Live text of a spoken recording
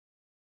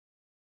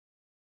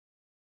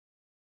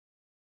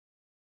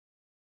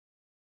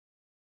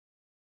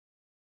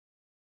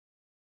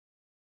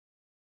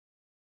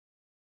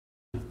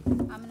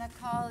I'm going to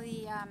call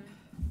the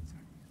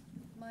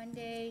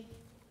Monday,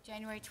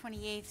 January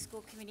 28th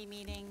school committee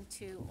meeting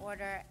to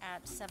order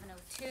at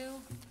 7:02.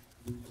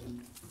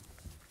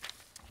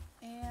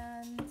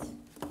 And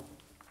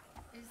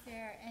is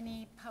there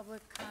any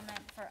public comment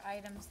for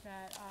items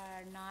that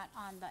are not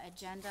on the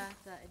agenda?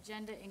 The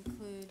agenda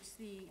includes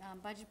the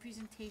budget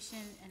presentation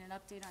and an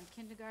update on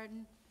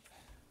kindergarten.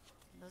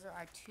 Those are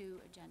our two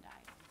agenda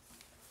items.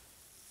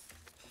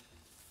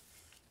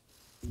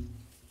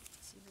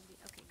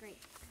 Okay, great.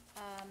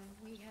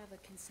 We have a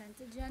consent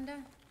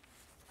agenda.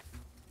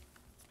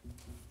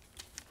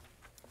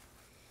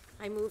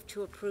 I move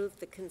to approve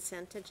the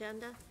consent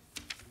agenda.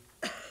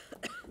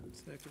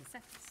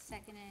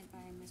 Seconded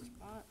by Mr.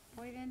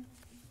 Boyden.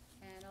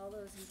 And all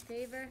those in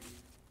favor?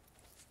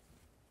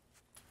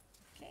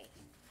 Okay,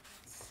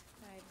 that's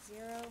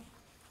 5-0.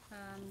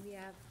 We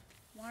have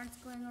warrants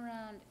going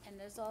around, and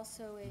there's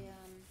also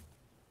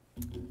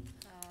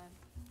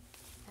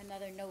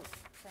another note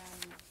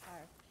from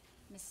our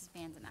Mrs.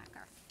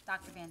 Vandenacker,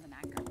 Dr.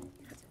 Vandenacker.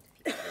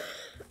 So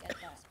get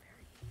that.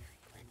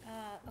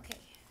 Okay,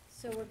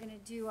 so we're going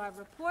to do our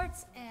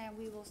reports, and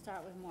we will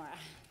start with Maura.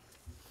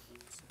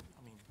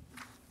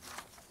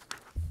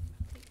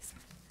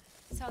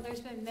 So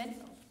there's been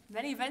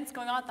many events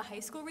going on at the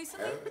high school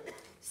recently.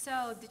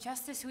 So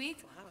just this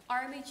week,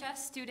 RMHS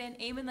student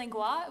Eamon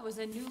Langlois was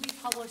a newly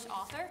published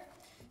author.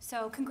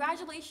 So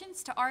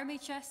congratulations to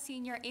RMHS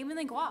senior Eamon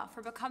Langlois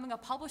for becoming a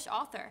published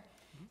author.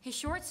 His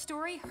short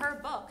story, Her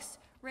Books,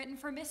 written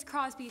for Miss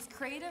Crosby's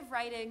creative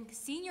writing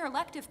senior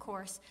elective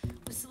course,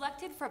 was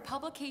selected for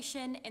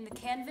publication in the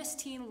Canvas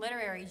Teen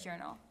Literary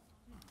Journal.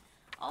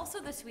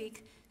 Also this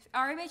week,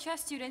 RMHS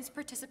students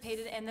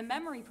participated in the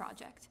Memory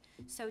Project.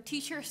 So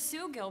teacher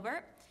Sue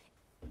Gilbert,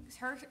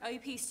 her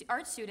AP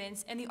art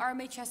students, and the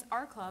RMHS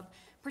Art Club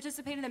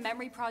participated in the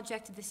Memory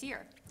Project this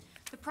year.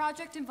 The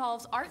project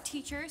involves art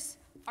teachers,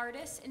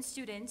 artists, and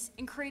students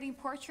in creating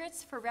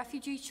portraits for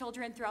refugee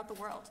children throughout the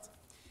world.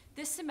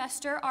 This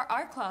semester, our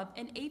art club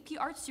and AP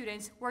art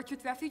students worked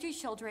with refugee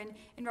children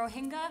in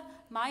Rohingya,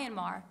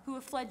 Myanmar, who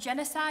have fled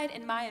genocide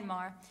in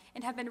Myanmar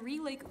and have been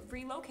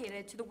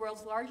relocated to the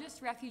world's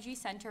largest refugee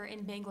center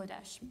in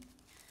Bangladesh.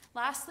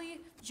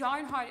 Lastly,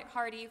 John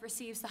Hardy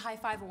receives the High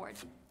Five Award.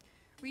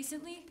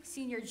 Recently,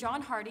 senior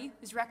John Hardy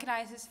was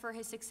recognized for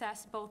his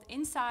success both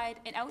inside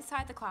and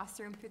outside the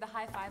classroom through the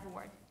High Five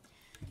Award.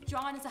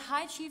 John is a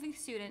high-achieving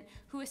student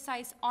who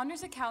recites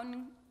honors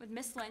accounting with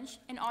Miss Lynch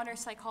and honors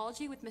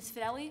psychology with Miss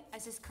Fidelli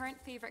as his current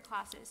favorite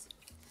classes.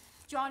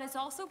 John is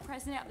also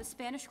president of the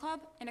Spanish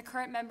Club and a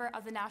current member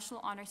of the National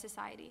Honor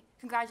Society.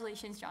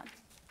 Congratulations, John.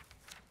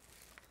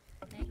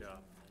 Thank you.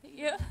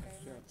 Yeah.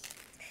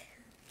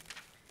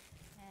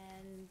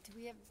 And do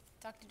we have,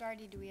 Dr.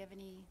 Daugherty, do we have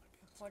any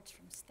reports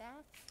from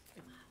staff?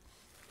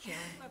 I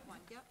have one,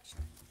 yep. Sure.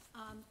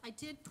 I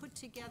did put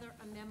together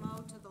a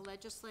memo to the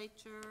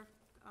legislature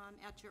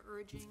at your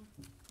urging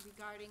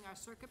regarding our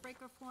circuit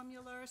breaker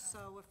formula,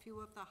 so a few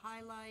of the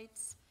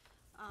highlights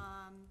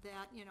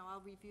that,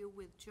 I'll review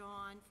with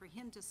John for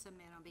him to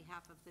submit on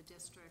behalf of the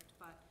district,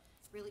 but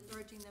really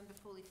urging them to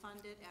fully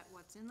fund it at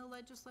what's in the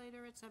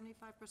legislator at 75%.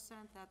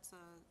 That's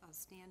a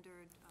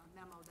standard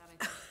memo that I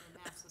think the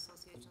Mass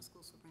Association of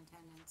School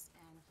Superintendents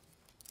and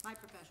my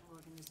professional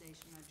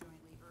organization are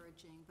jointly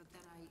urging, but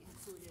then I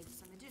included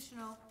some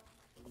additional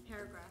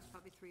paragraphs,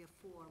 probably 3 or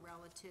 4,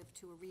 relative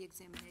to a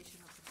re-examination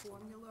of the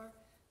formula,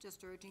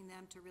 just urging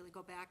them to really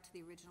go back to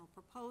the original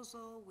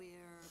proposal,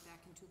 where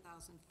back in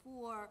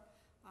 2004,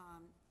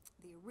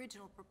 the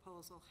original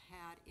proposal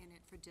had in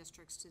it for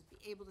districts to be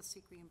able to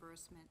seek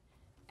reimbursement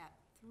at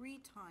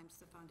 3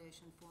 times the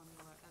foundation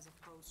formula as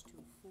opposed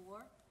to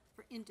 4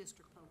 for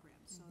in-district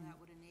programs. So that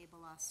would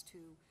enable us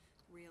to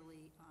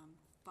really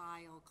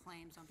file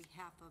claims on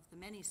behalf of the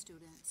many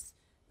students,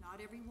 not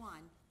every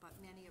one, but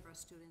many of our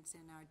students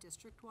in our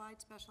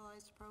district-wide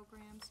specialized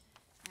programs.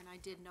 And I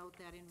did note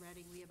that in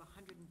Reading, we have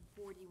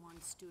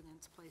 141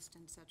 students placed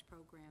in such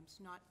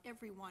programs. Not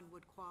everyone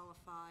would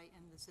qualify,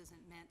 and this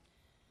isn't meant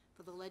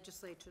for the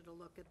legislature to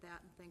look at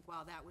that and think,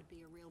 wow, that would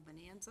be a real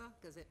bonanza,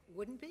 because it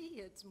wouldn't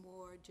be. It's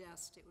more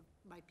just,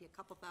 might be a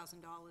couple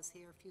 $1,000s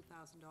here, a few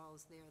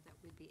 $1,000s there that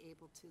we'd be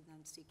able to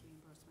then seek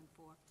reimbursement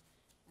for,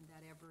 and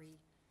that every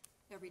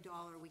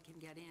dollar we can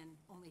get in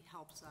only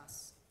helps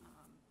us,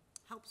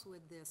 helps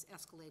with this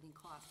escalating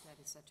cost that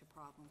is such a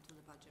problem to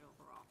the budget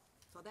overall.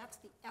 So that's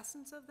the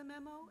essence of the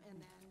memo, and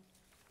then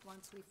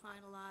once we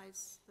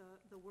finalize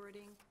the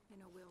wording,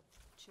 we'll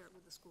share it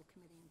with the school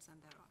committee and send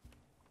that off.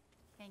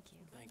 Thank you.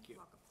 Thank you.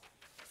 You're welcome.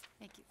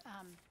 Thank you.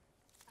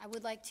 I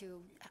would like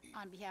to,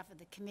 on behalf of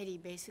the committee,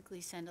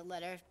 basically send a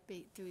letter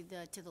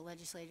to the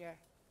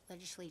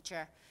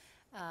legislature,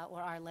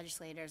 or our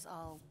legislators,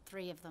 all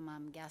 3 of them,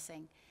 I'm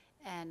guessing,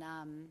 and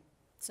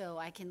so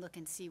I can look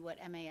and see what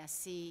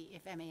MASC,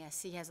 if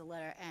MASC has a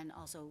letter, and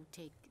also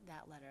take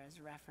that letter as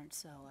a reference.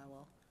 So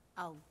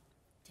I'll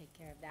take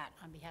care of that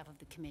on behalf of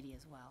the committee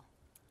as well.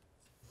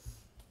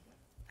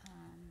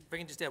 If I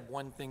can just add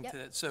one thing Yep. to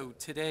that. So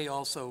today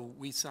also,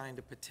 we signed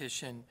a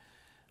petition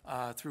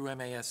through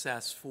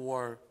MASS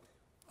for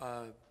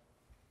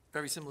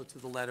very similar to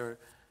the letter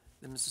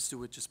that Mrs.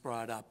 Stewart just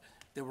brought up.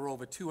 There were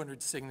over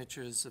 200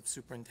 signatures of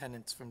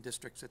superintendents from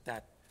districts at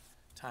that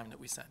time that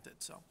we sent it,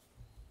 so.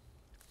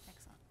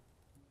 Excellent.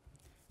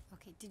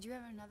 Okay, did you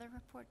have another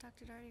report,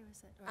 Dr. Doherty, or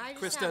was it? or- I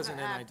Chris just have doesn't,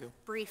 and I do.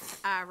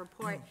 brief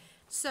report.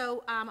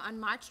 So on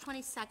March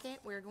 22nd,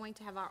 we're going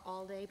to have our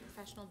all-day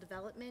Professional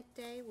Development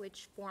Day,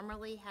 which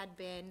formerly had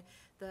been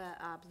the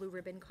Blue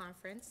Ribbon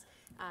Conference.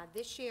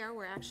 This year,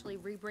 we're actually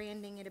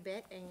rebranding it a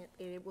bit, and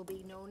it will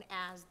be known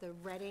as the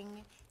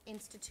Reading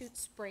Institute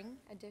Spring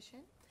Edition.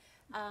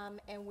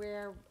 And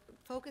we're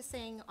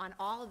focusing on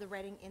all of the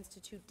Reading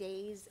Institute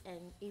days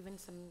and even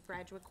some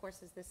graduate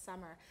courses this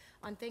summer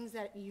on things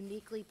that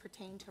uniquely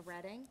pertain to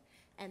Reading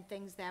and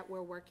things that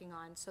we're working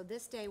on. So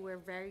this day, we're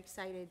very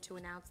excited to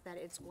announce that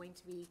it's going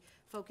to be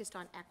focused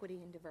on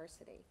equity and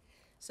diversity.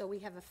 So we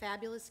have a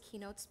fabulous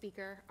keynote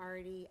speaker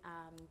already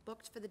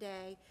booked for the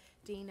day,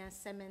 Dina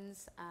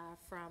Simmons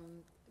from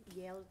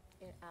Yale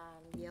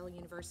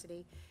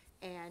University,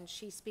 and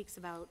she speaks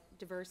about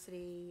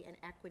diversity and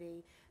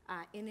equity.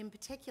 And in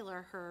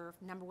particular, her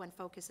 #1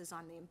 focus is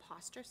on the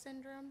imposter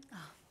syndrome,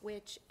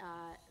 which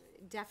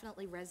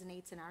definitely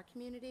resonates in our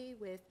community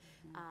with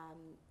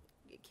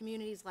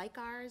communities like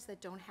ours that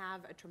don't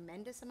have a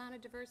tremendous amount of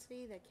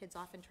diversity, that kids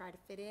often try to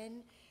fit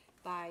in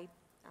by,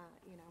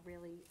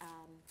 really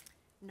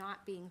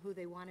not being who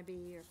they want to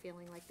be or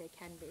feeling like they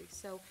can be.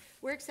 So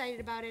we're excited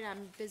about it.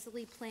 I'm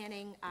busily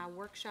planning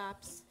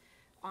workshops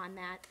on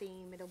that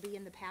theme. It'll be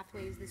in the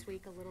Pathways this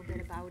week, a little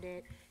bit about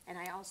it. And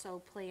I also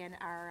plan,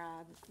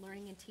 our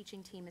learning and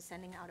teaching team is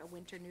sending out a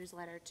winter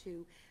newsletter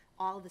to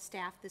all the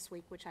staff this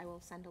week, which I will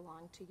send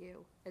along to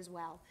you as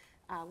well,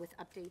 with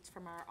updates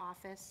from our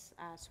office,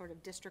 sort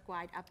of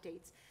district-wide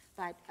updates,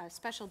 but a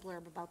special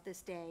blurb about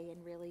this day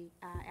and really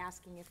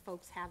asking if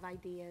folks have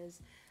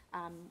ideas.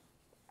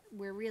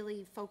 We're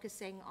really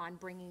focusing on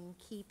bringing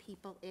key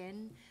people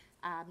in,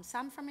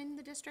 some from in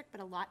the district, but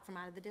a lot from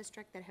out of the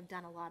district that have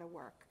done a lot of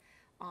work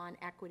on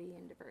equity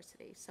and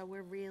diversity. So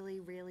we're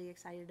really, really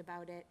excited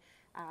about it.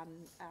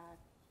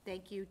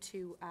 Thank you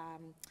to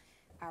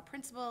our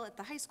principal at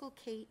the high school,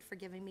 Kate, for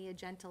giving me a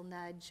gentle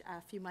nudge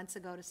a few months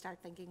ago to start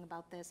thinking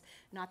about this.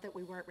 Not that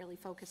we weren't really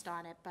focused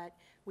on it, but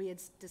we had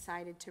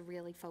decided to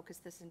really focus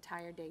this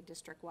entire day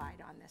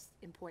district-wide on this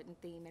important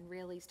theme and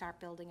really start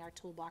building our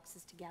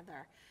toolboxes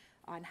together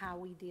on how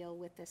we deal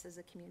with this as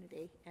a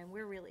community, and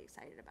we're really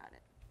excited about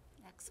it.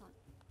 Excellent.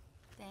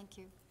 Thank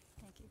you.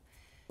 Thank you.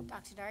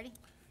 Dr. Doherty?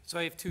 So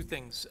I have two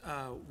things.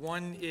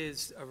 One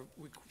is a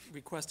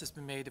request has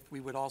been made if we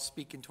would all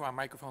speak into our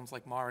microphones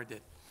like Mara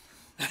did.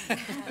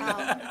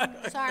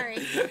 Sorry.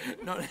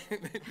 No, Is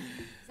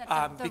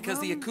that because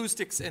the room?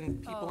 acoustics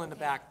and people Oh, in the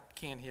okay. back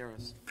can't hear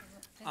us.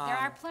 There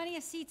are plenty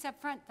of seats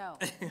up front, though.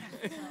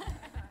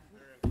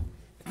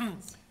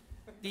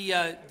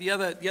 The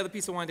other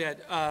piece I wanted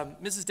to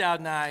add, Mrs. Dowd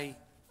and I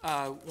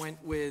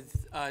went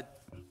with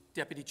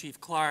Deputy Chief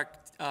Clark,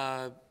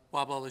 Bob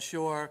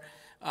LaShore,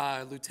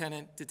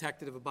 Lieutenant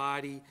Detective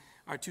Abadi,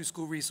 our two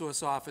school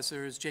resource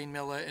officers, Jane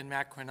Miller and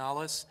Matt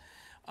Cornalis,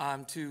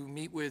 to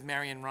meet with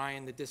Marion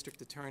Ryan, the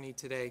district attorney,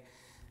 today.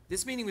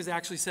 This meeting was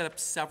actually set up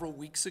several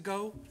weeks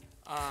ago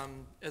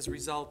as a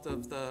result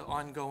of the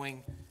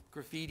ongoing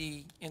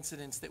graffiti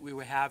incidents that we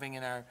were having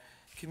in our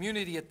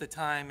community at the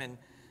time, and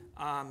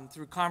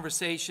through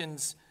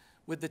conversations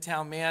with the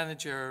town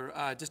manager,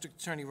 District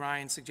Attorney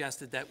Ryan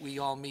suggested that we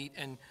all meet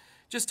and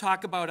just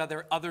talk about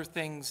other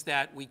things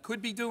that we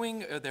could be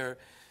doing, are there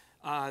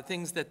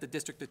things that the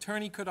district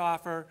attorney could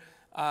offer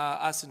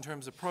us in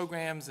terms of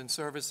programs and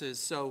services.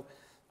 So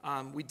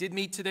we did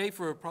meet today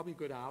for probably a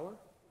good hour,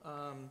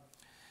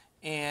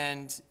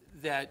 and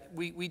that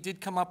we did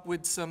come up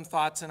with some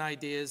thoughts and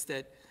ideas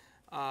that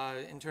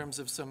in terms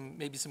of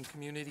maybe some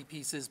community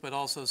pieces, but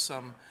also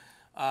some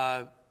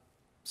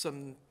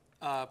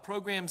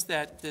programs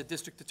that the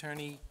district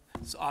attorney's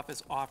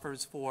office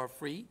offers for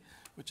free,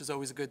 which is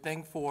always a good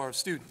thing for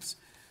students.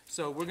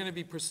 So we're going to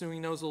be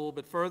pursuing those a little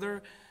bit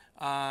further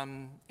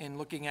and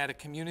looking at a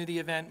community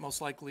event, most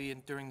likely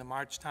during the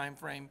March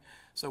timeframe.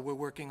 So we're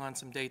working on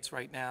some dates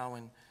right now,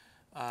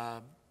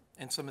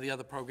 and some of the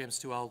other programs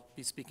too I'll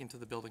be speaking to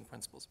the building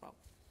principals about.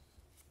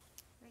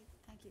 Great,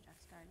 thank you,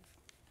 Dr. Doherty.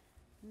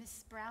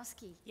 Ms.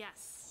 Browski?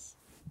 Yes.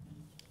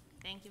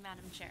 Thank you,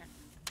 Madam Chair.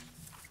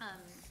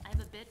 I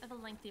have a bit of a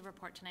lengthy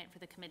report tonight for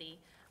the committee,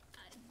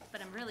 but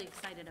I'm really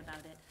excited about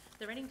it.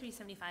 The Reading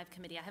 375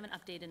 Committee, I haven't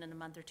updated in a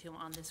month or two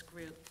on this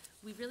group.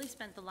 We really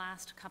spent the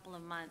last couple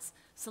of months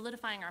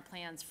solidifying our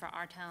plans for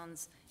our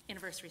town's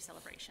anniversary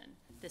celebration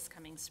this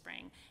coming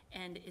spring,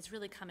 and it's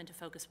really come into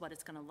focus what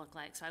it's going to look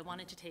like. So I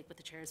wanted to take, with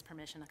the chair's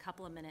permission, a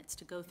couple of minutes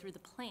to go through the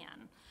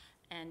plan,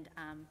 and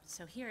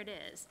so here it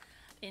is.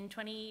 In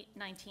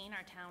 2019,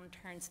 our town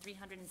turns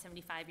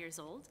 375 years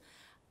old.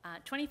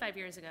 25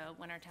 years ago,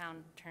 when our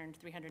town turned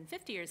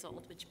 350 years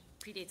old, which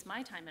predates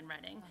my time in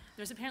Reading,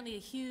 there was apparently a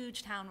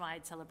huge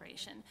town-wide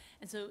celebration.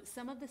 And so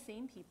some of the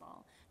same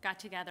people got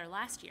together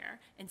last year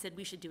and said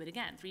we should do it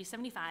again.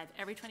 375,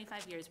 every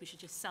 25 years, we should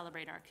just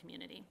celebrate our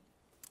community.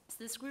 So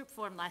this group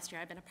formed last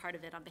year. I've been a part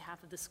of it on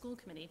behalf of the school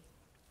committee.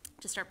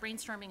 to start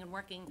brainstorming and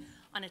working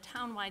on a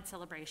town-wide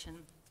celebration.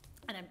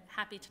 And I'm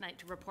happy tonight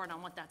to report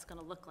on what that's going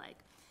to look like.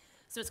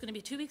 So it's going to be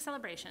a 2-week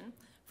celebration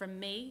from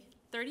May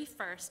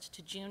 31st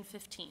to June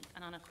 15th.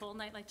 And on a cold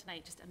night like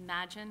tonight, just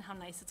imagine how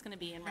nice it's going to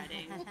be in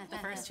Reading the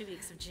first 2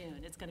 weeks of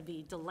June. It's going to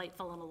be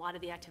delightful, and a lot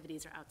of the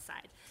activities are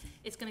outside.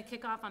 It's going to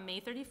kick off on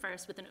May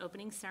 31st with an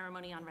opening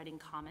ceremony on Reading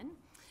Common.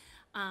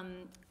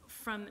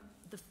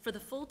 For the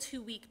full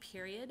 2-week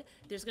period,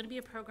 there's going to be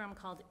a program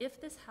called If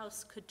This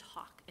House Could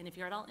Talk. And if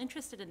you're at all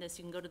interested in this,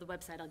 you can go to the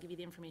website. I'll give you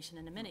the information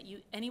in a minute.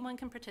 Anyone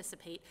can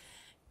participate.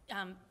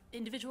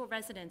 Individual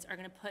residents are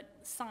going to put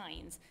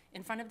signs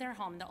in front of their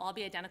home. They'll all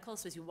be identical,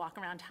 so as you walk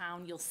around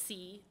town, you'll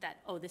see that,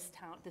 oh, this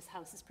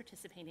house is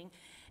participating.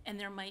 And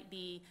there might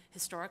be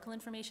historical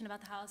information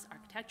about the house,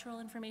 architectural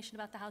information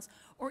about the house,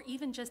 or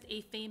even just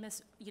a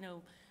famous,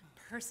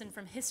 person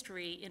from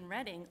history in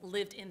Reading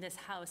lived in this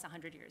house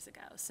 100 years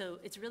ago. So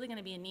it's really going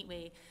to be a neat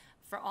way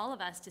for all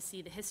of us to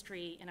see the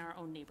history in our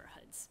own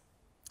neighborhoods.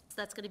 So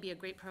that's going to be a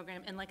great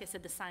program. And like I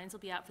said, the signs will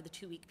be out for the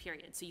 2-week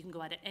period. So you can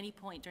go out at any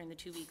point during the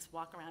 2 weeks,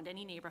 walk around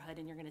any neighborhood,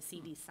 and you're going to see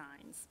these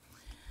signs.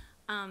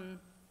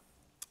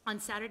 On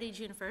Saturday,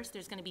 June 1st,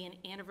 there's going to be an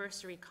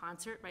anniversary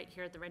concert right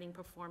here at the Reading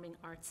Performing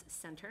Arts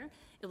Center.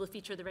 It will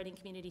feature the Reading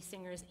Community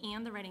Singers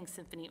and the Reading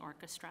Symphony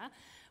Orchestra,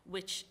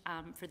 which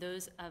for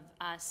those of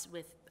us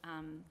with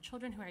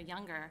children who are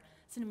younger,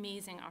 it's an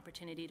amazing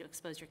opportunity to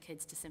expose your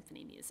kids to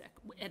symphony music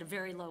at a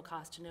very low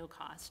cost to no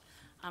cost,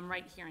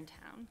 right here in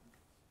town.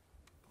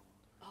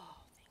 Oh,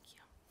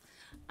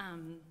 thank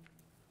you.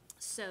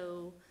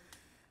 So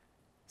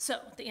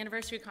the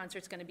anniversary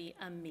concert's going to be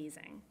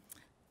amazing.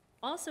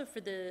 Also, for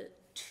the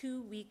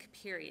 2-week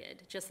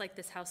period, just like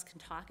This House Can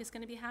Talk is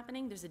going to be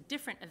happening, there's a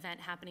different event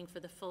happening for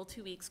the full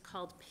 2 weeks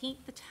called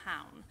Paint the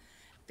Town.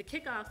 The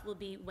kickoff will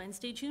be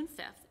Wednesday, June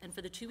 5th, and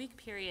for the 2-week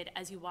period,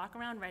 as you walk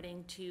around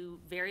Reading to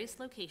various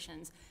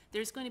locations,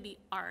 there's going to be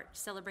art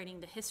celebrating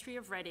the history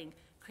of Reading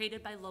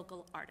created by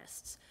local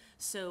artists.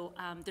 So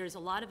there's a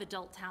lot of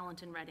adult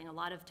talent in Reading, a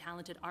lot of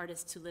talented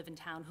artists who live in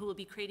town who will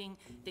be creating,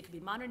 they could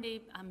be modern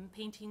day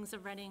paintings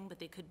of Reading, but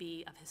they could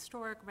be of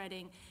historic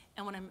Reading.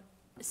 And what I'm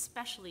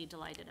especially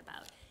delighted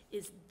about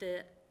is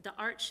the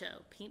art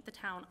show, Paint the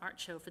Town art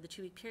show for the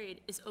 2-week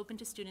period is open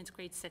to students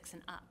grade 6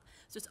 and up.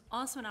 So it's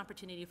also an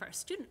opportunity for our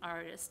student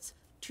artists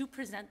to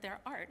present their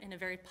art in a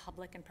very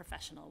public and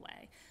professional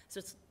way.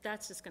 So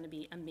that's just going to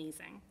be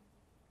amazing.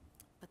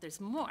 But there's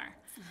more.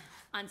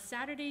 On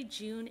Saturday,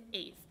 June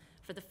 8th,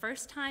 for the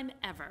first time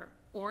ever,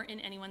 or in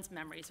anyone's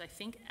memory, so I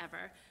think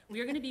ever, we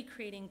are going to be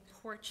creating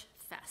Porch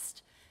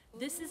Fest.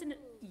 This is an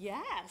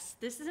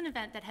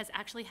event that has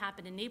actually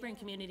happened in neighboring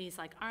communities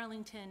like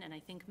Arlington and I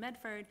think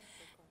Medford.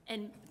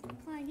 And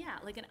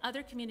like in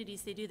other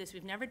communities, they do this.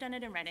 We've never done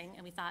it in Reading,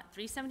 and we thought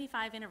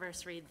 375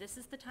 anniversary, this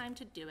is the time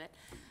to do it.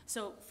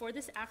 So for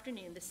this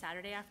afternoon, this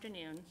Saturday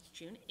afternoon,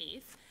 June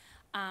 8th,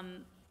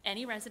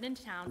 any resident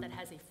in town that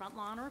has a front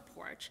lawn or a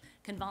porch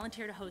can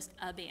volunteer to host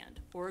a band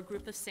or a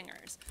group of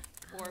singers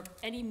or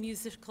any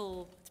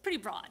musical, it's pretty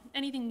broad,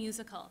 anything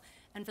musical.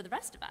 And for the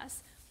rest of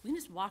us, we can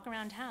just walk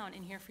around town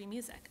and hear free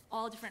music,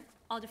 all different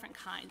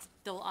kinds.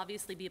 There will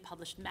obviously be a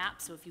published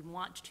map, so if you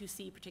want to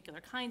see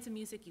particular kinds of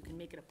music, you can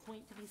make it a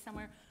point to be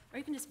somewhere, or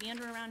you can just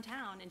wander around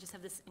town and just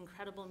have this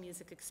incredible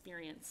music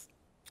experience.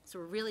 So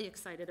we're really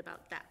excited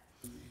about that.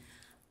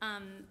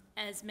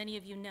 As many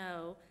of you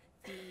know,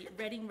 the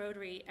Reading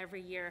Rotary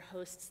every year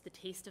hosts the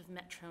Taste of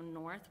Metro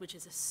North, which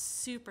is a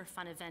super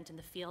fun event in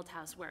the Field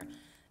House where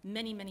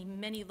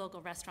many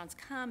local restaurants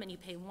come, and you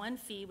pay one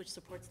fee, which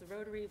supports the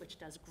Rotary, which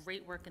does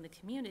great work in the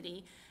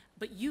community,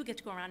 but you get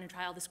to go around and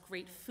try all this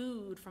great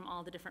food from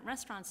all the different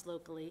restaurants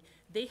locally.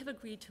 They have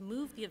agreed to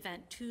move the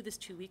event to this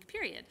 2-week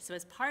period. So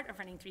as part of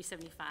Reading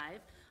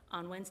 375,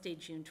 on Wednesday,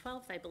 June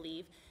 12th, I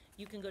believe,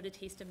 you can go to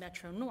Taste of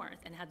Metro North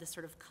and have this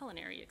sort of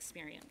culinary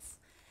experience.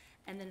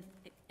 And then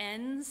it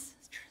ends,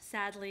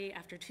 sadly,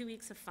 after 2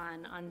 weeks of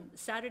fun on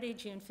Saturday,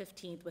 June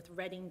 15th with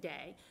Reading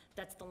Day.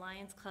 That's the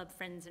Lions Club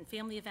Friends and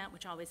Family event,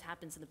 which always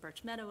happens in the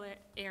Birch Meadow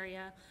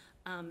area.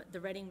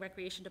 The Reading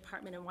Recreation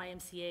Department and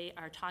YMCA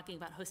are talking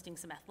about hosting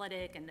some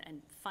athletic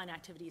and fun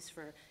activities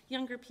for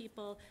younger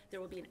people. There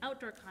will be an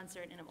outdoor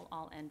concert, and it will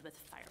all end with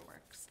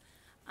fireworks.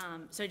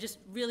 So I just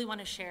really want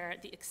to share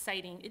the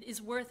exciting, it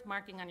is worth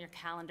marking on your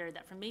calendar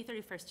that from May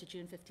 31st to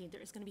June 15th,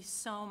 there is going to be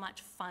so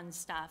much fun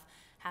stuff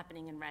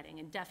happening in Reading,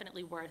 and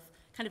definitely worth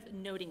kind of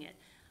noting it.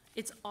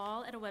 It's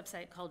all at a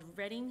website called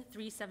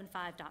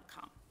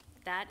reading375.com.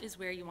 That is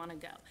where you want to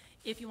go.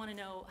 If you want to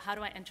know, how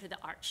do I enter the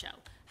art show?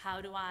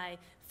 How do I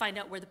find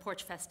out where the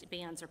Porch Fest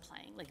bands are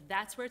playing? Like,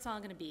 that's where it's all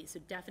going to be. So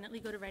definitely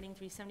go to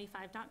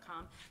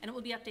reading375.com, and it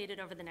will be updated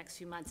over the next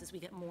few months as we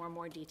get more and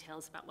more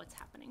details about what's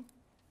happening.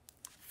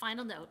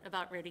 Final note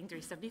about Reading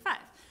 375.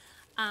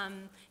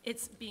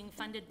 It's being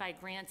funded by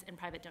grants and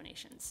private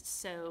donations.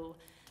 So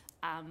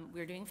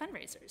we're doing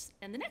fundraisers.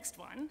 And the next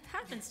one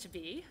happens to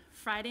be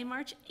Friday,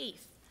 March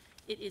 8th.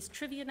 It is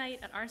trivia night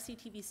at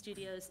RCTV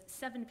Studios,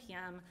 7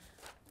 p.m.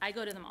 I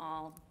go to them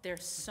all. They're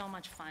so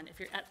much fun.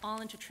 If you're at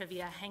all into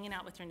trivia, hanging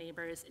out with your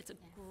neighbors, it's a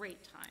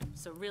great time.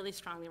 So really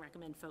strongly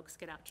recommend folks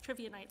get out to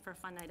trivia night for a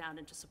fun night out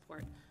and to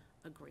support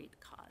a great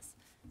cause.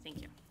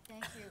 Thank you.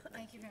 Thank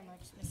you very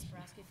much, Ms.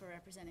 Borowski, for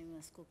representing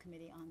the school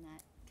committee on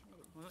that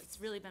committee. Well,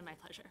 it's really been my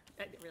pleasure.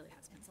 It really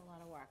has been. It's a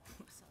lot of work,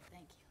 so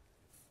thank you.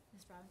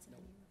 Ms. Robinson,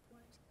 any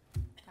report?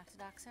 Dr.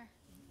 Doxer?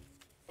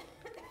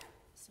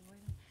 Mr.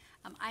 Warden?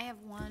 I have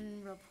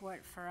one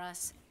report for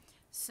us.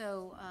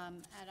 So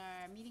at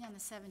our meeting on the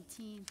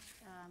 17th,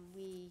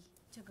 we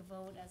took a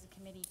vote as a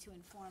committee to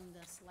inform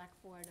the select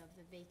board of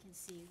the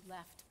vacancy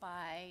left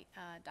by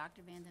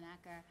Dr. Vanden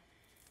Acker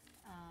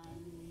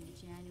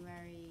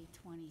January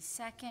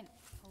 22nd.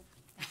 Oh,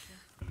 thank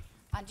you.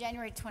 On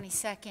January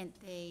 22nd,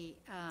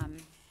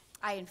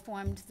 I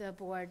informed the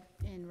board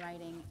in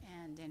writing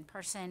and in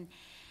person,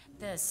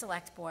 the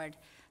select board.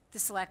 The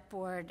select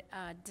board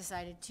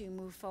decided to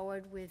move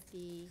forward with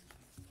the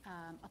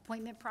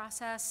appointment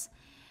process.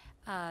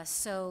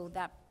 So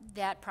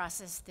that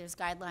process, there's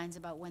guidelines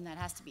about when that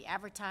has to be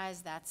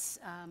advertised. That's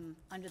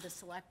under the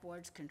select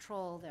board's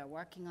control. They're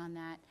working on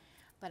that.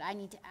 But I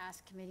need to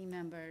ask committee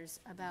members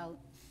about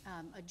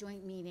a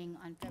joint meeting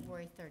on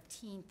February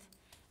 13th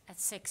at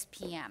 6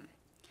 p.m.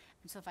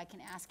 And so if I can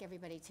ask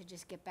everybody to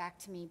just get back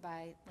to me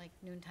by like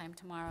noontime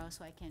tomorrow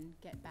so I can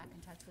get back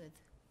in touch with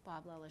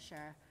Bob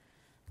LeLacheur.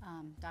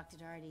 Dr.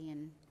 Doherty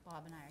and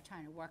Bob and I are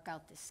trying to work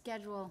out the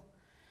schedule.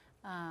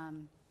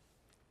 Can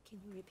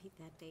you repeat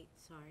that date?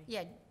 Sorry.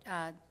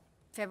 Yeah,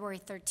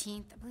 February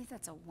 13th, I believe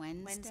that's a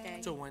Wednesday.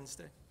 It's a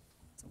Wednesday.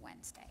 It's a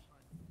Wednesday.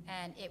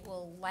 And it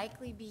will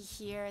likely be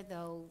here,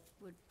 though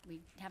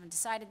we haven't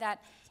decided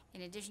that.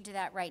 In addition to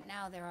that, right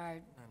now, there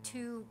are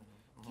two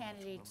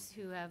candidates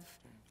who have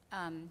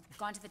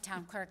gone to the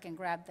town clerk and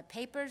grabbed the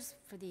papers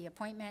for the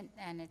appointment,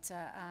 and it's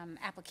a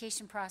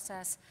application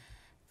process.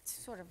 It's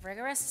sort of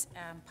rigorous,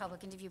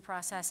 public interview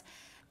process.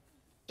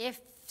 If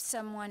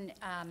someone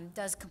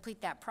does complete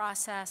that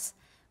process,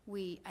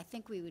 I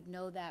think we would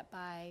know that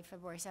by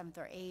February 7th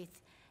or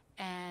 8th,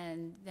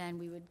 and then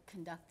we would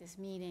conduct this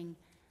meeting,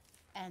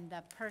 and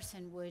the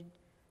person would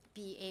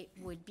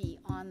be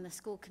on the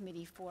school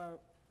committee for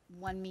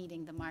one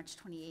meeting, the March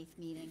 28th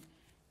meeting,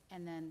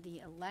 and then the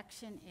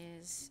election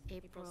is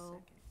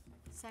April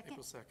 2nd?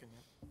 April 2nd,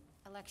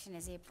 yeah. Election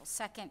is April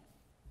 2nd,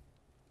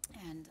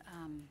 and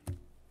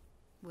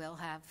we'll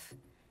have,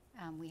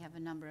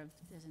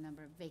 there's a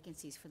number of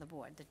vacancies for the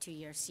board, the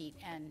 2-year seat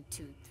and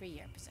 2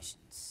 3-year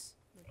positions,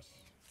 which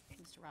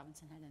Mr.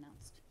 Robinson had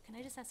announced. Can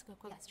I just ask a quick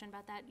question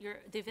about that?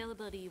 The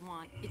availability you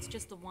want, it's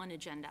just the one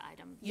agenda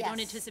item? You don't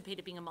Yes. anticipate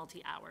it being a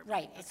multi-hour?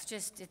 Right,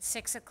 it's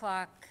 6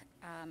 o'clock,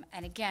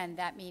 and again,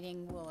 that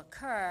meeting will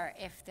occur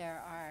if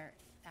there are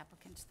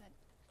applicants that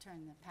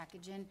turn the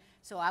package in.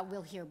 So I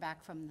will hear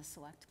back from the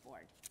select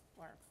board,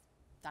 or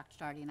Dr.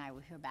 Doherty and I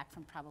will hear back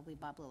from probably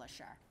Bob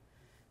LeLacheur.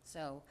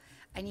 So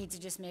I need to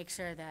just make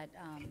sure that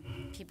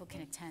people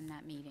can attend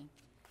that meeting.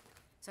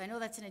 So I know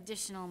that's an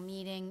additional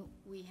meeting.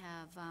 We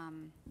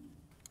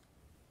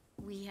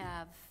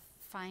have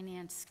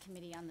Finance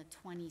Committee on the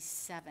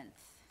 27th.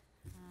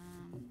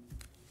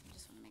 I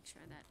just want to make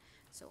sure that,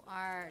 so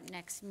our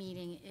next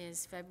meeting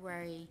is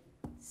February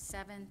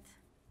 7th.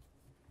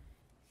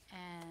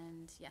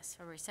 And yes,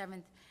 February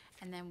 7th.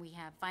 And then we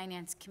have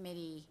Finance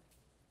Committee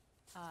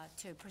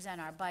to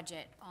present our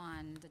budget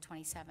on the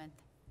 27th.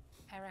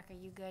 Eric, are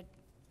you good?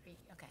 Okay.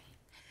 Okay.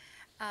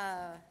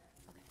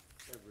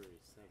 February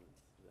 7th,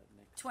 is that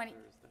next 20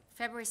 Thursday?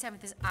 February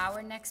 7th is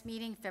our next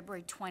meeting.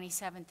 February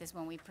 27th is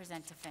when we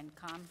present to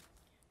FinCom.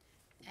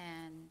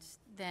 And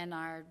then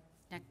our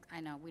next,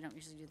 I know we don't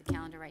usually do the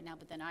calendar right now,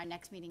 but then our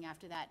next meeting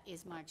after that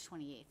is March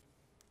 28th.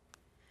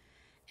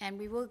 And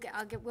we'll get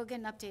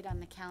an update on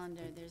the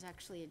calendar. There's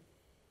actually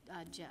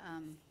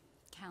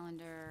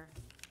calendar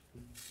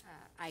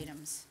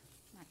items,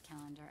 not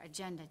calendar,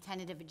 agenda,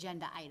 tentative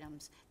agenda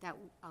items that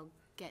I'll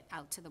get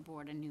out to the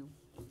board, a new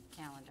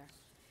calendar.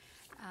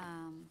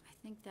 I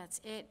think that's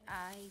it.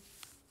 I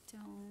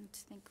don't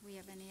think we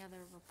have any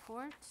other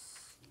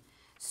reports.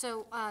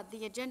 So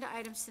the agenda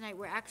items tonight,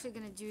 we're actually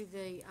going to do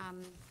the,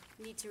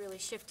 we need to really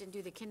shift and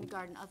do the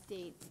kindergarten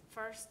update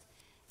first,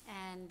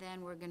 and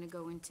then we're going to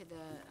go into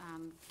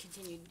the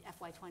continued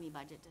FY20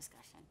 budget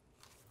discussion.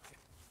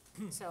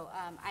 So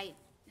I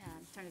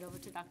turn it over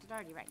to Dr.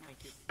 Doherty right now.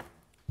 Thank you.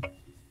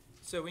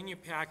 So in your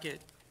packet,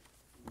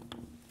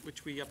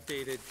 which we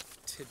updated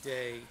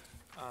today,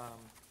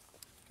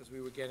 because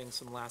we were getting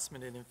some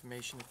last-minute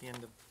information at the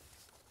end of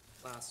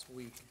last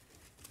week,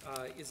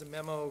 is a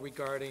memo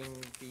regarding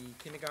the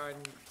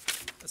kindergarten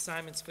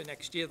assignments for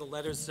next year. The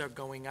letters are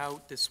going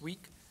out this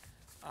week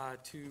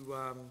to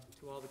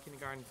all the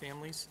kindergarten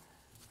families.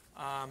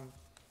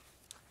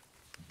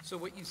 So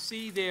what you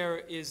see there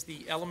is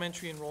the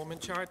elementary enrollment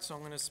chart, so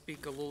I'm going to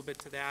speak a little bit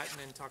to that and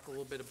then talk a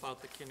little bit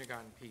about the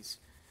kindergarten piece.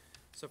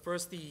 So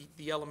first, the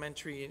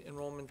elementary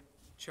enrollment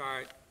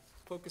chart,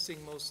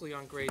 focusing mostly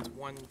on grades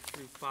 1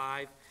 through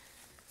 5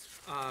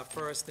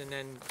 first, and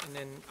then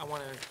I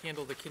want to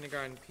handle the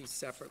kindergarten piece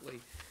separately.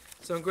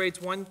 So in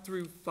grades 1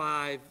 through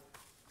 5,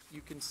 you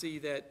can see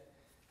that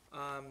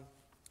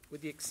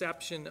with the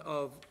exception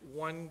of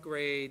one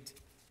grade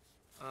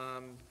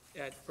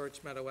at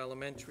Birch Meadow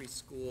Elementary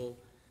School,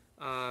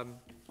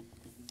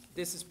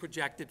 this is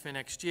projected for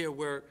next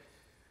year.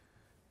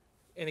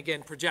 And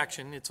again,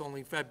 projection, it's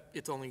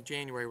only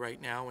January right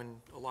now,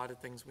 and a lot of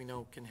things we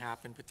know can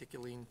happen,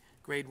 particularly in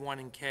grade 1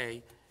 and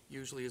K,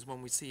 usually is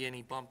when we see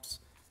any bumps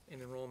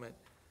in enrollment.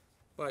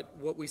 But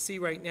what we see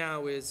right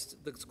now is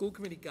the school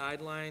committee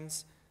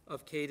guidelines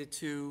of K to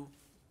 2,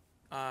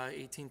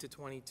 18 to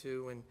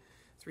 22, and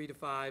 3 to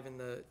 5 in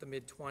the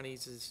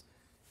mid-20s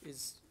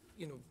is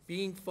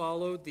being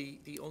followed.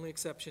 The only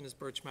exception is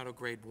Birch Meadow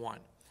grade 1.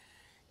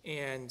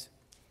 And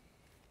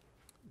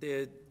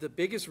the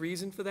biggest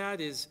reason for that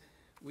is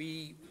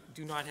we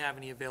do not have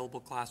any available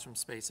classroom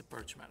space at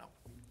Birch Meadow.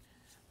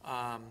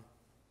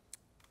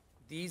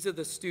 These are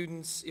the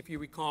students, if you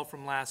recall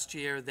from last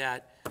year,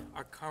 that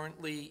are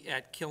currently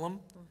at Killam.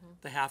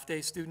 The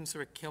half-day students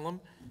are at Killam,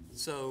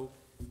 so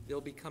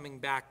they'll be coming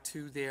back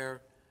to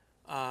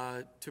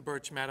to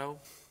Birch Meadow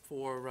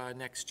for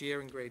next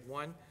year in grade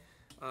 1,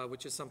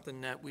 which is something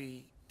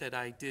that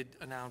I did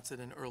announce at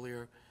an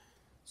earlier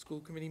school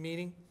committee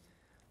meeting.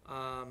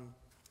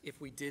 If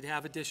we did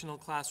have additional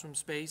classroom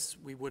space,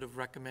 we would have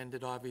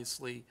recommended,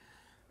 obviously,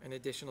 an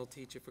additional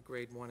teacher for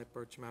grade 1 at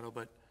Birch Meadow,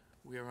 but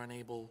we are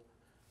unable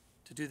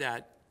to do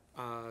that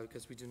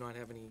because we do not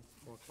have any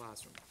more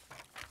classroom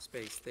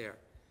space there.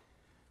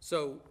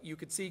 So you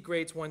could see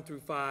grades 1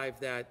 through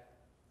 5 that,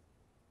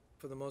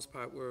 for the most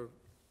part, we're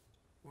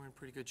in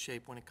pretty good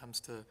shape when it comes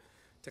to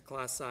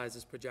class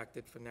sizes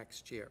projected for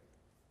next year.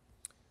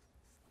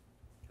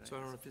 So I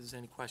don't know if there's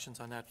any questions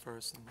on that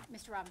first.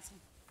 Mr. Robinson?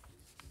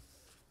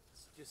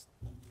 Just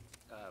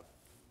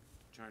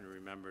trying to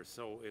remember,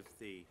 so if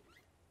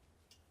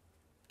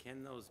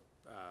can those,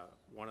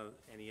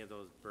 any of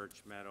those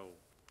Birch Meadow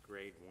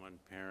grade 1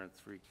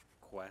 parents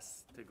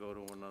request to go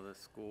to another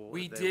school?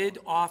 We did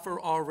offer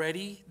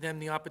already them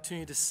the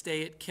opportunity to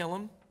stay at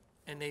Killam,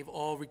 and they've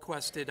all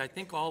requested, I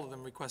think all of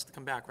them request to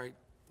come back, right,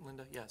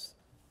 Linda? Yes.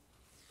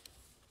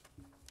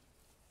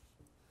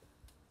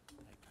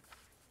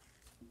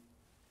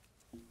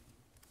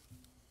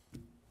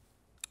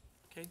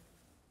 Okay,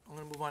 I'm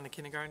going to move on to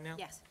kindergarten now.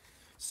 Yes.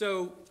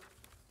 So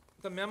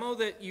the memo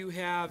that you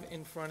have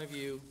in front of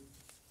you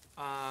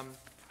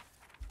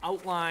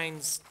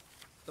outlines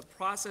the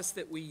process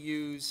that we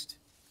used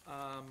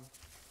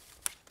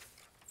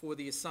for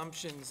the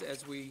assumptions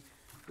as we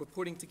were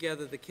putting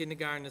together the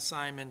kindergarten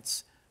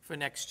assignments for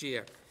next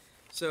year.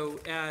 So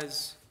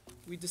as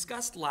we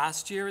discussed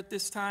last year at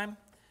this time,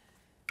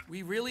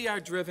 we really are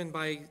driven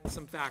by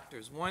some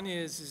factors. One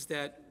is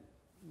that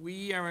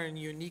we are in a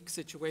unique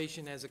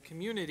situation as a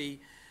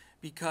community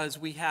because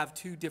we have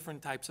two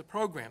different types of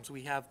programs.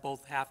 We have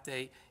both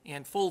half-day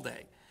and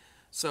full-day.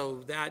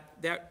 So that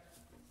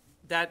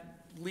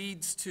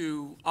leads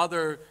to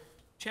other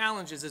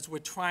challenges as we're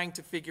trying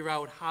to figure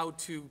out how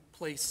to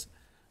place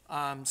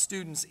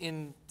students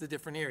in the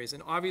different areas.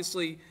 And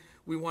obviously,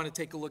 we want to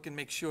take a look and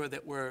make sure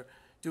that we're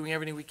doing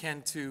everything we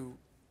can to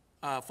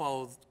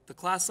follow the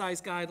class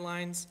size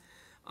guidelines.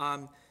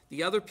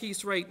 The other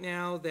piece right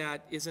now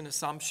that is an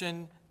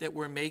assumption that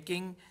we're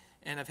making,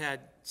 and I've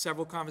had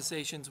several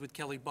conversations with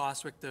Kelly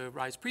Boswick, the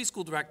RISE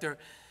preschool director,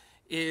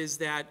 is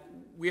that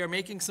we are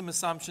making some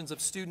assumptions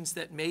of students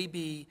that may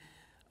be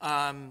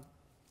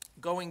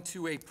going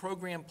to a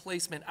program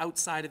placement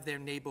outside of their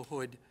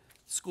neighborhood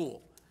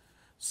school.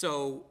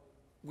 So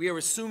we are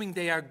assuming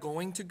they are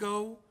going to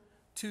go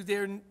to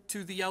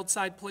the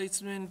outside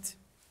placement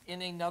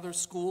in another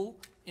school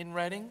in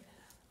Reading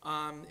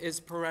as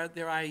per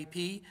their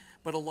IEP,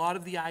 but a lot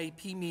of the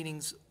IEP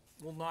meetings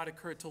will not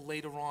occur till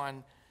later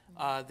on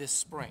this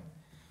spring.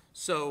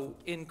 So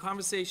in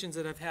conversations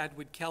that I've had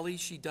with Kelly,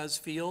 she does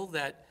feel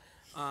that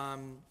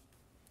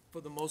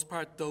for the most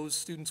part, those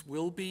students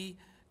will be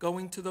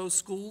going to those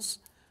schools,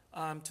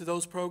 to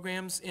those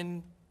programs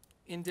in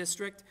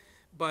district.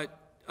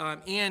 But,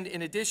 and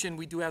in addition,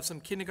 we do have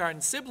some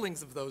kindergarten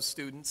siblings of those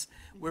students.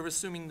 We're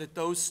assuming that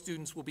those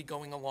students will be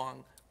going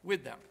along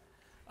with them.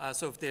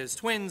 So if there's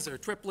twins or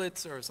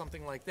triplets or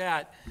something like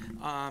that,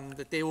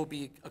 that they will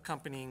be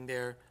accompanying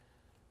their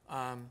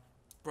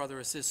brother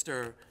or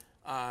sister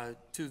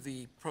to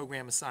the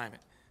program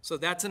assignment. So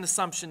that's an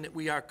assumption that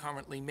we are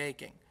currently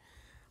making.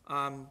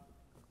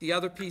 The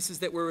other pieces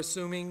that we're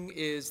assuming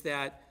is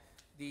that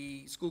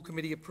the school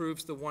committee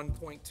approves the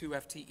 1.2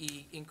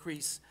 FTE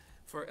increase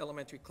for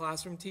elementary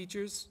classroom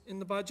teachers in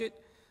the budget.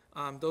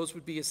 Those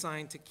would be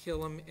assigned to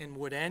Killam and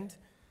Wood End.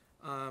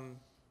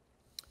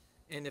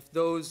 And if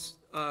those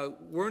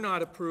were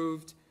not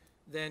approved,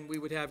 then we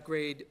would have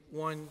grade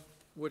 1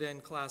 Wood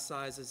End class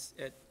sizes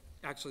at,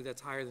 actually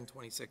that's higher than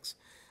 26.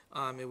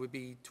 It would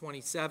be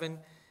 27,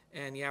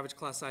 and the average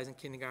class size in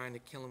kindergarten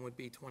at Killam would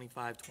be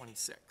 25,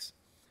 26.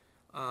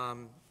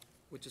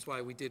 Which is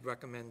why we did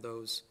recommend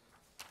those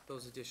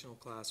additional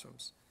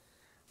classrooms.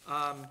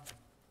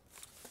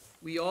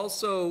 We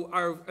also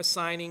are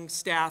assigning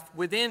staff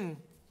within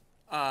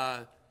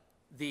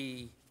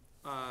the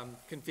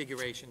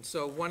configuration.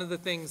 So one of the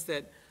things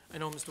that I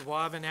know Mr.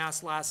 Wavin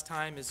asked last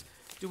time is,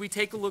 do we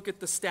take a look at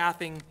the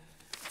staffing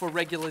for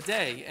regular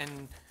day?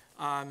 And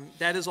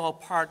that is all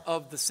part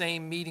of the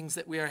same meetings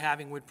that we are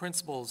having with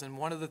principals. And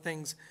one of the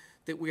things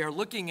that we are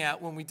looking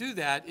at when we do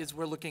that is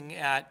we're looking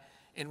at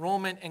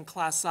enrollment and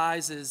class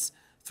sizes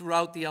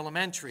throughout the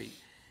elementary.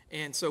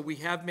 And so we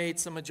have made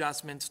some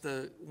adjustments.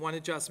 The one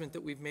adjustment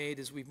that we've made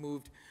is we've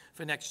moved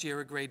for next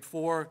year a grade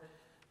 4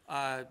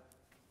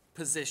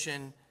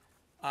 position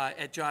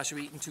at Joshua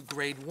Eaton to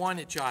grade 1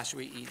 at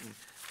Joshua Eaton,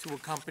 to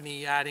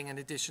accompany adding an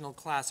additional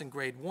class in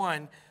grade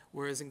 1,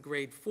 whereas in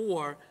grade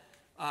 4,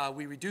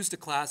 we reduced a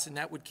class, and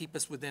that would keep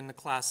us within the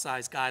class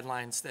size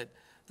guidelines that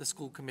the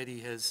school committee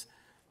has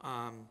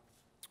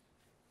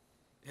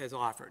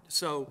offered.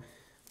 So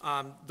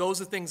those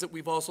are things that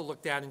we've also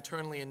looked at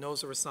internally, and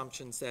those are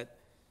assumptions that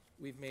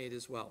we've made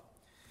as well.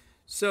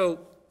 So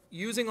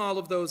using all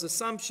of those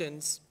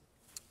assumptions,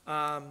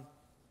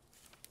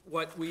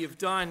 what we have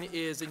done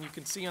is, and you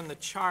can see on the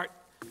chart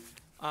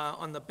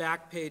on the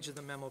back page of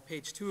the memo,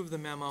 page 2 of the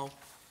memo,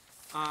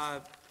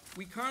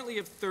 we currently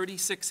have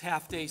 36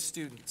 half-day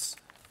students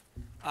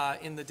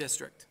in the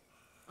district.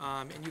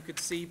 And you can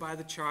see by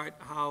the chart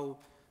how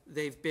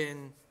they've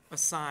been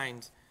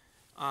assigned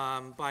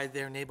by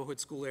their neighborhood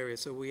school area.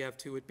 So we have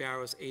 2 at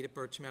Barrows, 8 at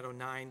Birch Meadow,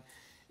 9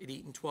 at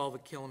Eaton, 12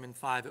 at Killam, and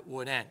 5 at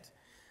Wood End.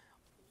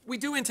 We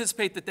do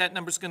anticipate that that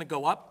number's going to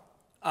go up.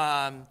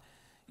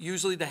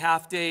 Usually the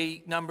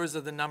half-day numbers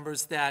are the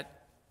numbers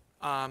that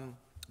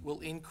will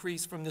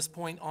increase from this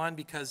point on,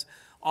 because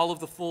all of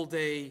the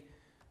full-day,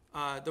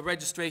 the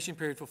registration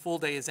period for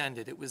full-day has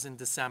ended. It was in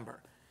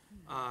December.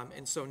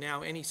 And so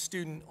now any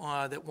student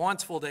that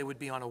wants full-day would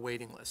be on a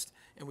waiting list,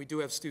 and we do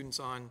have students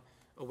on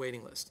a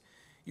waiting list.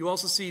 You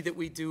also see that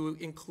we do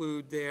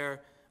include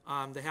there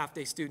the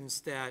half-day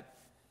students that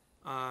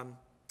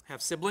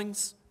have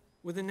siblings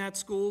within that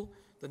school,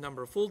 the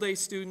number of full-day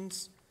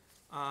students,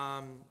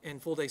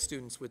 and full-day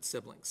students with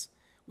siblings.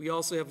 We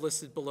also have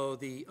listed below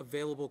the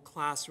available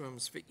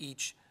classrooms for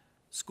each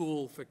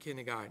school for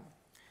kindergarten.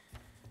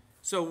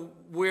 So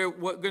what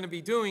we're going to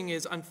be doing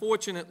is,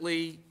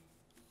 unfortunately,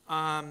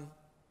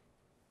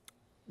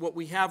 what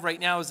we have right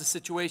now is a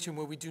situation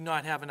where we do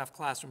not have enough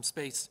classroom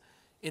space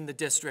in the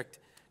district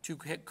to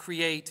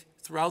create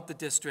throughout the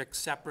district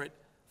separate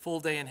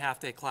full-day and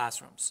half-day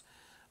classrooms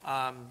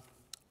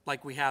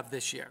like we have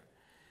this year.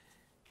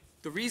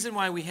 The reason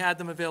why we had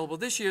them available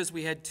this year is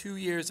we had 2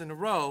 years in a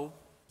row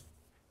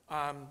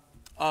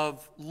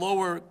of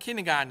lower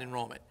kindergarten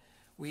enrollment.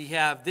 We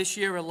have this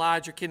year a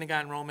larger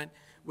kindergarten enrollment,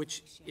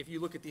 which if you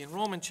look at the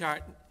enrollment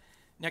chart,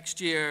 next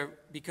year,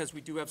 because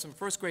we do have some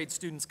first grade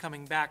students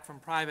coming back from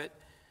private,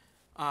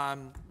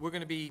 we're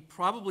going to be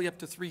probably up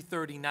to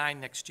 339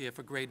 next year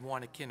for grade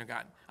 1 at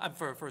kindergarten,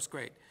 for first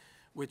grade,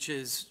 which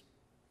is,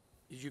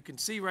 as you can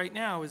see right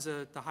now, is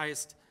the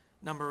highest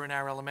number in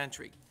our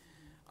elementary.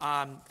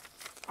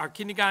 Our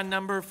kindergarten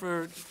number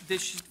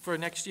for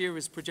next year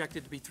is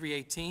projected to be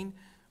 318,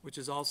 which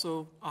is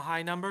also a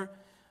high number.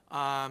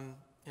 And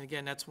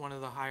again, that's one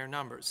of the higher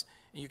numbers.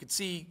 And you can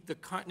see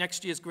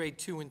next year's grade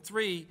 2 and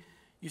 3,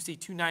 you see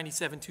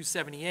 297,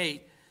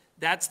 278.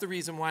 That's the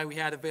reason why we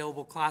had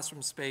available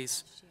classroom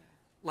space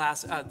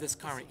this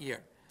current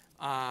year.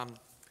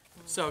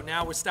 So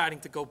now we're starting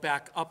to go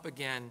back up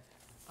again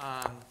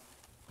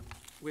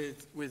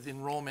with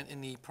enrollment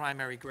in the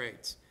primary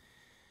grades.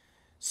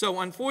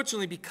 So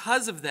unfortunately,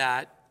 because of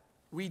that,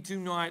 we do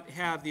not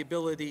have the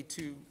ability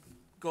to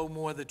go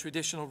more the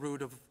traditional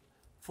route of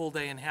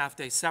full-day and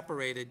half-day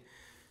separated.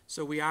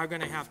 So we are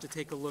going to have to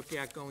take a look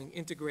at going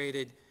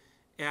integrated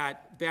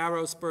at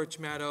Barrows, Birch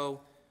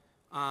Meadow,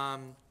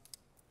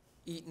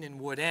 Eaton,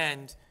 and Wood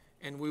End,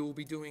 and we will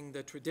be doing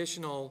the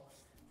traditional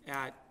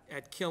at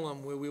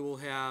Killam, where we will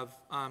have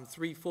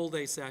 3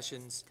 full-day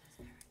sessions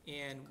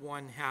and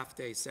 1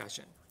 half-day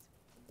session.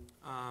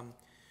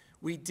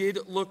 We did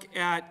look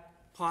at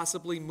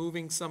possibly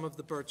moving some of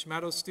the Birch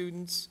Meadow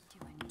students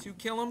to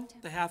Killam,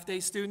 the half-day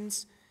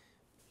students,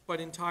 but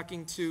in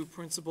talking to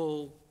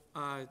Principal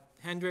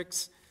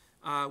Hendricks,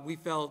 we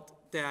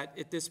felt that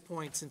at this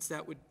point, since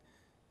that would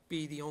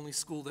be the only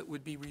school that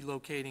would be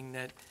relocating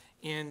that,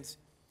 and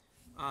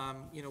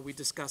you know, we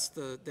discussed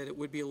that it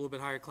would be a little bit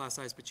higher class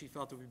size, but she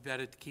felt it would be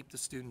better to keep the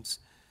students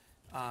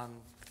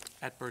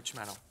at Birch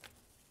Meadow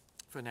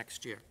for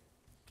next year.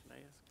 Can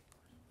I ask?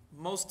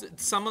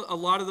 A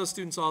lot of those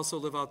students also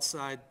live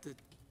outside the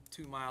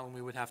 2 mile, and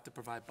we would have to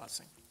provide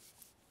busing.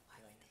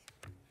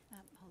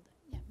 Hold it,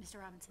 yeah, Mr.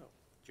 Robinson.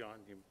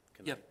 John, can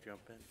I Yep.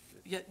 jump in?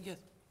 Yeah.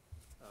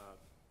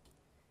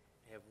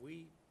 Have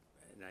we,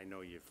 and I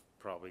know you've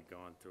probably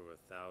gone through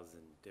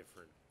 1,000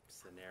 different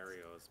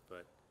scenarios,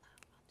 but,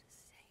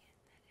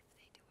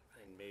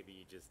 and maybe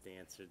you just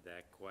answered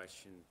that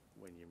question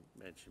when you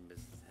mentioned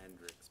Mrs.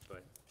 Hendricks,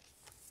 but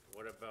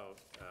what about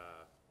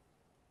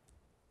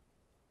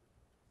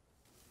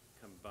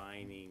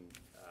combining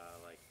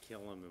like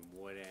Killam and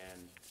Wood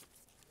End,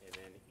 and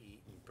then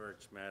Eaton,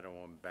 Birch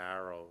Meadow, and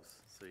Barrows,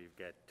 so you've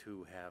got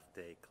 2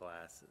 half-day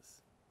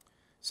classes?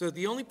 So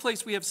the only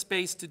place we have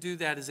space to do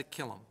that is at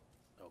Killam.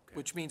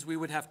 which means we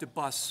would have to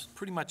bus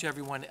pretty much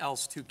everyone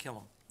else to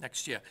Killam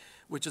next year,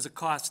 which is a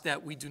cost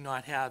that we do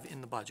not have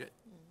in the budget.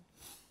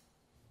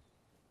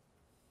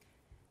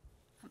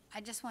 I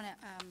just want to,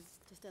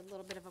 just a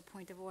little bit of a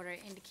point of order,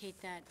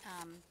 indicate that,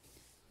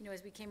 you know,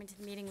 as we came into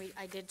the meeting,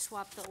 I did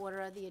swap the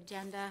order of the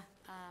agenda,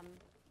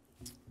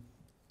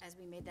 as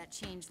we made that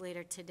change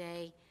later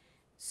today.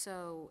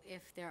 So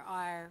if there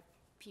are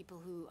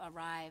people who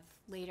arrive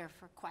later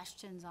for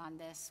questions on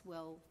this,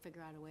 we'll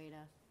figure out a way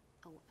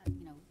to,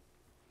 you know,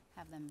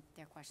 have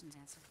their questions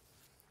answered.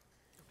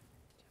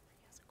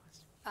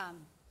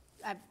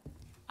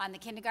 On the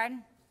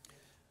kindergarten,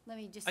 let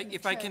me just.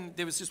 If I can,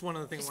 there was just one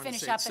other thing I Just wanted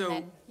to finish say. up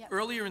and then- yep. So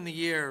earlier in the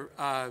year,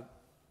 I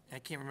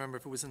can't remember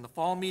if it was in the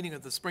fall meeting or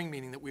the spring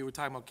meeting that we were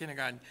talking about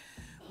kindergarten,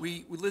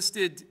 we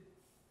listed,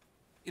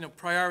 you know,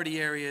 priority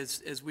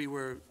areas as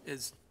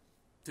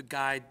to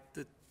guide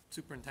the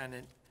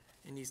superintendent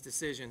in these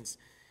decisions.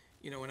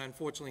 You know, and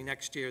unfortunately,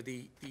 next year,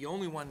 the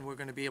only one we're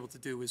going to be able to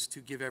do is to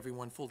give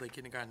everyone full-day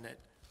kindergarten that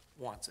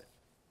wants it.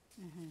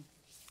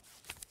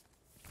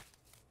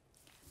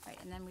 Right,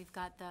 and then we've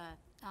got the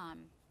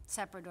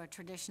separate or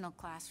traditional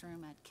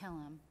classroom at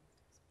Killam.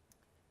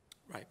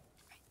 Right.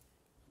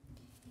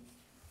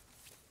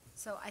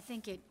 So I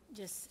think it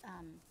just,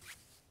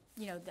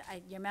 you know,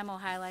 your memo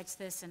highlights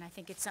this, and I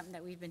think it's something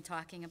that we've been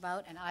talking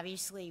about. And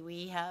obviously,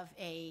 we have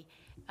a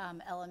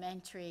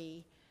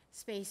elementary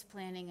space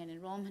planning and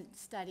enrollment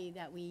study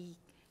that we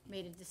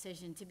made a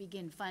decision to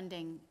begin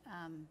funding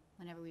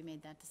whenever we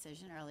made that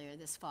decision earlier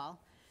this fall.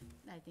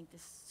 I think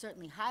this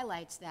certainly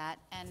highlights that.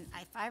 And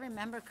if I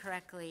remember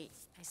correctly,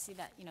 I see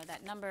that, you know,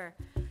 that number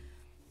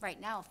right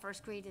now,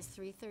 first grade is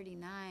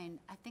 339.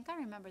 I think I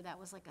remember that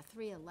was like a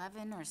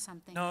 311 or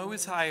something. No, it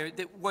was higher.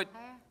 What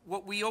Higher?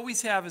 we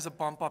always have is a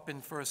bump up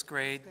in first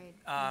grade, grade.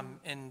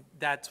 and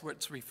that's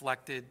what's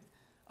reflected.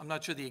 I'm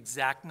not sure the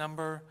exact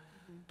number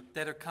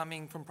that are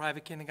coming from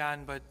private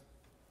kindergarten, but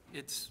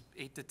it's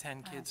 8 to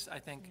 10 kids, I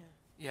think.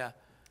 Yeah,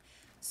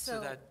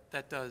 so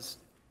that does.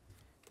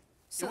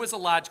 It was a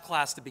large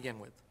class to begin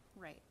with.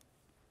 Right.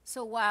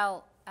 So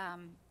while,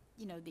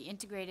 you know, the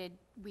integrated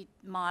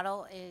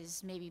model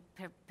is maybe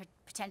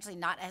potentially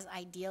not as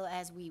ideal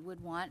as we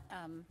would want,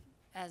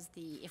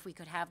 if we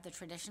could have the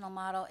traditional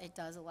model, it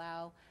does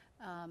allow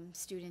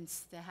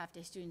students, the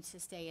half-day students, to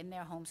stay in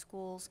their home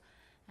schools.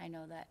 I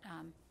know that,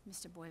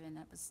 Mr. Boyven,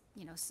 that was,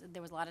 you know,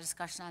 there was a lot of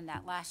discussion on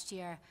that last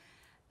year.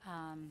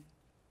 And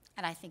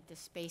I think the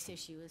space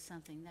issue is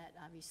something that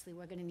obviously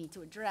we're gonna need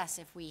to address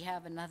if we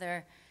have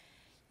another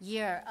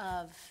year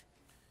of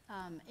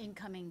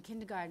incoming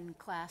kindergarten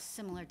class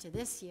similar to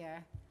this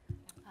year.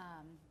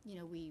 You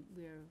know,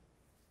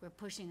 we're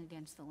pushing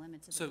against the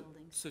limits of the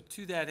buildings. So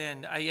to that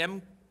end, I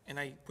am, and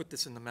I put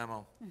this in the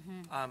memo,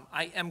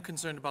 I am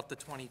concerned about the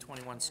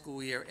 2021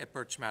 school year at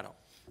Birch Meadow,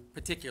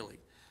 particularly,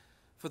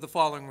 for the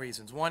following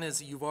reasons. One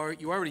is you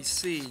already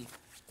see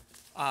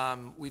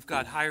we've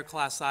got higher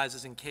class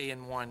sizes in K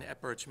and 1 at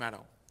Birch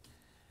Meadow.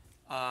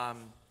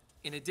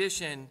 In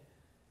addition,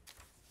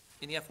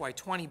 in the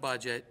FY20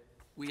 budget,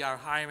 we are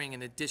hiring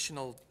an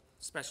additional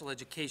special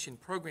education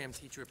program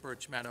teacher at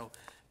Birch Meadow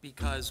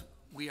because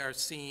we are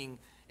seeing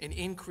an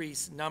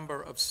increased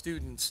number of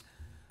students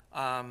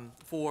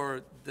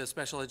for the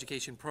special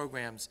education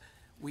programs.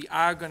 We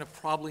are going to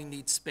probably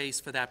need space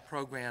for that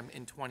program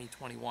in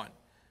 2021.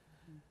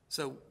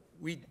 So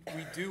we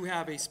do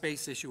have a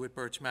space issue at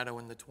Birch Meadow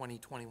in the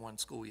 2021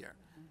 school year.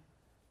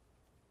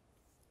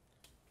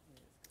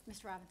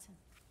 Mr. Robinson?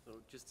 So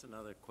just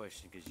another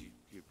question, because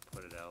you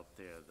put it out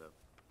there,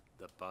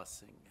 the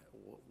busing,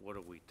 what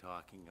are we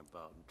talking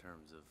about in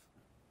terms of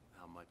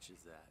how much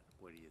is that?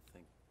 What do you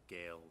think,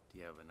 Gail, do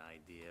you have an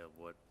idea of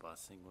what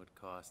busing would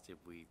cost if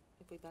we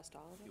bust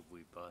all of them? if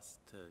we bus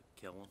to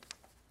Killam?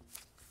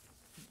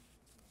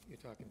 You're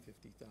talking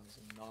 $50,000.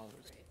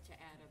 To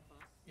add a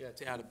bus. Yeah,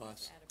 to add a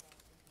bus.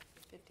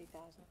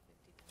 50,000.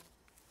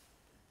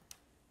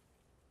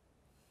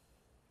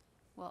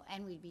 Well,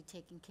 and we'd be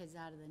taking kids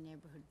out of the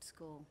neighborhood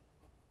school.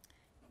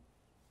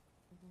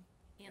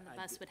 And the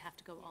bus would have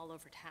to go all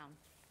over town.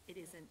 It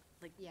isn't,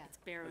 like, Yeah. it's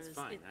Barrows. That's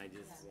fine, it- I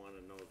just want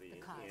to know the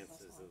cost.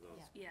 answers of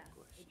those Yeah, it'd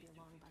questions. be a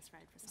long bus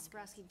ride for Ms. some kids.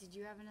 Bobrowski, did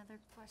you have another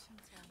question?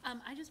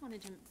 I just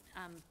wanted to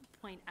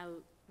point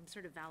out, I'm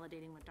sort of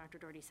validating what Dr.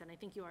 Doherty said, and I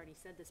think you already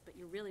said this, but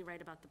you're really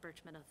right about the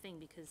Birch Meadow thing,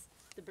 because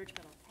the Birch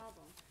Meadow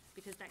problem,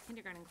 because that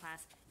kindergarten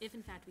class, if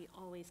in fact we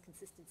always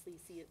consistently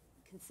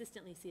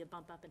see a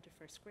bump up into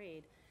first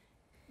grade,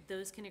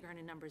 those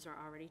kindergarten numbers are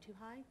already too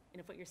high. And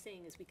if what you're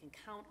saying is we can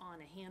count on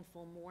a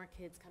handful more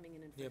kids coming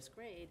in Yep. first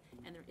grade,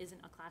 and there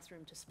isn't a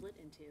classroom to split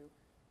into,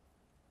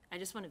 I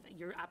just want to,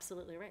 you're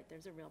absolutely right,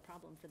 there's a real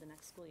problem for the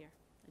next school year.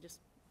 It's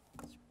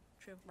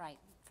true. Right,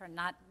 for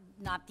not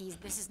these,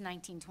 this is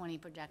 1920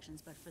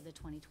 projections, but for the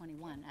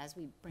 2021, as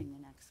we bring the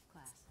next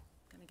class.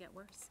 Gonna get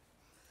worse.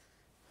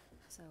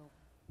 So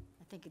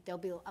I think there'll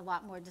be a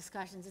lot more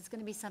discussions. It's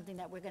gonna be something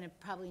that we're gonna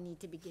probably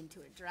need to begin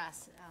to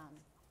address,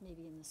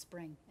 maybe in the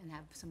spring, and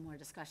have some more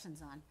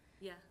discussions on.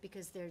 Yeah.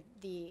 Because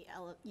the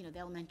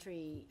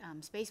elementary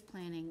space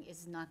planning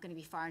is not going to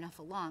be far enough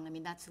along. I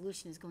mean, that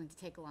solution is going to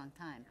take a long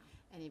time.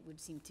 And it would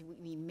seem to,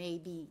 we may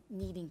be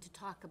needing to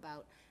talk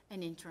about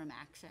an interim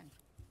action.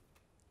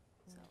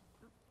 So,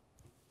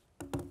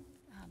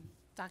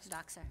 Dr.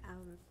 Doxer.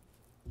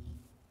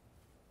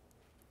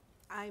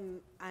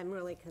 I'm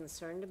really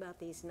concerned about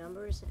these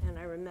numbers, and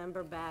I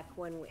remember back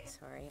when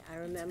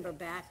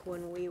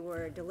we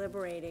were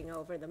deliberating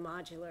over the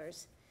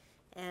modulars,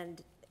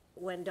 and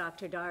when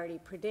Dr. Doherty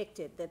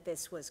predicted that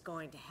this was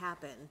going to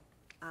happen,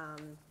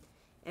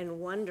 and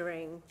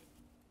wondering,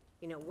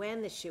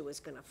 when the shoe was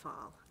gonna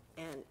fall,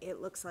 and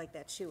it looks like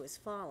that shoe is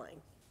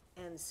falling.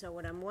 And so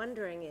what I'm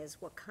wondering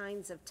is what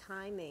kinds of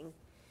timing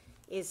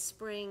is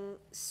spring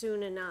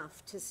soon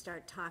enough to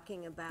start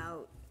talking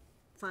about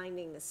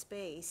finding the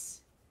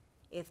space,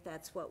 if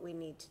that's what we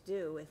need to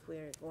do, if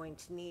we're going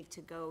to need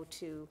to go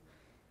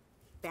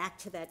back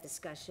to that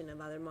discussion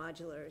of other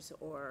modulars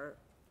or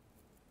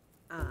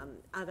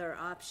other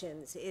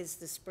options. Is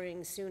the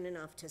spring soon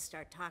enough to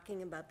start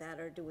talking about that,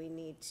 or do we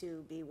need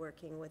to be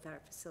working with our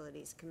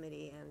facilities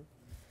committee and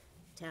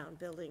town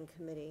building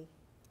committee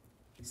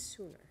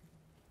sooner?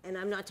 And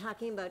I'm not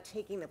talking about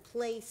taking the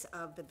place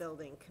of the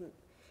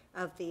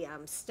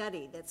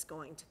study that's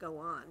going to go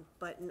on,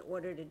 but in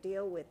order to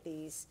deal with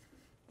these,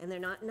 and they're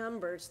not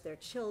numbers, they're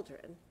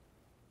children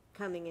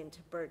coming into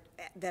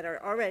that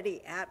are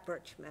already at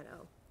Birch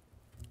Meadow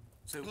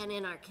So, and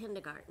in our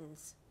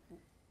kindergartens.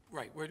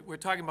 right, we're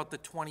talking about the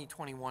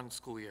 2021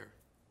 school year.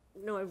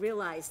 No, I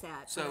realize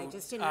that, but I So,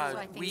 just didn't know I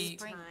what think the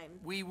spring. time.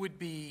 We would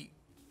be,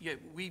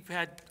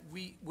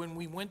 when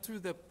we went through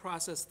the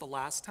process the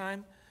last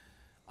time,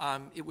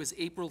 it was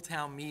April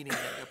town meeting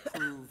that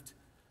approved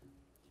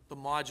the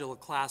modular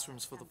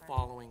classrooms for the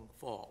following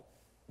fall.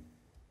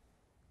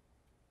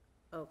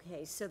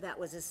 Okay, so that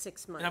was a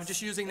 6 months. And I'm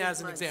just using that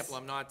as an 8 months. example.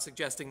 I'm not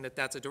suggesting that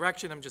that's a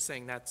direction, I'm just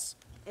saying that's,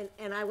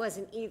 And I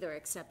wasn't either,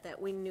 except that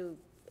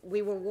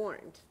we were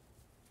warned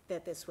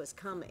that this was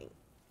coming,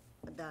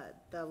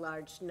 the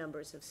large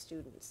numbers of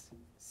students.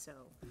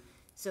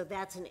 So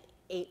that's an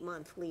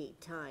 8-month lead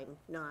time,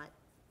 not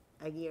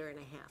a 1.5 year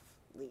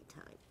lead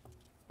time.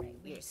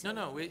 Right,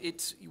 no,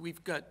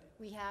 we've got,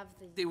 we have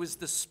the, it was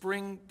the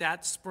spring,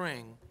 that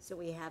spring, So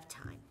we have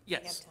time.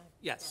 yes,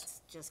 yes.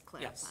 That's just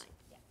clarifying.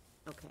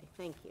 Okay,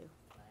 thank you.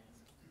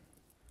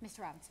 Mr.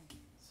 Robinson.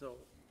 So,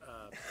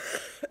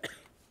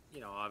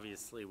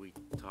 obviously, we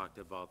talked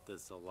about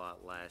this a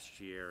lot last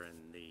year,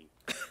 and the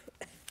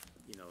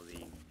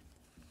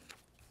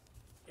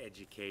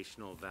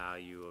educational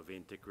value of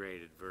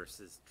integrated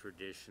versus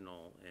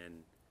traditional,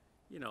 and,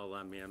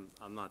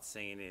 I'm not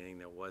saying anything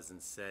that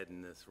wasn't said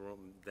in this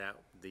room, that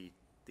the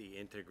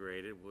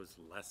integrated was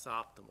less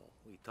optimal.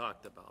 We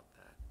talked about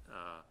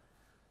that.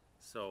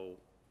 So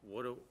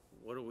what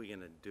are we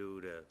gonna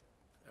do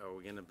are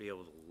we gonna be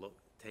able to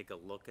take a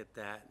look at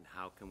that, and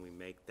how can we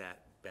make that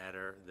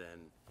better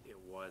than it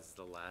was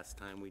the last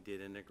time we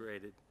did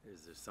integrated?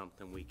 Is there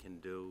something we can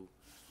do?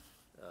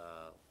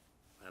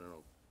 I don't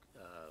know,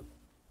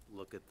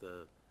 look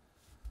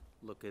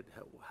at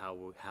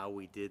how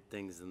we did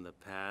things in the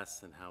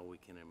past and how we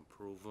can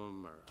improve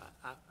them, or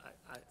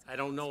I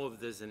don't know if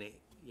there's any,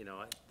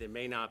 there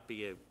may not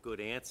be a good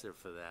answer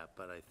for that,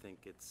 but I think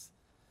it's,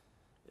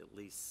 at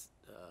least,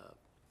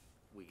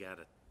 we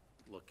gotta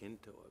look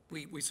into it,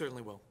 We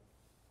certainly will.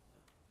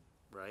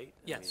 right?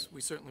 Yes,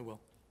 we certainly will.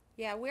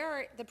 Yeah,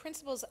 the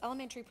principals,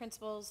 elementary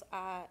principals,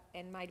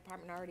 in my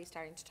department are already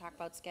starting to talk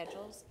about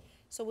schedules.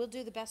 So we'll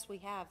do the best we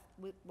have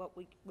with what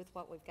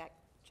we've got,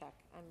 Chuck.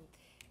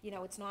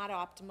 It's not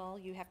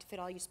optimal. You have to fit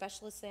all your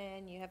specialists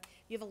in. You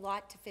have a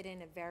lot to fit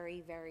in a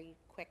very, very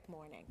quick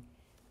morning.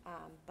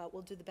 But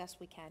we'll do the best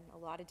we can. A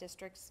lot of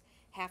districts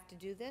have to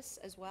do this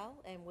as well,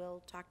 and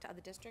we'll talk to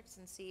other districts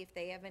and see if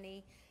they have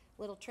any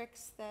little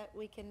tricks that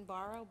we can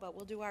borrow, but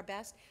we'll do our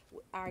best.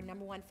 Our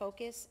number one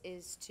focus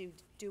is to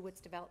do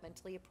what's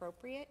developmentally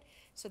appropriate.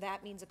 So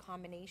that means a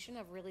combination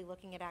of really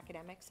looking at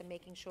academics and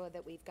making sure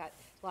that we've got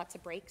lots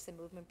of breaks and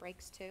movement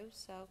breaks too.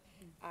 So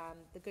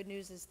the good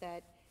news is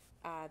that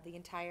the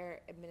entire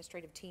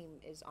administrative team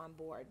is on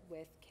board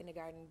with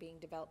kindergarten being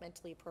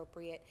developmentally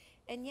appropriate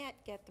and yet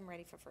get them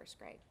ready for first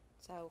grade.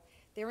 So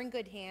they're in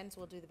good hands.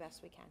 We'll do the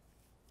best we can.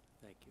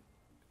 Thank you.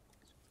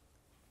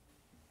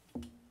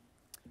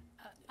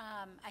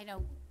 I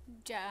know,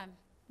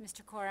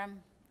 Mr. Coram,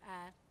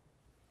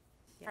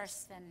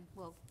 first, then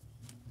we'll,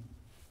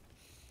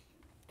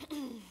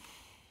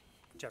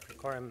 Jeffrey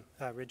Coram,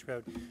 Ridge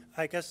Road.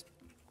 It's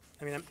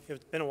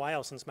been a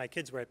while since my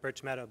kids were at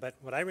Birch Meadow, but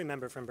what I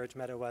remember from Birch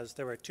Meadow was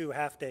there were 2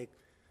 half-day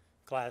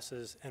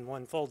classes and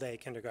 1 full-day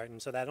kindergarten,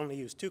 so that only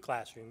used 2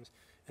 classrooms.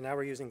 And now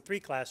we're using 3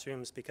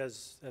 classrooms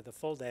because of the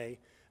full day.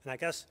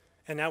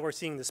 And now we're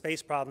seeing the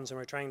space problems, and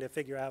we're trying to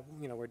figure out,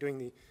 we're doing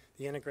the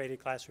integrated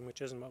classroom,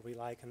 which isn't what we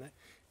like.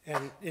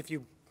 And if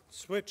you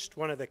switched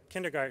one of the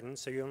kindergartens,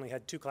 so you only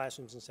had 2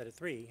 classrooms instead of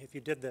 3, if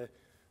you did the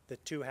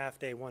 2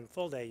 half-day, 1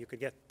 full day, you could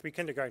get 3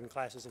 kindergarten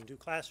classes in 2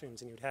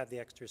 classrooms, and you'd have the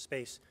extra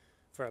space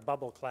for a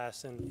bubble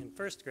class in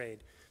first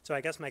grade. So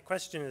I guess my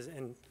question is,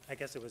 and I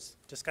guess it was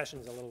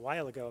discussions a little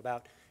while ago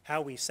about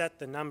how we set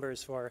the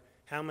numbers for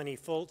how many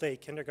full-day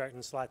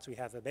kindergarten slots we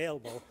have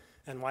available,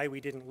 and why we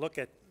didn't look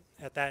at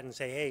that and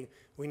say, hey,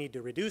 we need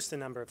to reduce the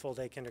number of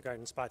full-day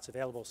kindergarten spots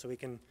available so we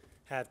can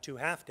have 2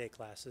 half-day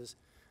classes.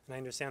 And I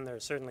understand there are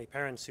certainly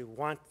parents who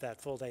want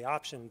that full-day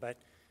option, but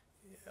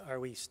are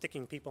we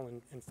sticking people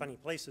in funny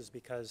places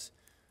because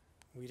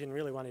we didn't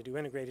really want to do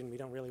integrated and we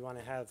don't really want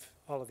to have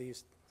all of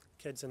these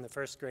kids in the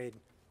first grade,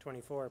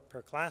 24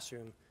 per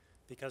classroom,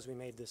 because we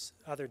made this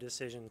other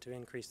decision to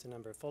increase the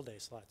number of full-day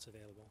slots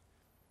available?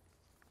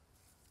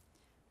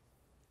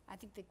 I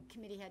think the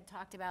committee had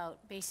talked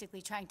about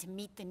basically trying to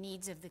meet the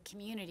needs of the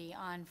community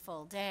on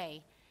full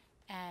day.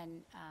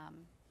 And,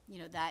 you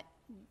know, that,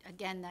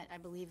 again, that I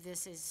believe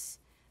this is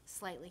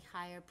slightly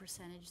higher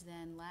percentage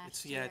than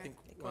last year. Yeah, I think,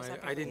 goes up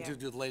I every didn't year.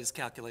 do the latest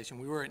calculation.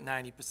 We were at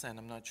 90%.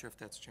 I'm not sure if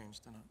that's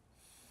changed or not.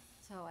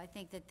 So I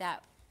think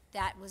that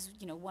was,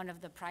 you know, one of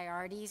the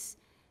priorities.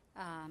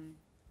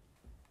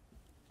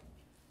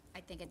 I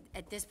think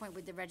at this point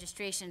with the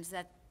registrations,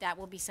 that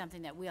will be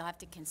something that we'll have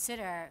to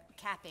consider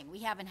capping. We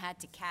haven't had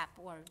to cap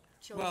or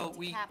Well,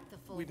 chosen to cap the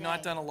full day. we've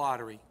not done a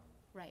lottery,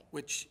 Right.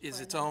 which is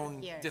For its a number of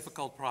own years.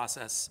 difficult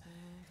process.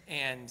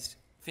 And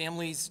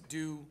families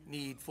do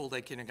need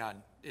full-day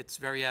kindergarten. It's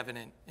very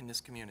evident in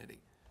this community.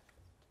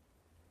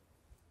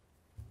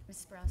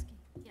 Ms. Borowski?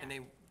 Yeah. And they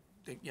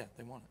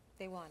want it.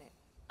 They want it.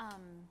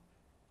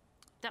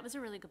 That was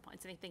a really good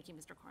point. So thank you,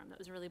 Mr. Corum. That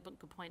was a really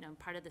good point on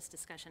part of this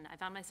discussion. I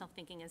found myself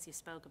thinking as you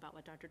spoke about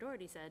what Dr.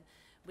 Doherty said,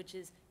 which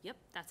is, yep,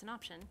 that's an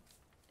option.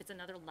 It's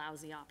another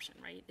lousy option,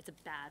 right? It's a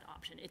bad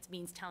option. It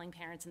means telling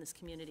parents in this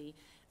community,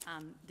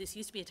 this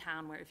used to be a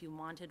town where if you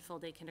wanted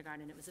full-day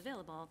kindergarten, it was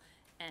available,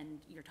 and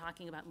you're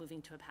talking about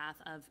moving to a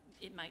path of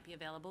it might be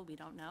available, we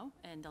don't know,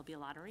 and there'll be a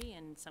lottery,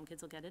 and some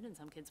kids will get it and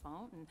some kids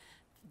won't, and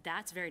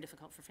that's very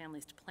difficult for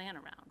families to plan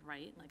around,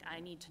 right? Like, I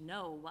need to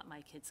know what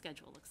my kid's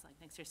schedule looks like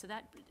next year. So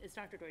that, as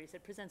Dr. Doherty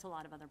said, presents a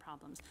lot of other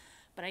problems.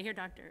 But I hear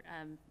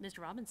Mr.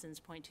 Robinson's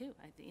point too.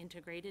 The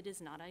integrated is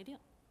not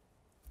ideal.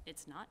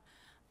 It's not.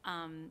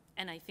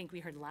 And I think we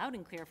heard loud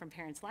and clear from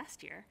parents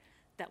last year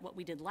that what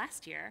we did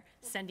last year,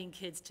 sending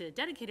kids to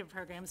dedicated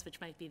programs, which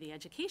might be the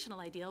educational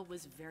ideal,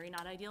 was very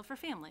not ideal for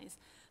families.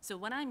 So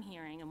what I'm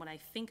hearing and what I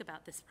think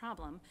about this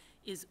problem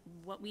is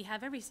what we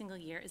have every single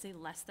year is a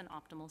less than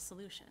optimal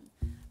solution.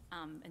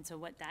 And so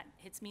what that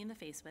hits me in the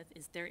face with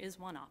is there is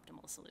one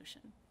optimal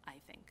solution, I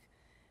think.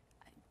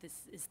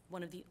 This is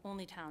one of the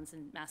only towns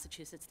in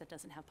Massachusetts that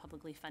doesn't have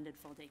publicly funded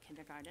full-day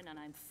kindergarten, and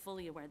I'm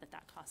fully aware that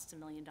that costs $1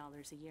 million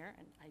a year,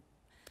 and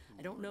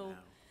I don't know.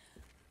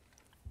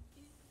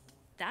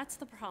 That's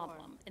the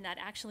problem, and that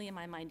actually, in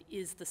my mind,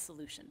 is the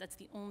solution. That's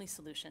the only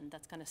solution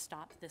that's going to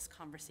stop this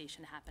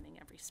conversation happening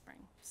every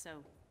spring.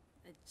 So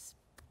it's,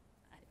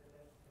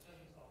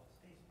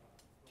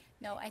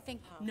 No, I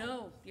think,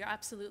 no, you're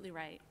absolutely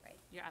right. Right.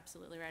 You're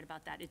absolutely right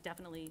about that. It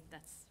definitely,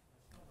 that's.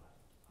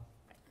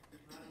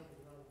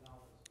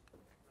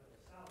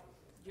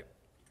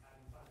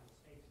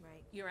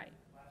 Right. You're right.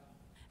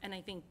 And I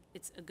think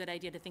it's a good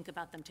idea to think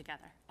about them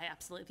together. I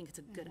absolutely think it's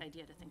a good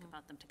idea to think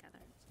about them together.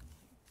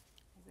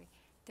 I agree.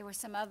 There were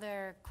some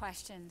other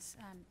questions.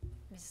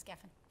 Mrs.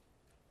 Geffen?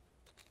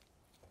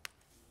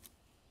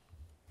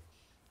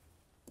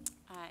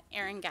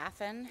 Erin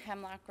Gaffin,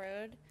 Hemlock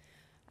Road.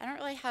 I don't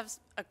really have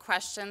a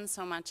question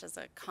so much as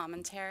a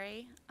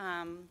commentary.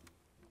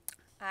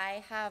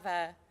 I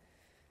have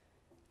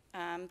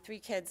 3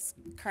 kids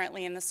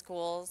currently in the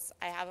schools.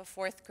 I have a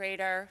 4th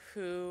grader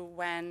who,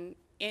 when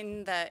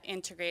in the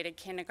integrated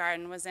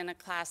kindergarten, was in a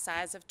class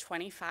size of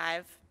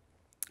 25.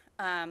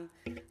 I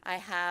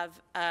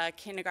have a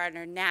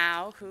kindergartner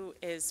now who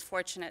is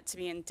fortunate to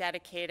be in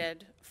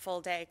dedicated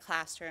full-day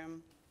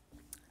classroom.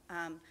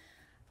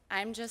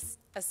 I'm just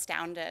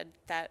astounded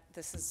that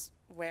this is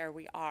where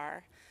we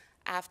are.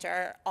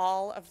 After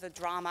all of the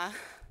drama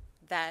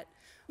that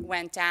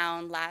went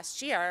down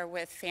last year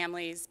with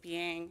families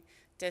being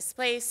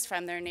displaced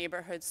from their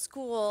neighborhood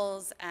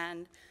schools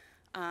and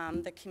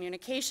the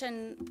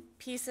communication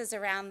pieces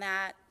around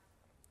that,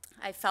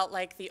 I felt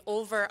like the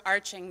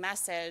overarching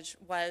message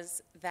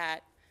was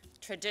that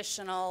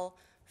traditional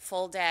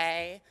full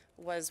day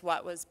was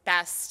what was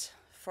best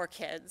for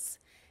kids.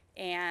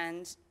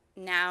 And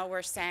now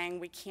we're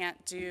saying we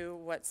can't do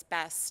what's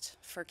best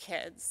for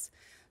kids.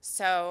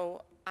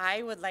 So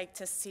I would like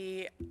to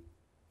see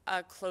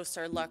a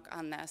closer look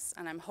on this,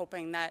 and I'm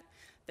hoping that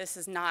this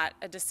is not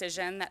a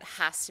decision that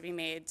has to be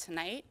made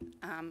tonight.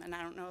 And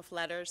I don't know if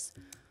letters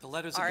The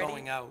letters are already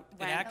going out. And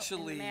went in the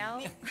actually,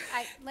 mail.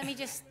 Let me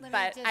just.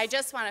 But I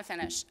just want to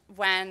finish.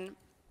 When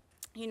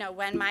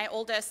my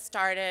oldest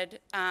started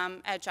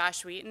at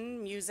Josh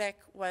Wheaton, music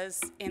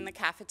was in the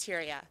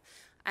cafeteria.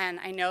 And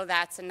I know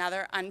that's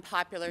another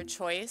unpopular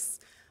choice,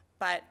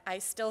 but I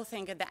still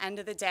think at the end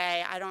of the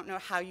day, I don't know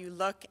how you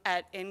look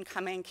at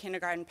incoming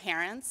kindergarten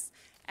parents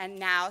and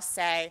now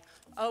say,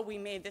 oh, we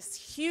made this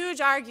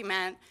huge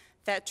argument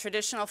that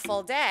traditional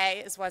full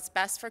day is what's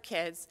best for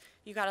kids.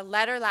 You got a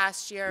letter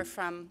last year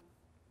from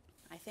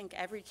I think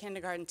every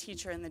kindergarten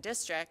teacher in the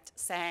district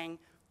saying,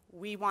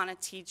 we want to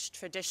teach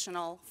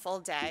traditional full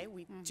day.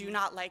 We do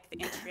not like the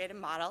integrated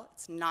model.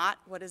 It's not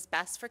what is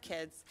best for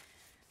kids.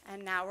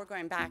 And now we're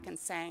going back and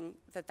saying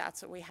that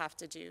that's what we have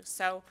to do.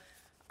 So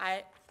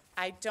I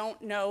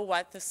don't know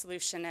what the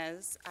solution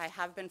is. I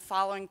have been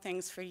following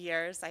things for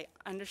years. I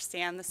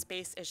understand the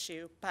space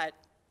issue, but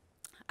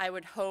I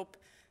would hope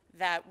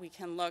that we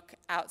can look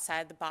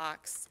outside the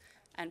box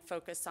and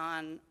focus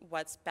on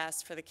what's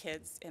best for the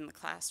kids in the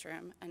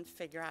classroom and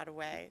figure out a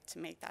way to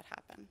make that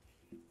happen.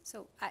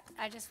 So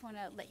I just want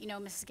to let you know,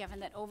 Mrs. Geffen,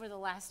 that over the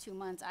last 2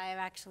 months, I have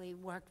actually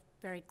worked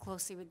very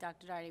closely with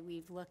Dr. Doherty.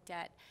 We've looked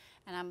at,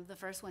 and I'm the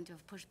first one to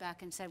have pushed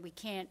back and said,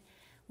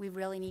 we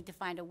really need to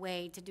find a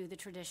way to do the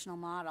traditional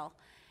model.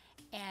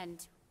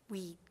 And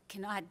we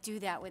cannot do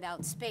that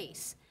without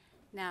space.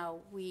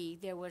 Now,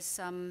 there was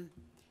some,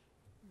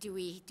 do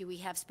we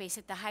have space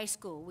at the high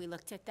school? We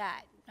looked at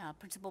that.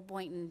 Principal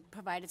Boynton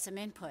provided some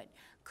input.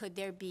 Could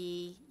there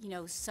be,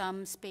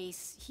 some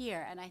space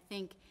here? And I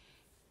think,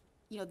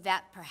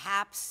 that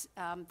perhaps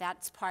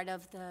that's part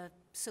of the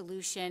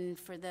solution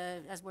for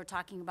as we're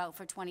talking about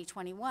for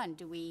 2021.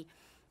 Do we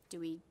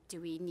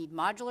need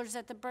modulars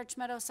at the Birch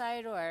Meadow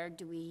site, or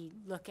do we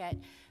look at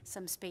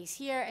some space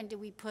here, and do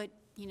we put,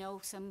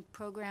 some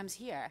programs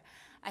here?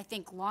 I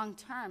think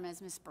long-term,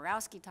 as Ms.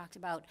 Borowski talked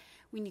about,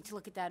 we need to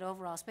look at that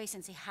overall space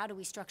and say, how do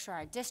we structure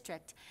our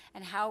district,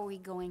 and how are we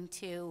going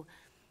to,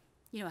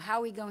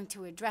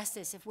 address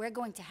this? If we're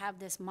going to have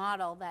this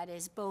model that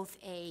is both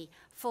a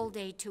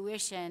full-day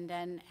tuition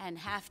and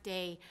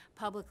half-day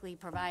publicly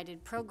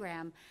provided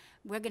program,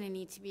 we're going to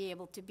need to be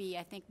able to be,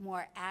 I think,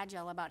 more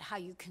agile about how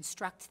you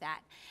construct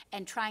that.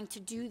 And trying to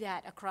do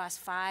that across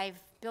 5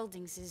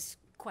 buildings is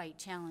quite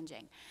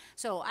challenging.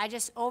 So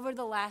over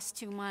the last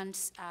 2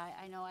 months,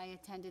 I know I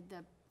attended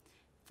the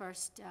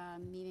first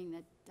meeting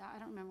that, I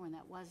don't remember when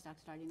that was, Dr.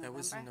 Doherty, November? That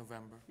was in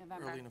November,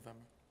 early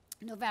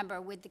November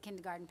with the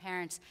kindergarten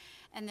parents,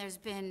 and there's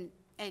been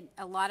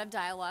a lot of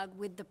dialogue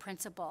with the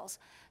principals.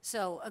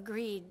 So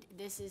agreed,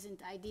 this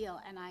isn't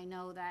ideal, and I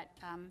know that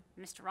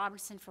Mr.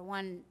 Robertson, for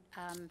one,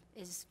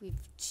 we've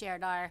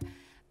shared our,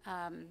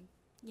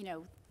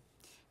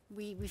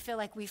 we feel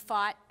like we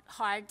fought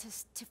hard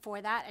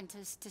for that and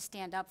to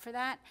stand up for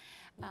that,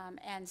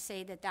 and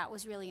say that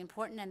was really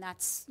important, and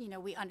that's,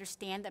 we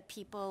understand that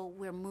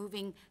we're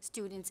moving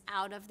students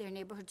out of their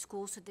neighborhood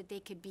schools so that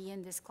they could be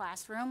in this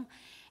classroom.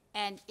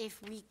 And if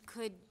we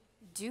could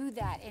do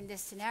that in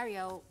this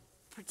scenario,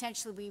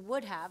 potentially we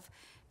would have.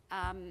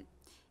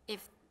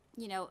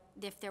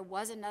 If there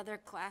was another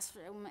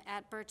classroom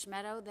at Birch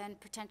Meadow, then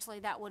potentially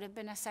that would have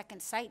been a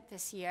second site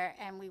this year,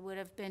 and we would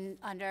have been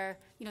under,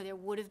 there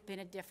would have been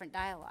a different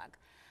dialogue.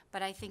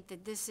 But I think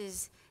that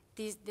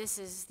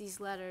these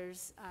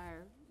letters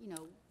are,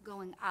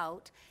 going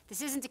out.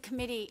 This isn't a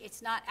committee,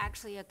 it's not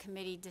actually a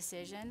committee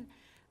decision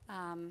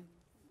on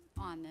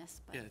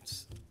this. But. Yeah,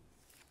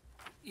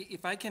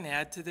 if I can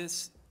add to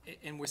this,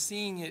 and we're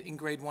seeing it in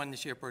grade 1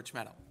 this year at Birch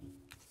Meadow.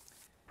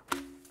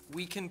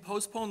 We can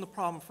postpone the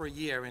problem for a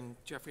year, and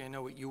Jeffrey, I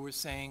know what you were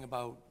saying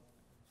about,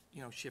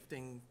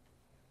 shifting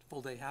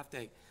full day, half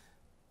day.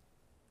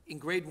 In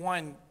grade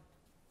 1,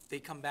 they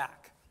come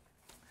back.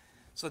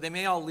 So they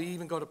may all leave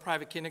and go to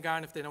private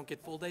kindergarten if they don't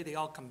get full day, they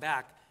all come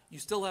back. You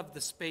still have the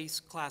space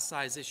class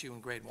size issue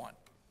in grade 1.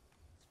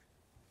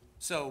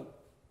 So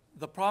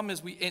the problem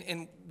is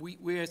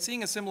we are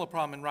seeing a similar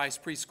problem in Rise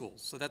preschools,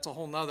 so that's a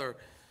whole nother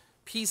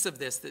piece of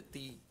this that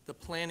the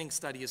planning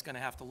study is going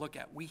to have to look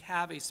at. We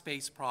have a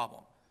space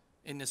problem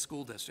in this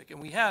school district,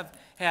 and we have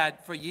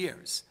had for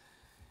years.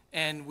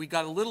 And we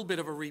got a little bit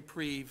of a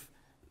reprieve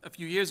a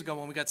few years ago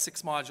when we got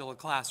 6 modular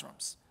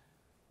classrooms.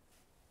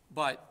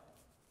 But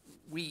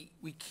we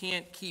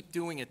can't keep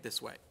doing it this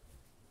way.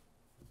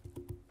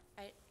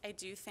 I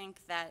do think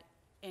that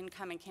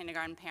incoming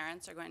kindergarten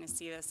parents are going to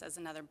see this as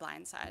another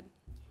blindside.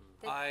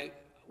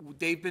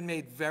 They've been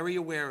made very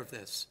aware of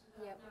this.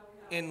 Yep.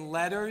 In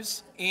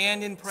letters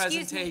and in Excuse me,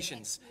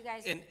 presentations. you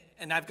guys-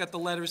 And I've got the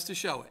letters to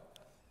show it.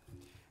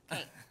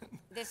 Okay,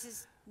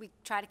 we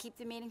try to keep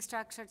the meeting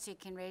structured, so you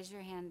can raise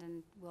your hand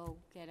and we'll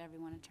get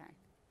everyone a turn.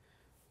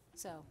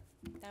 So,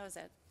 That was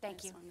it. Thank I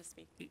you. just wanted to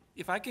speak.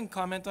 If I can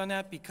comment on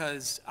that,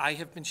 because I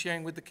have been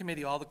sharing with the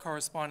committee all the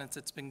correspondence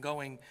that's been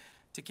going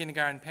to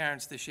kindergarten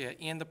parents this year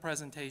and the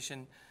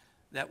presentation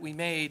that we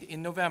made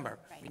in November.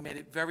 Right. We made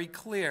it very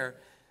clear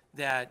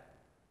that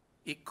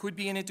it could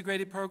be an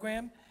integrated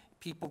program,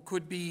 people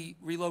could be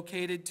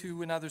relocated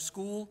to another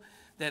school,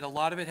 that a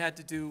lot of it had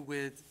to do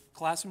with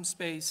classroom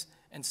space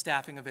and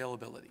staffing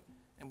availability.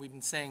 And we've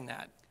been saying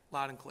that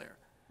loud and clear.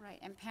 right,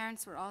 and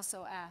parents were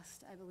also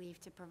asked, I believe,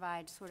 to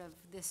provide sort of,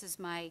 this is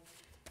my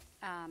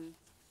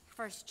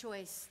first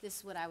choice, this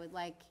is what I would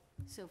like,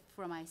 so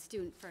for my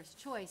student first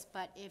choice,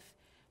 but if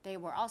they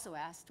were also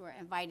asked or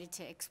invited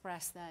to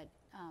express that,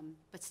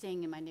 but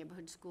staying in my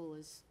neighborhood school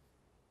is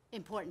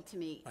important to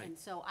me, Right. and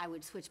so I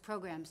would switch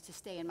programs to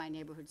stay in my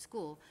neighborhood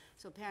school.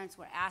 So parents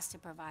were asked to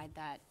provide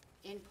that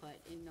input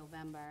in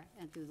November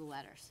and through the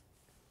letters.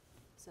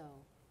 So,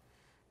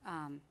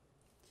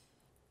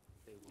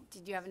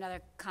 did you have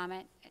another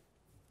comment?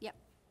 Yep,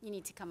 you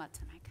need to come up to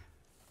the mic.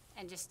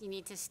 And just, you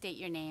need to state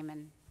your name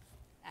and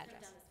I've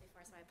address. done this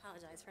before, so I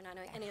apologize for not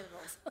knowing any of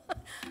the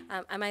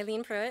rules. I'm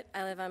Eileen Pruitt.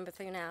 I live on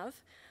Bethune Ave.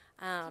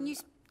 Can you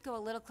go a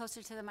little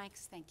closer to the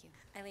mics? Thank you.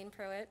 Eileen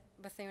Pruitt,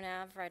 Bethune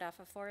Ave, right off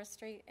of Forest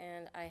Street,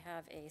 and I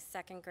have a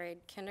second grade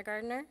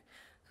kindergartner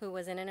who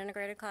was in an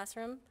integrated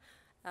classroom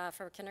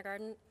for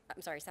kindergarten.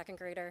 I'm sorry, second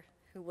grader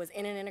who was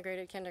in an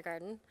integrated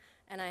kindergarten,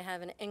 and I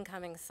have an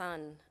incoming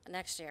son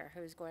next year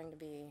who's going to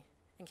be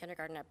in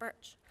kindergarten at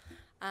Birch.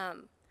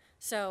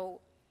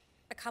 So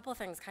a couple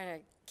things kind of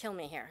kill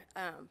me here.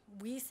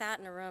 We sat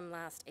in a room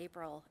last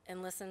April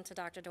and listened to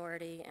Dr.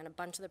 Doherty and a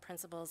bunch of the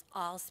principals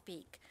all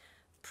speak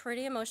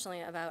pretty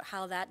emotionally about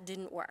how that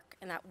didn't work,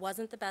 and that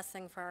wasn't the best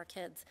thing for our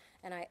kids,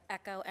 and I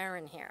echo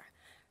Erin here.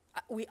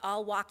 We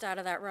all walked out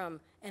of that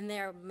room, and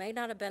there may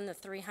not have been the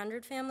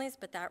 300 families,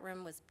 but that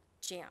room was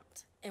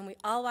jammed. And we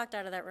all walked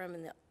out of that room,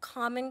 and the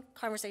common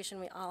conversation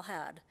we all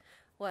had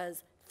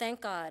was,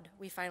 thank God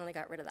we finally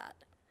got rid of that.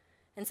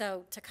 And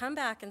so to come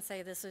back and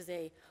say this is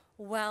a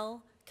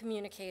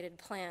well-communicated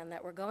plan,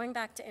 that we're going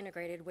back to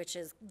integrated, which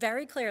is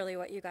very clearly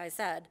what you guys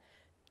said,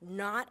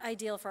 not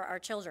ideal for our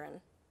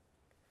children,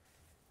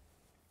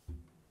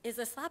 is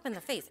a slap in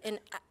the face. And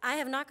I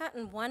have not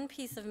gotten one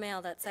piece of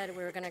mail that said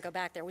we were going to go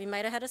back there. We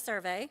might have had a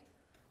survey.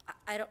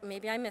 I don't,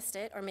 maybe I missed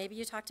it, or maybe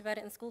you talked about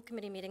it in school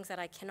committee meetings that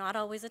I cannot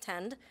always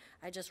attend.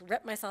 I just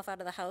ripped myself out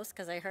of the house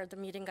because I heard the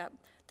meeting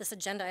this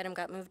agenda item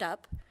got moved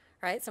up,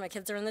 right? So my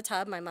kids are in the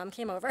tub, my mom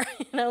came over,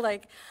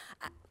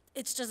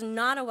 it's just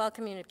not a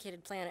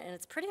well-communicated plan, and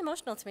it's pretty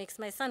emotional to me because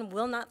my son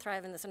will not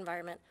thrive in this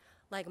environment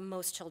like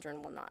most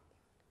children will not.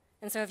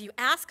 And so if you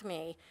ask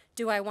me,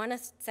 do I want to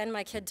send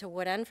my kid to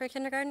Wood End for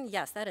kindergarten?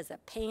 Yes, that is a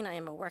pain. I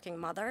am a working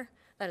mother.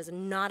 That is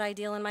not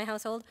ideal in my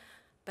household,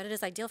 but it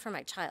is ideal for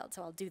my child,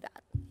 so I'll do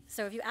that.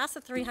 So if you ask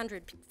the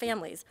 300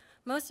 families,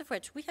 most of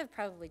which, we have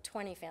probably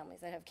 20 families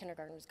that have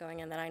kindergartners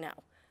going in that I know.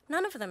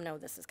 None of them know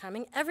this is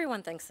coming.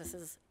 Everyone thinks this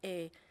is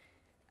a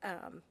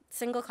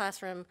single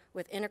classroom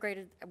with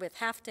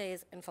half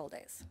days and full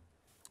days.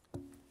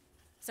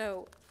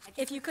 So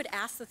if you could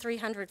ask the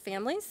 300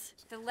 families,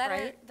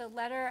 right? The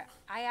letter,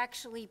 I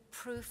actually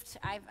proofed,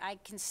 I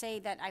can say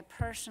that I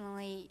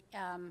personally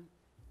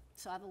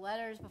saw the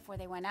letters before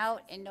they went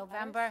out in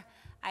November.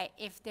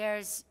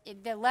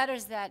 The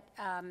letters that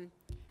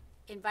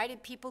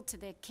invited people to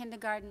the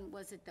kindergarten,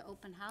 was it the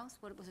open house?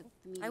 What was it,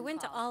 the meeting I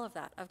went to called? all of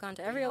that. I've gone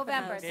to every open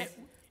November, house.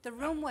 the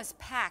room was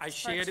packed. I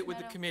shared it with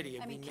the Meadow- committee,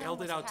 and I we mean, mailed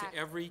Killen it was out to packed.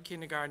 every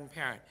kindergarten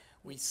parent.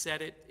 We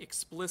said it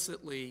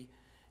explicitly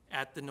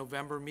at the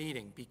November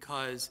meeting,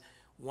 because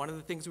one of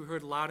the things we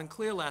heard loud and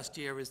clear last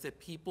year is that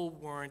people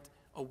weren't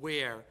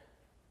aware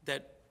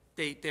that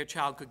their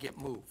child could get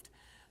moved.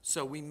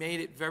 So we made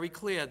it very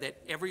clear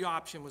that every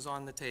option was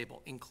on the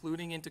table,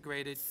 including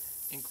integrated,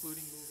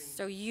 including moving.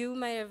 So you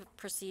might have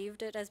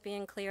perceived it as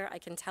being clear. I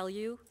can tell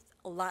you,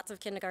 lots of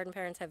kindergarten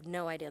parents have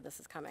no idea this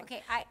is coming.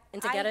 Okay, And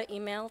to get an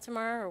email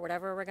tomorrow, or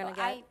whatever we're gonna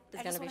Well, get, is I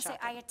gonna just be want to say,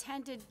 shocking. I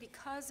attended,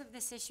 because of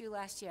this issue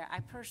last year, I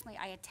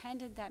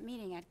attended that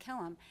meeting at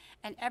Killam,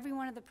 and every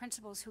one of the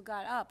principals who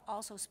got up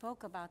also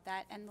spoke about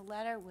that, and the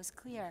letter was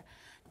clear.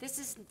 This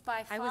is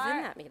by far. I was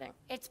in that meeting.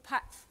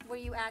 Were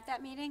you at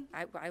that meeting?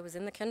 I was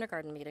in the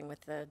kindergarten meeting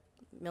with the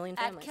million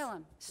At families.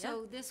 Killam.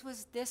 So this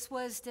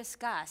was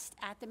discussed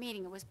at the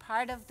meeting. It was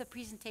part of the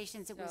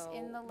presentations. It was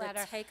in the letter.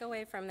 The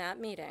takeaway from that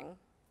meeting,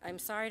 I'm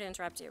sorry to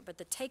interrupt you, but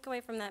the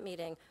takeaway from that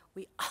meeting,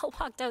 we all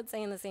walked out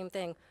saying the same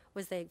thing,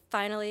 was they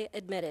finally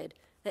admitted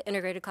that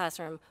integrated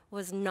classroom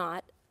was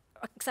not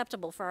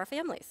acceptable for our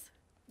families.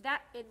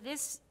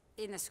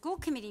 In the school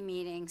committee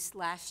meetings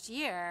last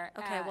year,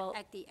 Okay, well-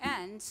 at the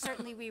end,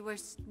 certainly we were,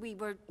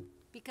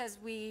 because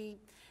we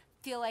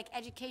feel like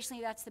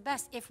educationally that's the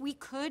best. If we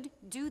could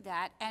do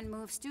that and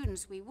move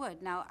students, we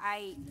would. Now,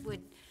 I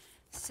would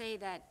say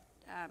that,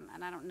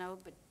 and I don't know,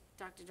 but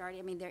Dr. Doherty,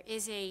 I mean, there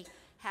is a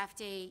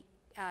half-day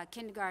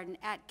kindergarten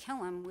at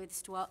Killam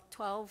with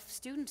 12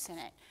 students in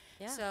it.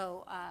 Yeah.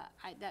 So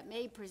that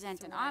may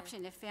present an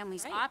option if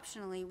families Right.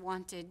 optionally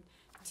wanted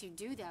to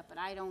do that, but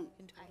I don't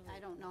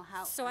know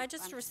how. So I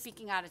just I'm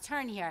speaking out of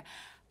turn here,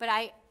 but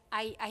I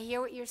hear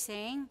what you're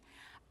saying,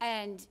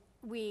 and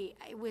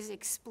it was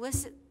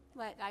explicit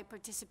that I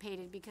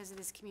participated because of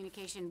this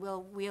communication.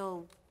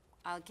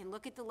 I can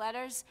look at the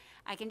letters.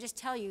 I can just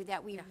tell you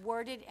that we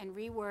worded and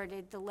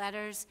reworded the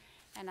letters,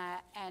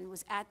 and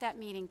was at that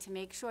meeting to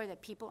make sure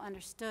that people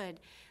understood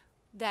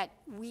that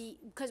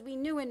because we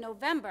knew in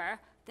November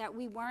that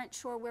we weren't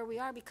sure where we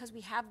are because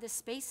we have this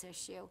space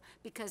issue,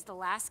 because the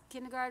last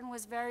kindergarten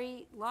was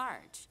very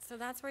large. So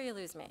that's where you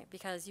lose me,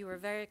 because you were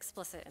very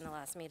explicit in the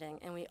last meeting,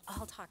 and we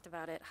all talked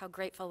about it, how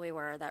grateful we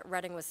were that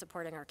Reading was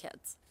supporting our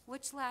kids.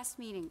 Which last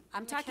meeting?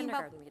 I'm The talking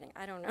about kindergarten meeting,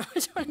 I don't know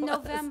which one it was.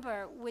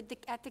 November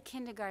at the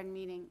kindergarten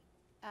meeting,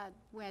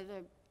 where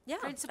the Yeah, I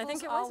principals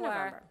think it all was were.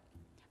 November.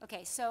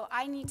 Okay, so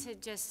I need to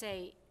just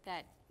say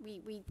that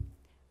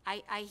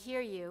I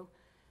hear you,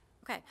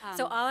 Okay,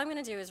 so all I'm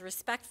going to do is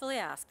respectfully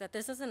ask that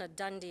this isn't a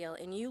done deal,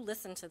 and you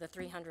listen to the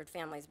 300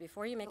 families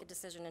before you make a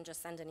decision and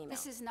just send an email.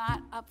 This is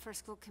not up for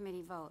school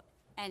committee vote.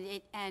 And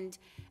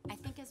I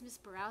think as Ms.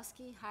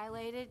 Borowski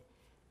highlighted,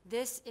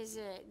 this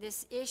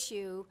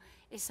issue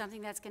is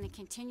something that's going to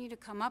continue to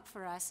come up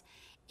for us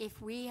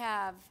if we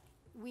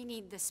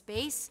need the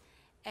space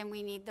and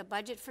we need the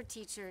budget for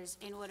teachers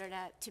in order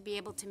to be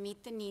able to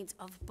meet the needs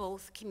of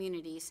both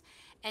communities.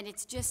 And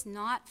it's just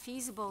not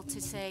feasible to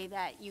say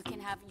that we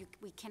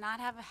cannot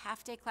have a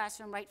half-day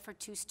classroom right for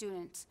 2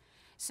 students.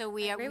 So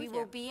we agree with will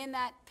you. be in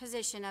that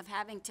position of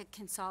having to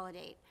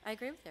consolidate. I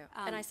agree with you.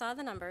 And I saw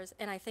the numbers,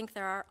 and I think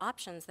there are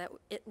options that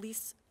at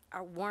least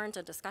warrant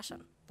a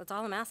discussion. That's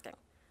all I'm asking.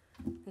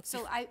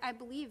 So I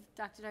believe,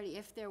 Dr. Doherty,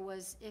 if there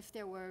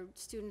were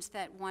students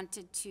that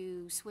wanted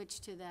to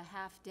switch to the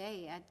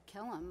half-day at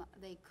Killam,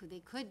 they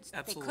could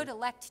Absolutely.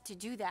 elect to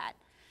do that.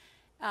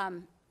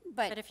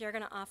 But if you're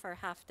going to offer a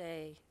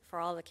half-day for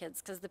all the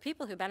kids, because the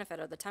people who benefit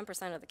are the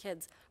 10% of the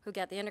kids who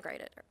get the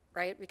integrated,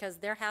 right? Because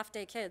their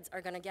half-day kids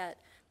are going to get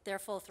their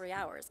full 3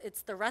 hours.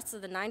 It's the rest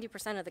of the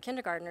 90% of the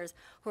kindergartners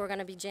who are going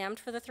to be jammed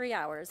for the 3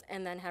 hours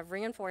and then have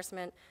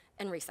reinforcement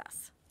and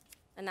recess.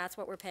 And that's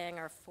what we're paying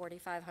our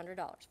 $4,500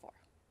 for,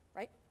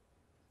 right?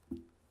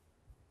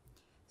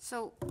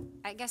 So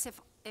I guess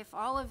if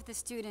all of the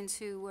students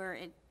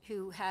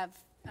who have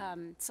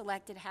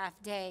selected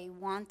half-day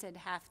wanted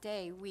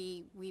half-day,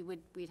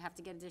 we'd have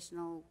to get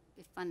additional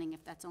funding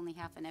if that's only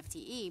half an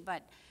FTE,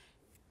 but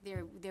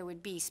there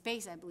would be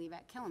space, I believe,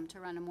 at Killam to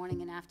run a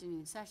morning and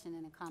afternoon session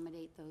and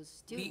accommodate those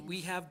students.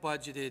 We have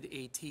budgeted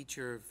a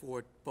teacher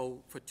for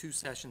 2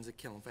 sessions at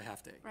Killam for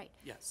half-day. Right.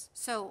 Yes.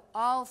 So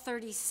all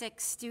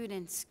 36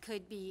 students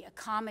could be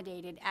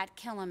accommodated at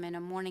Killam in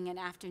a morning and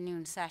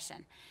afternoon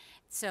session.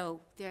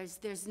 So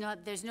there's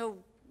no,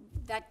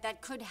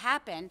 that could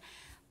happen,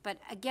 but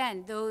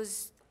again,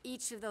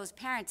 each of those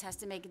parents has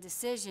to make a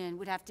decision,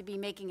 would have to be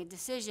making a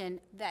decision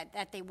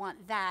that they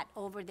want that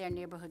over their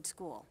neighborhood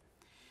school.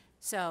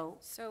 So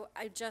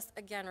I just,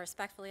 again,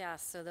 respectfully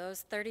ask, so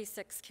those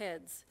 36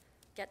 kids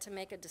get to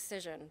make a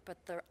decision,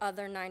 but the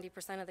other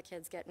 90% of the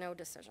kids get no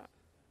decision?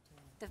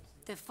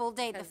 the full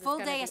day, Because it's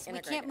gonna be we can't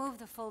integrated. move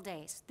the full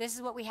days. This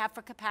is what we have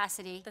for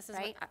capacity, This is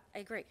right? what, I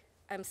agree.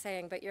 I'm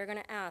saying, but you're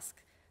going to ask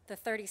the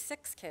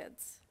 36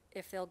 kids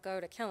if they'll go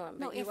to Killam,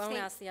 No, but you if won't they-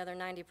 ask the other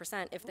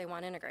 90% if they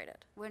want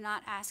integrated. We're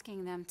not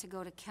asking them to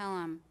go to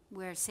Killam.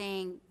 We're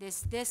saying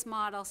this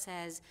model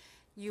says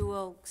you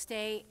will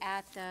stay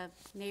at the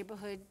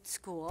neighborhood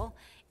school.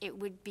 It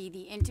would be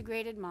the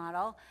integrated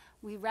model.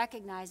 We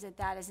recognize that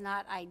that is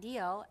not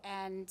ideal,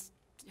 and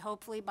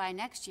hopefully by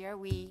next year,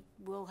 we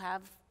will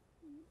have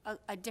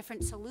a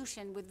different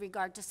solution with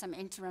regard to some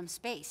interim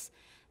space,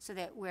 so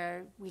that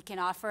we can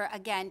offer,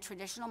 again,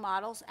 traditional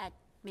models at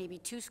maybe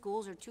 2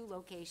 schools or 2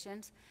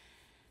 locations.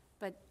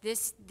 But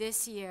this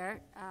year,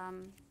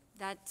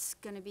 that's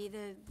going to be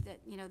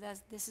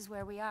this is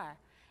where we are.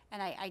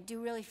 And I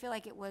do really feel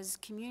like it was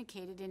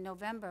communicated in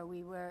November.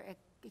 We were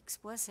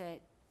explicit,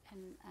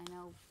 and I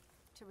know,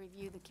 to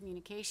review the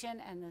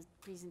communication and the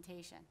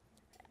presentation.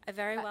 I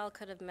very well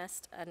could have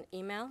missed an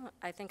email.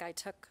 I think I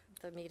took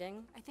the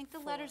meeting. I think the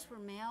letters were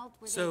mailed,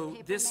 were they So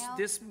paper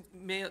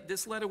mailed?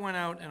 this letter went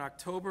out in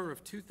October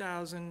of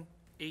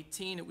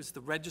 2018. It was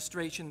the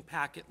registration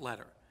packet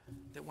letter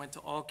that went to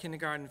all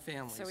kindergarten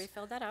families. So we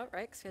filled that out,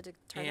 right? Because we had to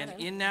turn And it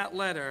in. in that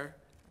letter,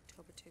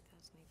 October 2018,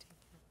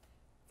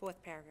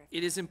 fourth paragraph.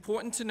 it is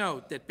important to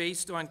note that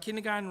based on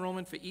kindergarten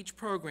enrollment for each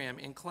program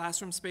and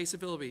classroom space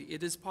availability,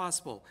 it is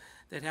possible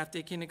that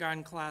half-day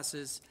kindergarten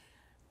classes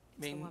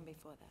may... The one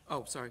before that.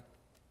 Oh, sorry.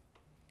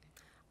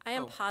 I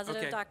am Oh,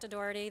 positive, okay. Dr.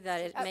 Doherty, that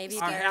it may be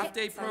Our buried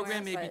half-day somewhere,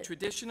 program may be but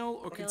traditional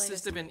or really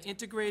consist of an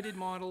integrated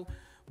model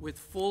with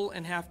full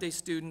and half-day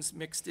students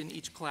mixed in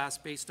each class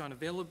based on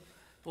available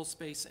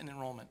space and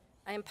enrollment.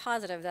 I am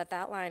positive that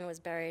that line was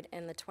buried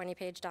in the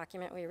 20-page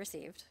document we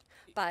received.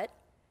 But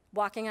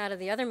walking out of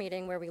the other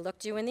meeting where we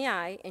looked you in the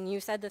eye and you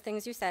said the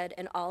things you said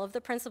and all of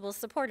the principals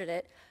supported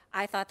it,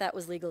 I thought that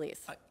was legalese.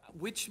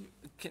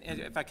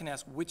 If I can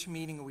ask, which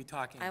meeting are we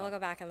talking about? I will go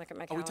back and look at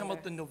my Are we talking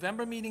about calendar. the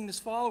November meeting this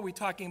fall, or are we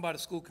talking about a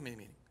school committee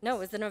meeting? No, it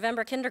was the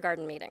November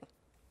kindergarten meeting.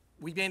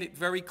 We made it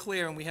very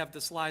clear, and we have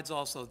the slides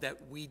also,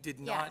 that we did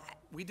Yeah,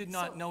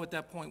 not know at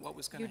that point what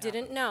was going to You happen.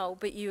 didn't know,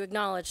 but you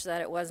acknowledged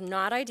that it was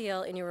not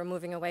ideal and you were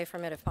moving away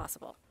from it if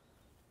possible.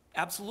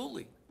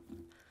 Absolutely.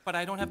 But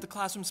I don't have the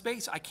classroom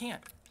space. I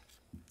can't.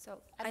 So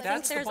I think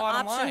That's the there's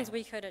bottom options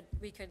line.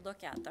 we could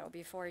look at, though,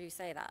 before you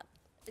say that.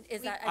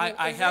 Is that,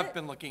 I is have it?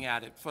 been looking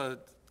at it for a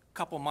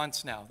couple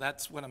months now.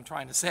 That's what I'm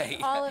trying to say.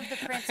 all of the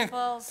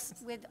principals,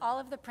 with all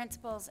of the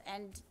principals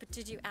and But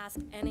did you ask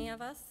any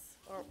of us?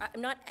 Or,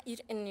 I'm not,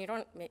 and you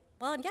don't,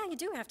 well, yeah, you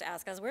do have to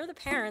ask us. We're the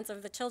parents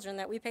of the children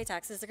that we pay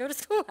taxes to go to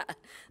school at.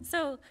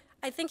 So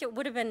I think it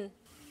would have been,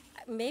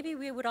 maybe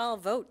we would all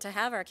vote to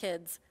have our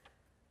kids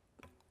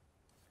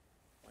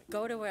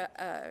go to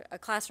a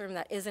classroom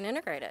that isn't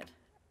integrated.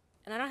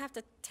 And I don't have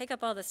to take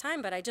up all this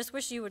time, but I just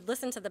wish you would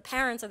listen to the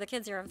parents of the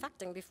kids you're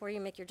affecting before you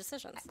make your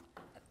decisions.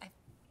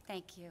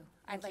 Thank you.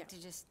 I'd like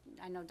to just,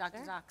 I know Dr.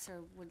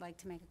 Zoxer would like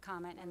to make a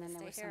comment, and then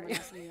there was Stay here. someone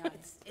else in the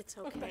audience. It's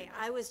okay.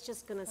 I was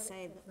just gonna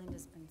say,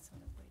 Linda's been sort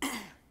of waiting.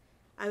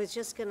 I was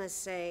just gonna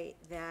say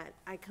that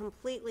I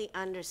completely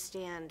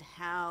understand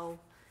how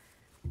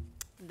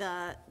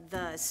the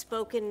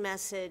spoken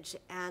message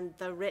and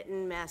the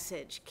written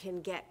message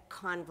can get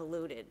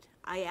convoluted.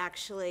 I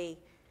actually,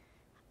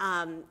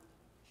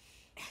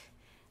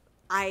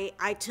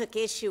 I took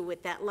issue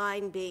with that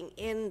line being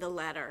in the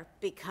letter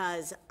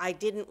because I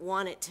didn't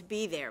want it to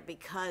be there,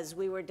 because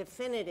we were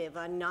definitive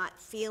on not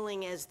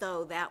feeling as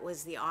though that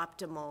was the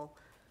optimal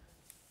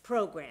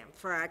program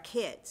for our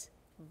kids.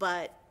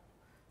 But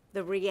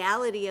the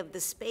reality of the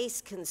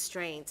space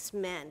constraints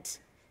meant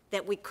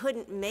that we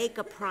couldn't make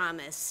a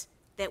promise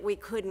that we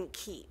couldn't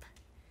keep.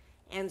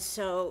 And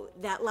so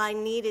that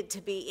line needed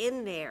to be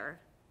in there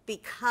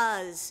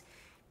because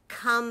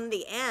come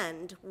the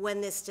end,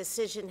 when this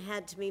decision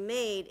had to be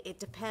made, it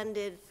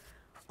depended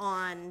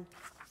on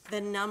the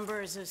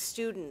numbers of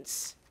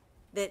students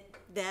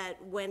that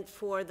went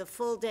for the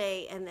full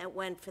day and that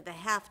went for the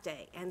half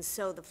day. And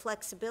so the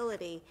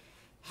flexibility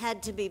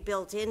had to be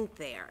built in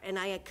there. And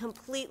I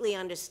completely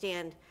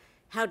understand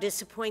how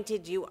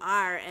disappointed you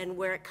are and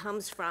where it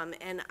comes from.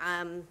 And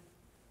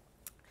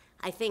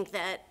I think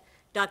that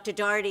Dr.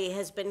 Doherty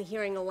has been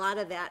hearing a lot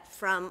of that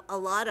from a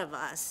lot of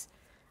us.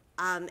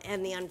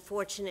 And the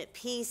unfortunate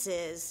piece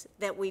is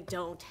that we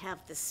don't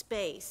have the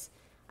space.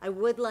 I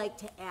would like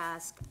to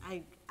ask,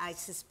 I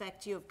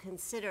suspect you have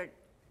considered,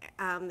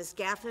 Ms.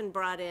 Gaffin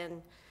brought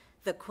in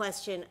the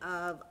question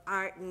of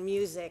art and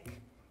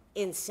music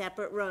in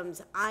separate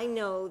rooms. I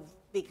know,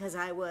 because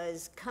I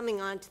was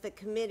coming onto the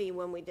committee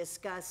when we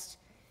discussed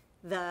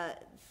the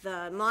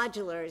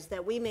modulars,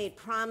 that we made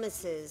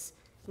promises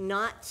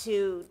not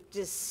to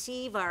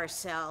deceive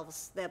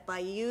ourselves that by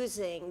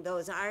using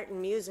those art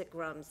and music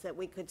rooms that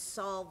we could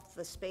solve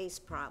the space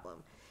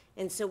problem.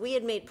 And so we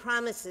had made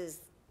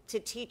promises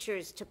to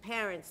teachers, to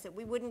parents, that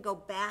we wouldn't go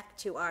back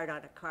to art on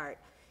a cart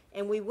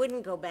and we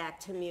wouldn't go back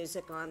to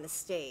music on the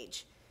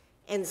stage.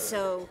 And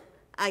so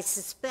I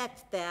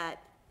suspect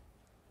that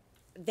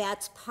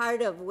that's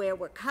part of where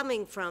we're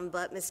coming from,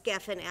 but Ms.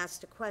 Geffen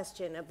asked a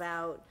question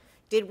about,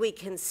 did we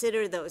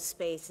consider those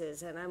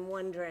spaces? And I'm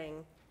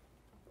wondering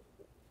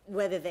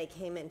whether they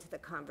came into the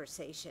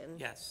conversation.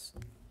 Yes.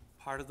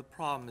 Part of the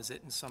problem is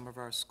that in some of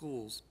our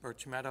schools,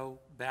 Birch Meadow,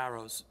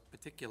 Barrows in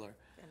particular,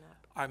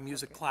 our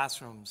music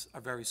classrooms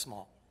are very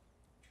small.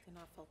 They're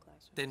not full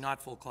classrooms. They're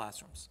not full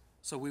classrooms.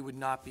 So we would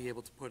not be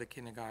able to put a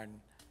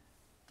kindergarten.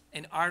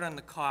 And art on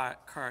the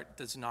cart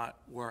does not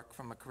work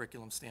from a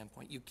curriculum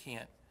standpoint. You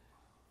can't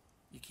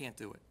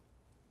do it.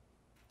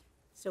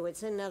 So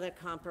it's another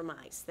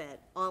compromise,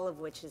 that all of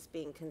which is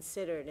being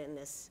considered in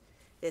this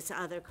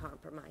other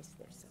compromise.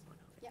 There's someone over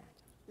there.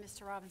 Yeah,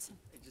 Mr. Robinson.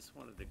 I just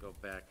wanted to go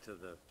back to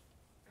the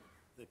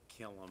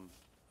Killam,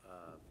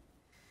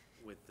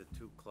 with the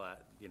two class,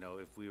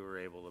 if we were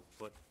able to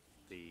put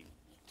the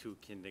 2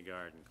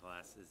 kindergarten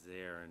classes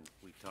there, and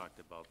we talked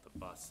about the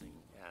busing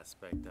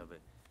aspect of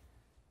it.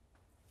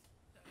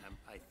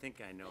 I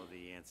think I know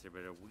the answer,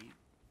 but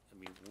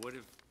what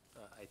if,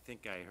 I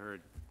think I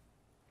heard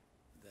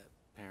that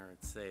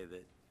parents say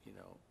that,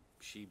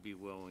 she'd be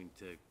willing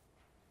to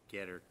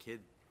get her kid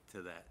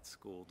to that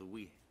school. Do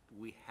we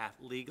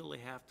legally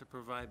have to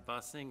provide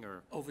busing,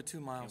 or? Over 2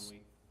 miles. Can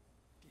we?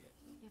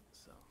 Yeah.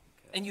 So,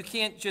 okay. And you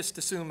can't just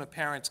assume a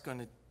parent's going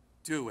to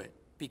do it,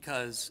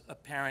 because a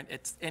parent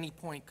at any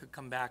point could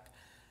come back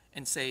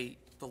and say,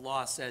 the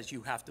law says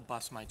you have to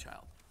bus my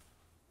child.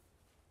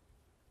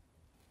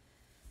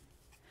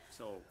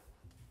 So,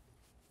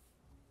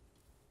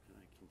 can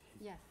I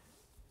continue? Yeah.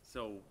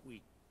 So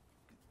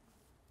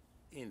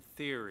in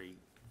theory,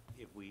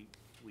 if we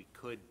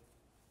could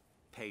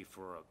pay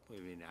for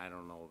I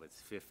don't know if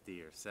it's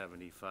 50 or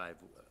 75,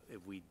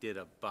 if we did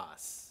a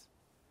bus,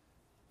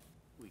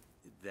 we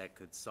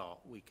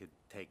could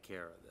take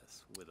care of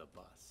this with a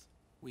bus.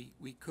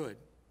 We could.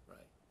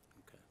 Right,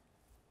 okay.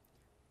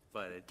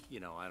 But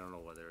I don't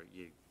know whether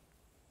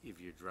if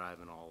you're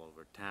driving all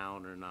over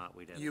town or not,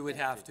 we'd have. You would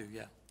have to,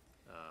 yeah.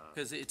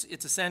 Because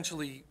it's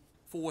essentially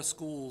 4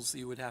 schools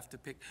you would have to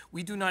pick.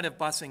 We do not have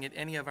busing at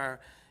any of our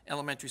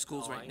elementary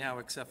schools Oh, right I now know.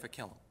 except for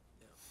Killam.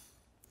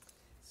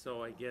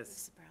 So I guess,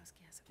 Mr.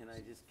 Borowski has a can I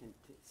just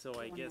so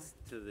I One guess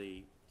to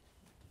the,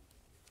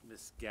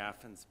 Ms.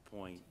 Gaffin's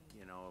point,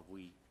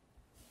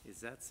 is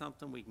that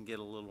something we can get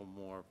a little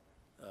more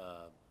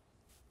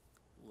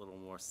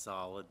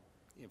solid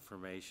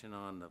information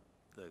on,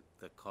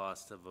 the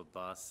cost of a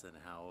bus and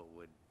how it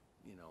would,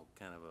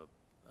 kind of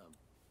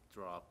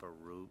draw up a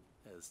route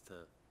as to?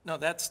 No,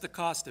 that's the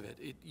cost of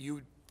it.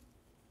 You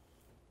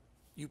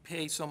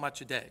pay so much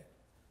a day.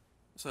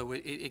 So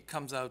it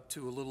comes out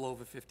to a little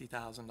over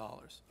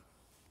 $50,000.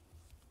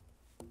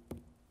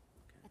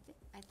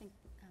 I think,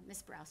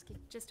 Ms. Borowski.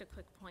 Just a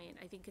quick point,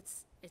 I think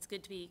it's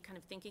good to be kind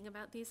of thinking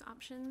about these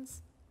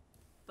options,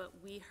 but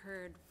we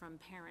heard from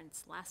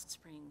parents last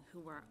spring who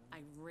were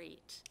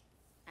irate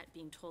at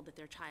being told that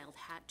their child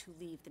had to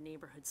leave the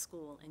neighborhood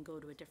school and go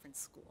to a different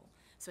school.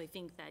 So I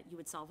think that you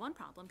would solve one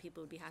problem,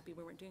 people would be happy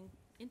we weren't doing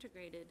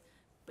integrated,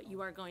 but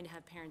you are going to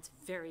have parents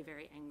very,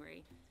 very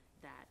angry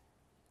that,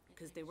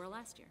 because they were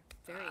last year,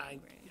 very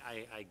angry.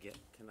 I get,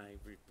 can I,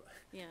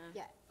 Yeah.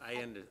 Yeah.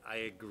 I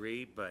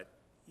agree, but,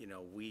 you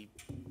know, we,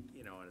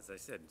 you know, as I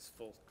said, it's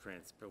full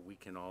transfer, we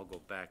can all go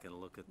back and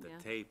look at the Yeah.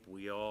 tape.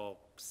 We all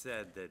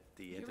said that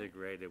the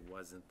integrated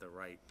wasn't the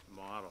right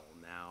model.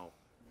 Now,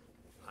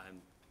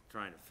 I'm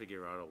trying to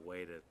figure out a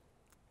way to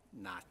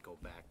not go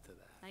back to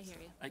that. I hear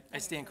you. I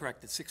stand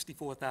corrected,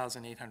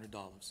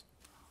 $64,800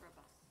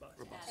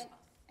 for a bus,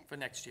 for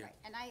next year. Right,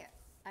 and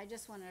I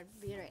just want to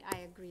reiterate, I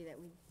agree that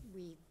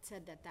we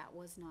said that that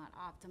was not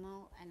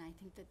optimal, and I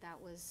think that that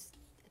was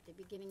at the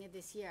beginning of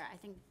this year. I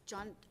think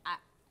John's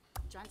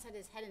had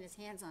his head in his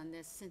hands on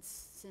this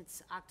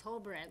since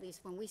October, at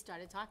least, when we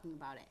started talking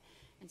about it,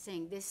 and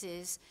saying this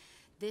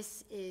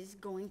is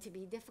going to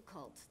be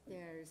difficult.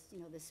 There's, you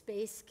know, the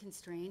space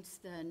constraints,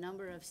 the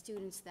number of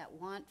students that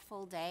want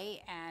full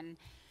day, and,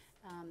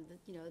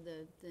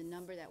 the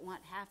number that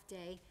want half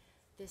day.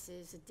 This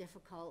is a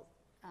difficult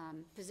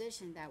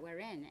position that we're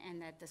in,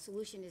 and that the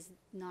solution is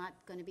not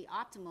going to be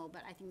optimal.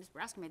 But I think Ms.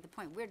 Boraska made the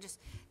point. We're just,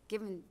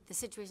 given the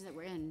situation that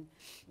we're in,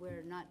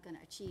 we're not going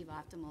to achieve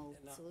optimal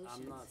solutions.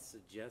 I'm not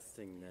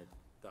suggesting that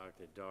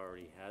Dr.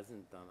 Doherty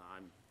hasn't done,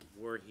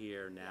 we're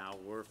here now,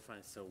 we're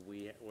fine, so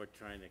we're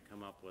trying to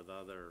come up with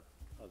other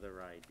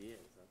ideas,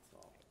 that's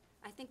all.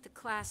 I think the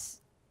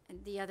class,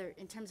 and the other,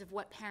 in terms of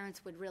what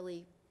parents would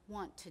really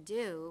want to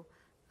do,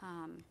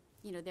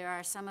 there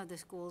are some of the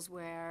schools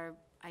where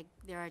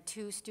there are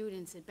 2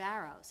 students at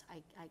Barrows.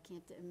 I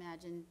can't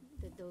imagine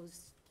that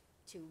those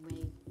 2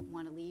 may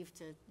want to leave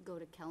to go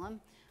to Killam,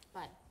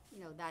 but,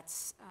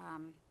 that's,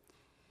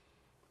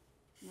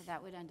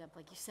 that would end up,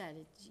 like you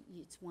said,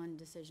 it's one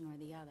decision or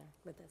the other.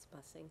 But that's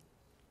busing.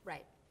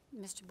 Right.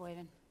 Mr.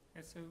 Boyden?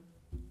 Yeah, so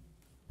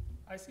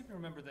I seem to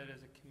remember that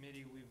as a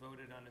committee, we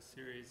voted on a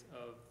series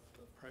of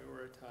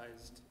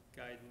prioritized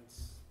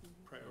guidance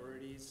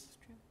priorities. That's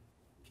true.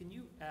 Can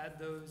you add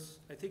those?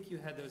 I think you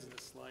had those in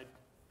the slide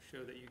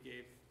show that you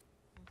gave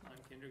on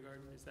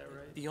kindergarten, is that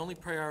right? The only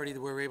priority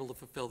that we're able to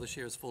fulfill this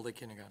year is full-day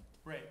kindergarten.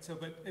 Right, so,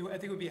 but I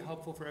think it would be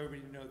helpful for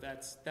everybody to know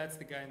that's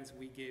the guidance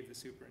we gave the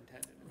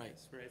superintendent in Right.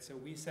 this, right? So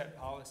we set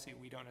policy,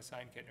 we don't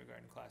assign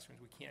kindergarten classrooms,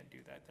 we can't do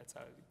that, that's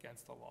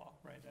against the law,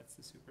 right? That's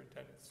the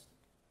superintendent's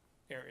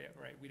area,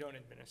 right? We don't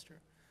administer.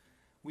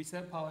 We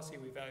set policy,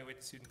 we evaluate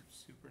the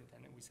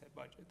superintendent, we set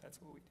budget,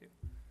 that's what we do.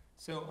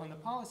 So on the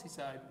policy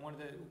side, one of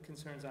the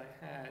concerns I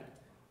had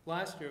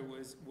last year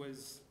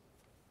was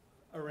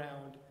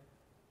around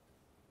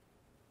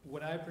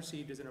what I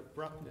perceived as an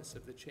abruptness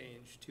of the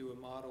change to a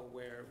model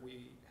where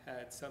we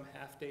had some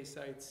half-day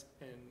sites,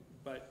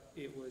 but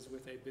it was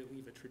with, I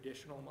believe, a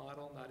traditional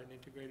model, not an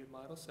integrated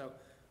model. So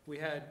we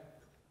had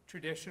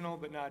traditional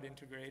but not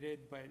integrated,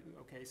 but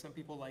okay, some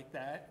people like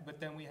that, but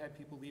then we had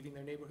people leaving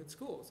their neighborhood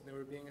schools, and they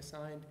were being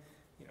assigned,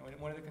 and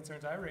one of the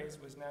concerns I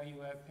raised was now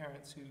you have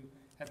parents who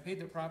have paid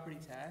their property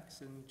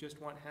tax and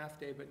just want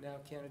half-day, but now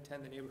can't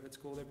attend the neighborhood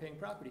school they're paying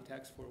property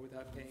tax for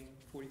without paying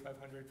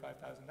 $4,500,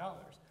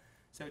 $5,000.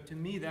 So to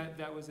me,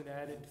 that was an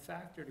added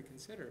factor to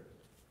consider.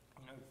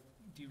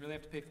 Do you really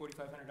have to pay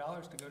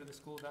 $4,500 to go to the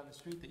school down the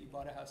street that you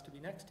bought a house to be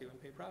next to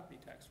and pay property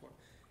tax for?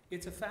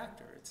 It's a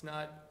factor. It's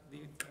not the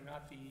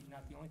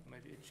only thing.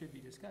 It should be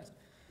discussed.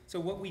 So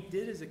what we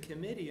did as a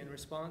committee in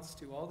response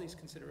to all these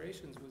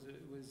considerations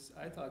was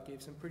I thought,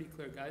 gave some pretty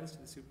clear guidance to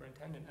the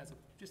superintendent as a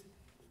just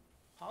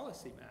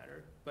policy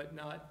matter, but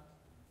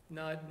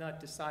not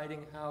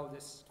deciding how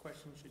this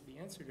question should be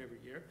answered every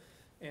year.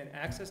 And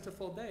access to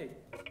full day,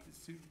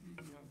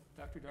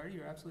 Dr. Doherty,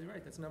 you're absolutely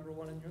right. That's number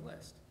 1 on your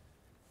list,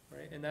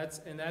 right? And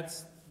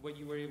that's what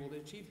you were able to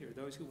achieve here.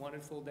 Those who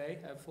wanted full day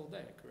have full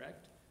day,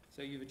 correct?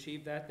 So you've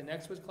achieved that. The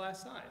next was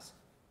class size.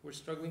 We're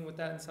struggling with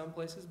that in some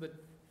places, but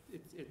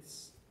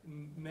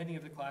many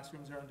of the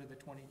classrooms are under the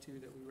 22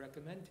 that we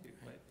recommend to.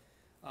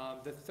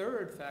 But the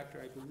third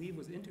factor, I believe,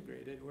 was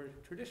integrated or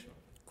traditional.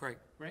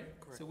 Correct. Right?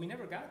 Correct. So we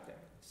never got there.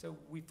 So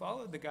we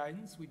followed the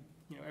guidance.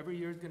 Every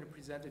year is going to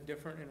present a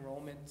different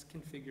enrollment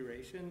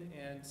configuration,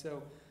 and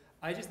so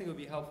I just think it would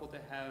be helpful to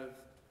have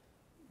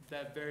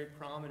that very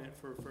prominent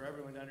for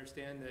everyone to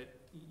understand that,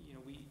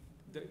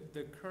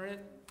 the current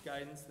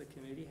guidance the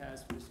committee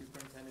has for the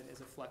superintendent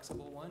is a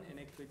flexible one, and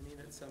it could mean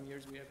that some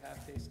years we have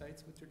half-day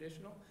sites with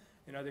traditional,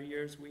 and other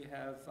years we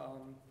have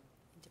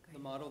the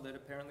model that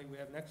apparently we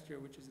have next year,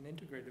 which is an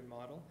integrated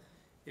model.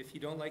 If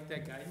you don't like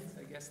that guidance,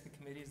 I guess the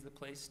committee is the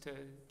place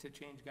to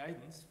change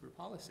guidance for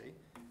policy,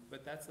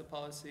 but that's the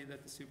policy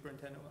that the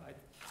superintendent,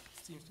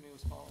 seems to me,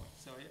 was following.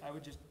 So I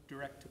would just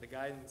direct to the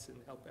guidance and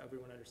help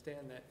everyone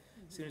understand that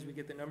as soon as we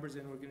get the numbers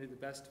in, we're going to do the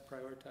best to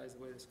prioritize the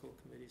way the school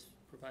committee's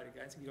provided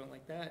guidance. If you don't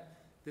like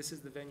that, this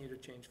is the venue to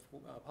change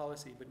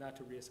policy, but not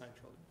to reassign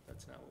children.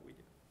 That's not what we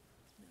do.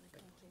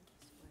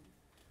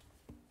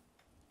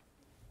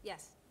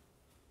 Yes.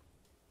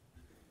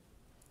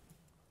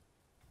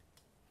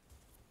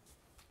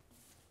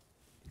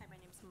 Hi, my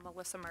name's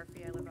Melissa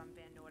Murphy. I live on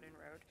Van Norden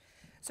Road.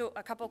 So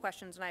a couple of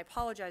questions, and I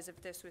apologize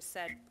if this was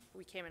said,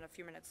 we came in a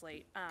few minutes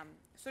late.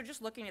 So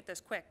just looking at this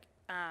quick,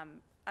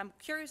 I'm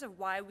curious of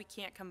why we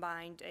can't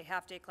combine a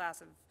half-day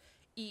class of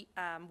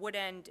Wood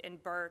End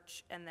and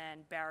Birch, and then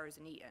Barrows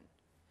and Eaton.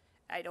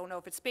 I don't know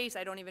if it's space,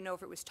 I don't even know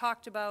if it was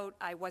talked about.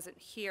 I wasn't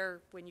here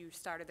when you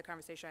started the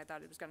conversation. I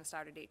thought it was gonna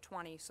start at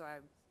 8:20, so I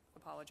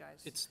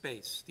apologize. It's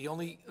space. The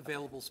only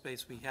available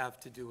space we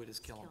have to do it is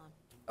Killam.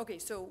 Okay,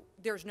 so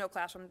there's no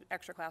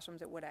extra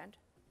classrooms at Wood End?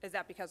 Is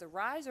that because of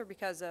RISE or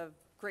because of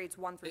grades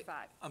 1 through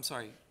 5? I'm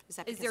sorry, Is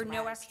that Is because there of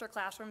no RISE? extra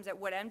classrooms at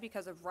Wood End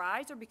because of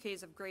RISE or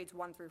because of grades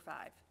 1 through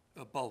 5?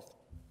 both.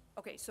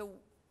 Okay, so.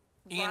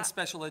 And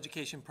special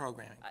education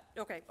programming.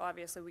 Okay,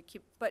 obviously, we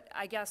keep, but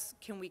I guess,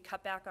 can we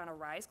cut back on a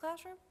RISE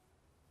classroom?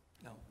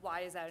 No,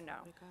 Why is that a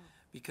no?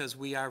 because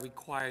we are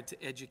required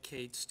to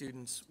educate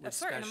students A with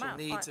certain special amount,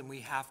 needs, and we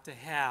have to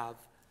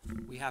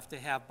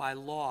have by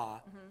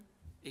law Mm-hmm.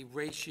 a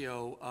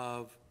ratio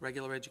of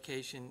regular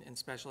education and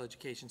special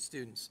education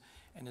students.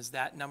 And as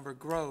that number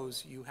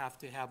grows, you have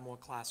to have more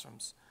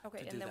classrooms to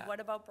Okay, do and then that. what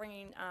about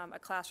bringing a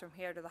classroom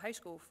here to the high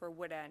school for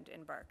Wood End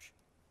and Birch?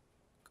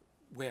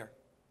 Where?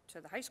 To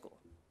the high school?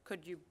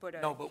 Could you put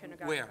a No, but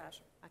kindergarten where?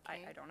 classroom?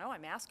 I don't know,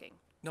 I'm asking.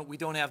 No, we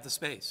don't have the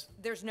space.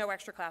 There's no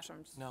extra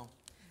classrooms? No.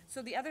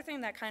 So the other thing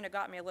that kind of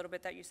got me a little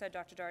bit that you said,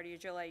 Dr. Doherty,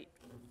 is you're like,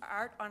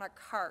 art on a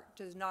cart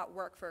does not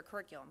work for a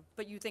curriculum,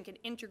 but you think an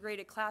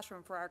integrated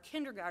classroom for our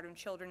kindergarten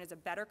children is a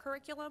better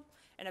curriculum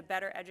and a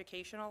better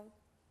educational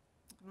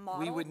model?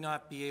 We would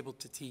not be able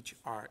to teach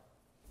art.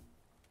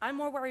 I'm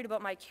more worried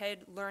about my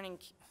kid learning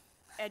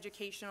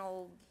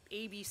educational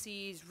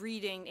ABCs,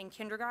 reading in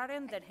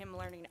kindergarten than him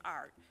learning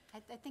art.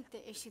 I think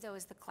the issue, though,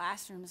 is the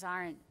classrooms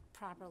aren't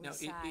properly No,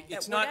 sized.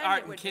 it's At not Wood End, art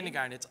it in would be.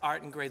 kindergarten, it's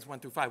art in grades 1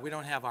 through 5. We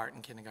don't have art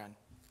in kindergarten.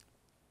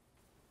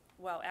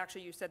 Well,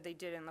 actually, you said they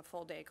did in the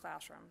full-day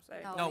classrooms.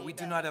 No, we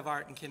do not have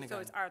art in So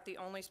kindergarten. is art the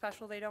only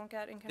special they don't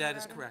get in That kindergarten?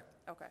 is correct.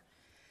 Okay.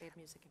 They have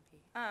music and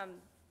PE.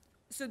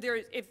 So there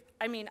is,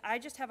 I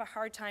just have a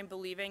hard time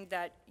believing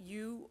that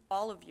you,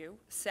 all of you,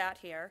 sat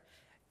here,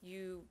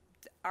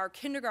 our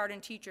kindergarten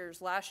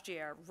teachers last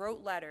year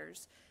wrote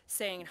letters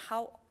saying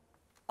how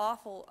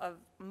awful of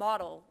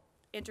model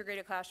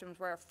integrated classrooms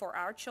were for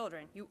our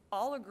children. You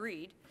all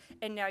agreed,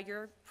 and now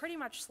you're pretty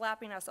much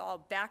slapping us all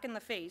back in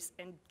the face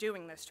and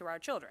doing this to our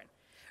children.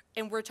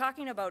 And we're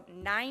talking about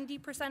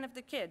 90% of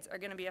the kids are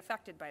gonna be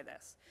affected by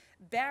this.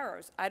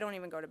 Barrows, I don't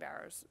even go to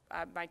Barrows,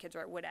 my kids are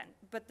at Wood End.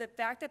 But the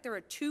fact that there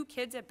are 2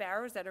 kids at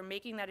Barrows that are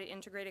making that an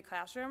integrated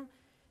classroom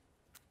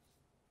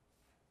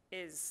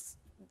is,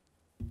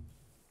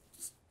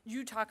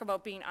 you talk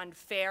about being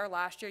unfair.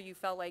 Last year, you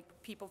felt like,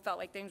 people felt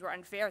like things were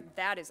unfair.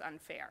 That is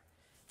unfair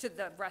to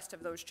the rest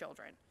of those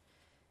children.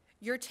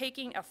 You're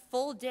taking a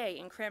full day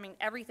and cramming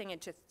everything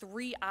into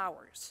 3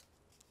 hours.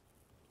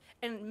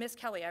 And Ms.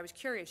 Kelly, I was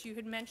curious, you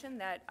had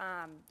mentioned that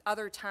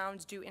other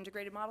towns do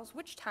integrated models.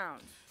 Which town?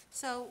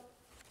 So,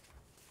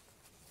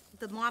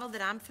 the model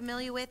that I'm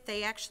familiar with,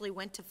 they actually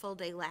went to full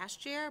day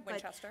last year.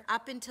 Winchester? But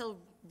up until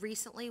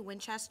recently,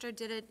 Winchester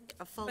did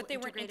a full But they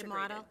weren't integrated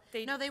integrated. model.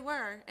 They- No, they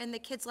were, and the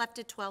kids left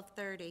at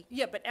 12:30.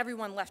 Yeah, but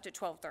everyone left at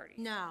 12:30.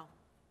 No,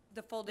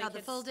 The full day no, the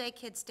kids, full day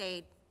kids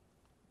stayed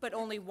but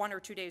only 1 or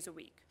 2 days a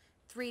week.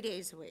 3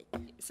 days a week.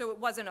 So it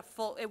wasn't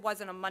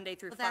a Monday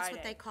through Well, Friday. that's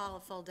what they call a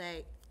full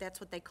day, that's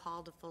what they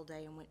called a full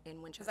day in Because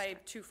Winchester. I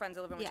have 2 friends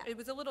that live in Yeah. Winchester. It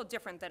was a little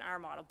different than our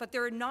model, but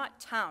there are not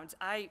towns.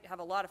 I have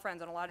a lot of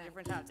friends in a lot of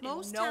different towns. and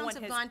Most no towns one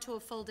have has- gone to a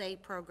full day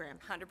program.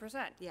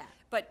 100%. Yeah.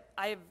 But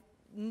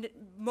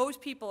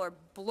most people are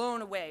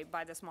blown away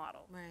by this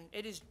model. Right.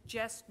 It is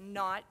just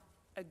not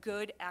a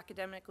good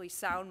academically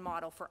sound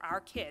model for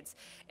our kids.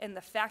 And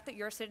the fact that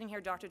you're sitting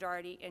here, Dr.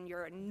 Doherty, and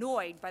you're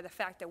annoyed by the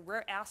fact that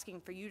we're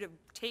asking for you to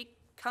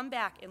come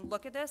back and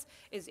look at this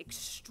is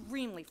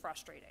extremely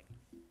frustrating.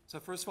 So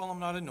first of all, I'm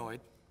not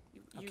annoyed.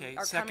 You Okay.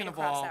 are Second coming of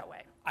across all, that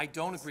way. I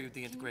don't agree with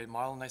the integrated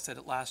model, and I said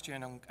it last year,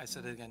 and I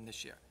said it again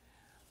this year.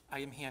 I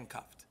am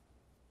handcuffed.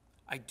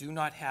 I do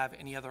not have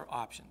any other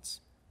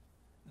options.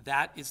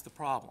 That is the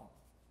problem.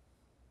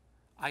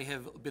 I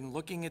have been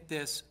looking at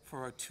this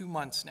for 2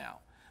 months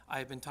now. I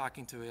have been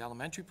talking to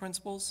elementary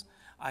principals.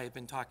 I have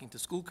been talking to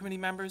school committee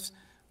members.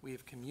 We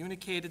have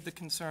communicated the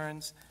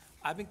concerns.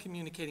 I've been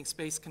communicating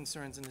space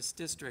concerns in this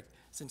district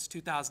since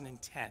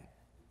 2010.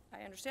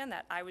 I understand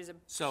that. I was a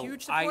So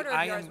huge I- supporter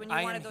I of yours am- when you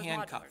I wanted am those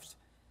handcuffed.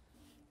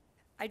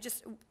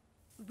 modulars.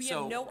 We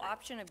So- have no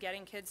option of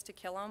getting kids to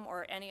Killam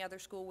or any other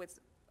school with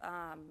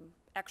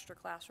extra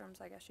classrooms,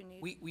 I guess you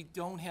need. We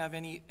don't have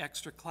any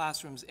extra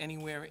classrooms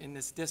anywhere in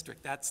this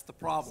district. That's the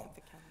problem.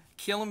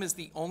 Killam is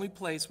the only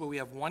place where we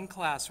have 1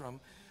 classroom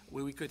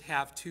where we could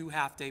have 2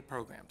 half-day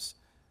programs,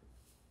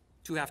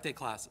 2 half-day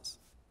classes.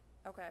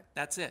 Okay.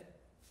 That's it.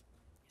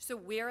 So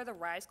where are the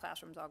RISE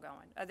classrooms all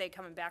going? Are they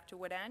coming back to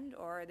Wood End,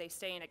 or are they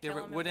staying at They're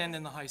Killam? at Wood End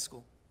in the high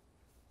school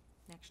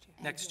Next year.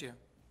 next year.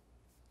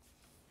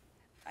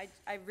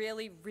 I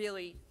really,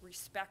 really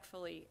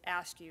respectfully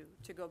ask you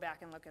to go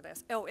back and look at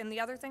this. Oh, and the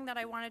other thing that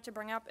I wanted to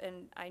bring up,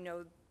 and I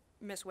know,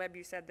 Ms. Webb,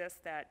 you said this,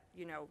 that,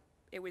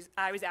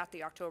 I was at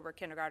the October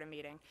kindergarten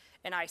meeting,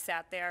 and I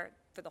sat there,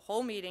 for the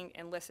whole meeting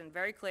and listened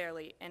very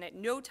clearly, and at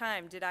no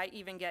time did I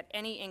even get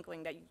any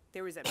inkling that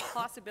there was a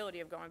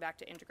possibility of going back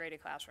to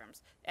integrated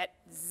classrooms. At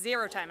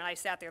 0 time, and I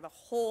sat there the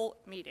whole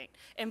meeting.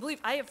 And believe,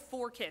 I have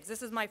 4 kids.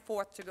 This is my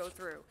 4th to go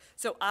through.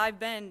 So I've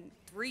been,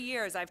 3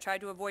 years, I've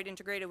tried to avoid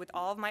integrated with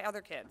all of my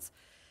other kids.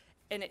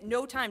 And at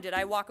no time did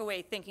I walk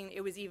away thinking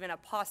it was even a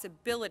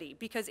possibility,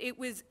 because it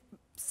was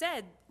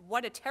said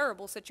what a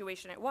terrible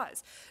situation it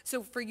was.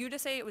 So for you to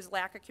say it was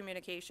lack of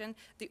communication,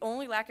 the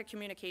only lack of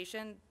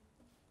communication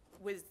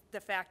was the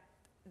fact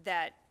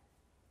that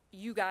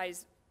you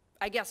guys,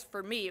 I guess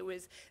for me, it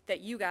was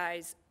that you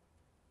guys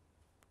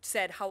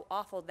said how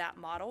awful that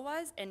model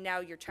was, and now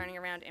you're turning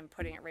around and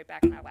putting it right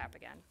back in our lap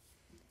again.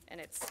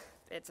 And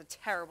it's a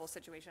terrible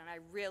situation. I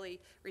really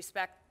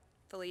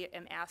respectfully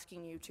am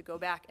asking you to go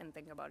back and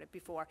think about it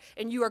before.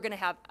 And you are gonna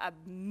have a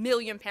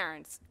million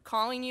parents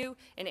calling you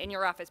and in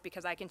your office,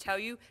 because I can tell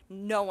you,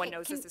 no one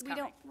knows this is coming.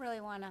 We don't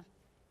really want to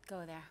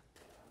go there.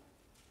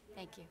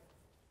 Thank you.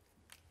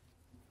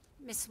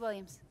 Mrs.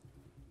 Williams?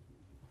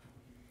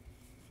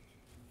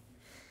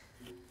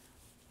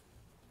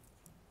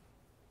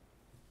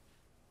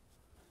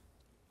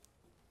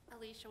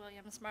 Alicia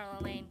Williams,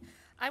 Marla Lane.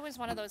 I was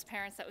one of those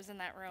parents that was in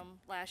that room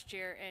last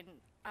year, and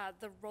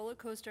the roller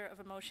coaster of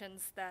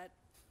emotions that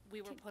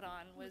we were put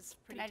on was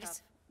pretty Can I tough.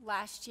 just,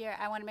 last year,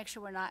 I want to make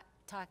sure we're not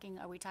talking,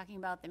 are we talking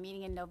about the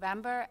meeting in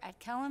November at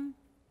Killam?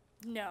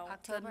 No,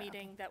 October? the Okay.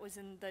 meeting that was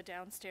in the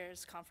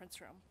downstairs conference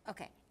room.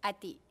 Okay,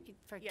 at the,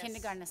 for Yes.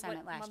 kindergarten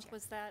assignment What last month year.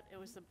 was that? It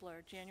was a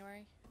blur,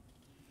 January?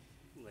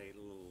 Late, a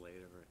little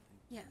later, I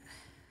think. Yeah.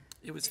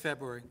 It was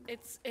February.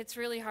 It's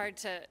really hard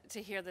to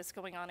hear this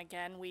going on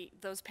again.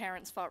 Those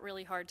parents fought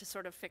really hard to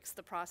sort of fix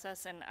the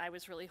process, and I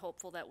was really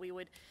hopeful that we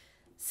would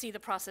see the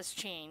process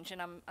change,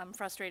 and I'm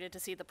frustrated to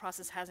see the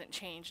process hasn't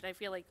changed. I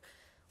feel like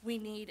we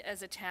need,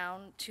 as a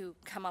town, to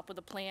come up with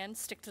a plan,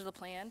 stick to the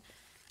plan.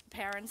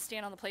 Parents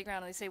stand on the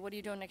playground and they say, what are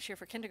you doing next year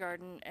for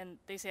kindergarten? And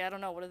they say, I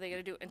don't know, what are they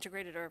gonna do,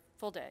 integrated or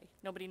full day?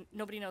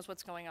 Nobody knows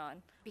what's going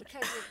on.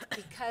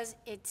 Because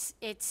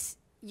it's,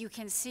 you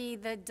can see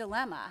the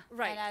dilemma.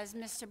 Right. And as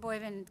Mr.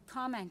 Boyven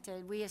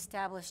commented, we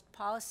established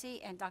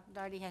policy, and Dr.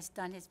 Doherty has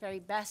done his very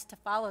best to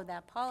follow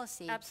that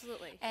policy.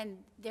 Absolutely. And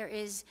there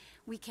is,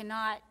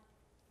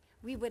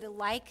 we would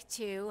like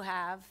to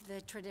have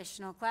the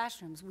traditional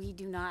classrooms. We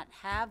do not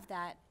have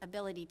that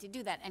ability to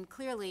do that. And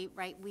clearly,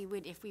 right, we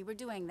would, if we were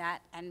doing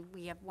that, and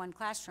we have one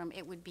classroom,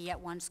 it would be at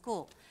one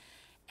school.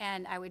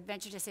 And I would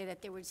venture to say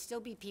that there would still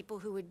be people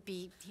who would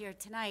be here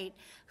tonight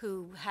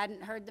who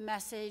hadn't heard the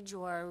message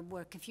or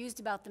were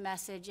confused about the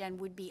message and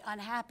would be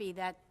unhappy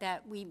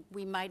that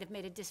we might have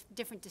made a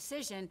different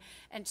decision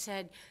and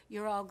said,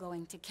 you're all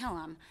going to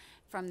Killam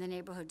from the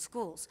neighborhood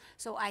schools.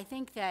 So I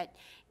think that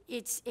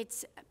it's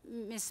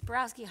Ms.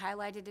 Borowski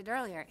highlighted it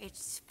earlier,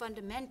 it's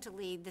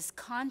fundamentally, this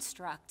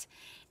construct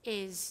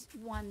is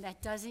one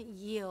that doesn't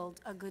yield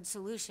a good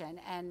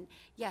solution. And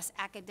yes,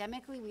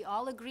 academically, we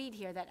all agreed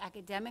here that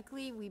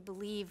academically, we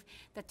believe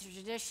that the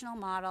traditional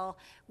model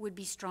would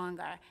be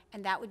stronger,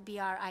 and that would be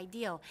our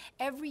ideal.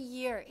 Every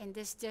year in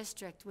this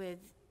district, with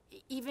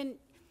even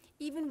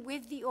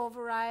with the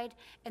override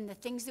and the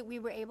things that we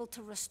were able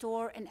to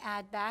restore and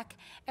add back,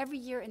 every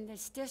year in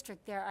this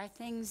district, there are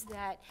things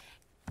that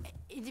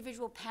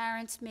individual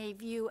parents may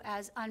view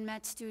as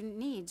unmet student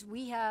needs.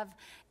 We have,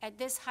 at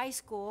this high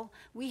school,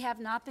 we have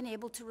not been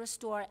able to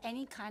restore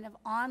any kind of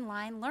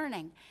online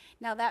learning.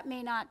 Now, that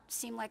may not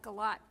seem like a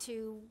lot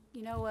to,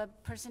 a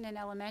person in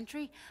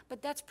elementary,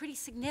 but that's pretty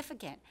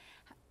significant.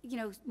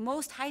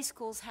 Most high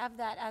schools have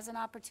that as an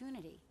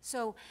opportunity.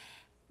 So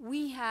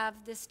we have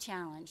this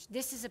challenge.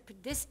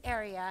 This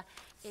area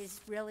is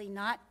really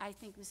not, I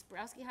think Ms.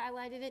 Borowski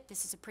highlighted it,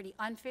 this is a pretty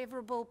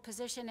unfavorable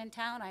position in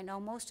town. I know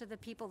most of the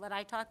people that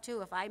I talk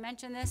to, if I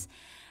mention this,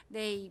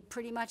 they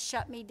pretty much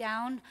shut me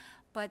down,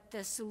 but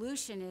the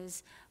solution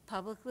is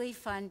publicly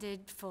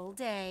funded full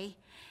day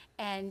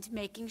and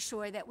making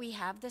sure that we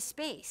have the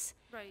space.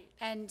 Right.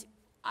 And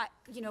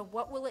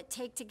what will it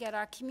take to get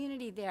our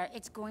community there?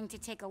 It's going to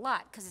take a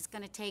lot, because it's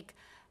going to take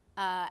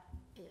a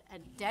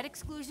debt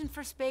exclusion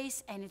for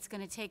space, and it's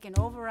going to take an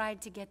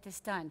override to get this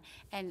done.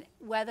 And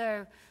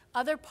whether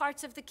other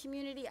parts of the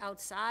community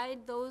outside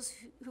those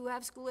who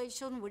have school-age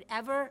children would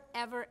ever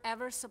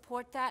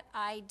support that,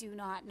 I do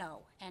not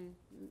know. And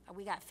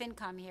we got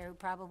FinCom here who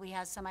probably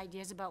has some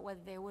ideas about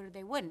whether they would or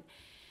they wouldn't.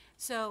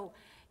 So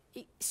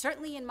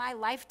certainly in my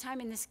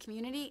lifetime in this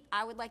community,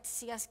 I would like to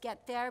see us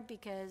get there,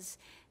 because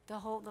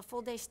the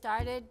full day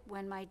started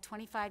when my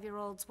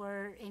 25-year-olds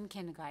were in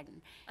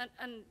kindergarten.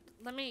 And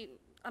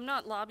I'm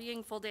not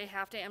lobbying full day,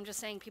 half day, I'm just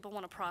saying people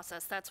want to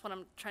process. That's what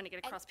I'm trying to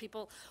get across.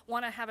 People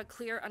want to have a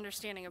clear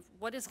understanding of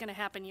what is going to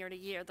happen year to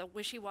year. The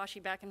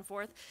wishy-washy back and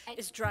forth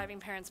is driving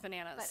parents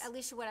bananas. But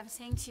Alicia, what I'm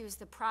saying to you is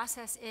the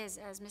process is,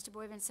 as Mr.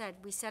 Boyven said,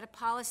 we set a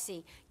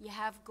policy, you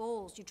have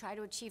goals, you try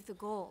to achieve the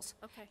goals.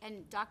 Okay.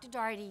 And Dr.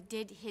 Doherty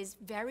did his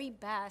very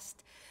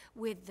best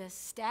with the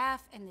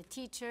staff and the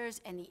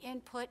teachers and the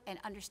input and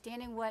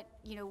understanding what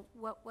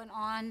went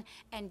on,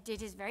 and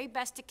did his very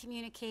best to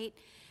communicate.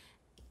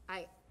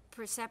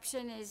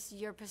 perception is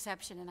your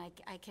perception, and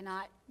I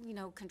cannot,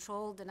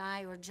 control,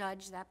 deny, or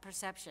judge that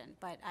perception.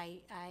 But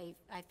I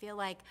feel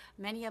like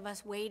many of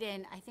us weighed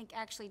in. I think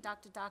actually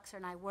Dr. Doxer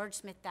and I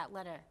wordsmithed that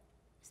letter.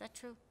 Is that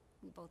true?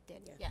 We both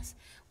did, yes.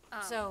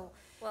 So,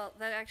 Well,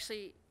 that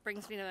actually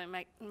brings me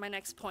to my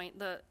next point.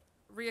 The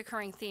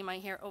reoccurring theme I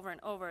hear over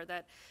and over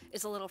that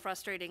is a little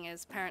frustrating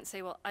is parents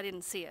say, well, I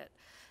didn't see it.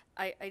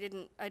 I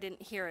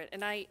didn't hear it.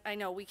 And I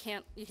know you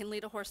can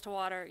lead a horse to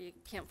water, you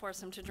can't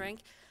force him to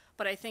drink,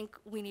 but I think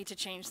we need to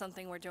change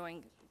something we're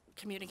doing,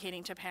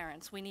 communicating to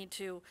parents. We need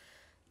to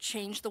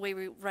change the way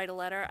we write a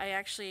letter. I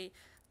actually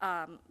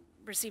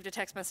received a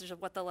text message of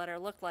what the letter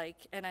looked like,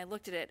 and I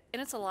looked at it, and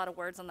it's a lot of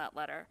words on that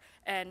letter.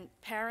 And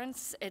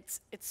parents,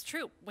 it's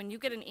true. When you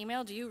get an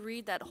email, do you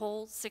read that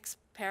whole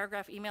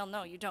 6-paragraph email?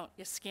 No, you don't.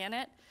 You scan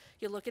it,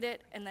 you look at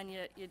it, and then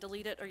you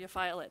delete it or you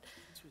file it.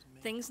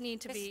 Things need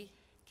to be.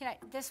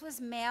 This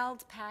was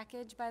mailed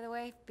package, by the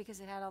way,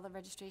 because it had all the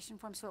registration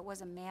forms, so it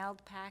was a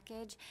mailed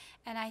package.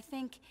 And I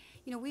think,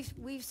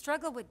 we've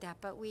struggled with that,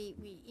 but we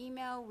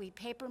email, we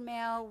paper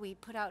mail, we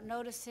put out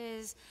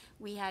notices,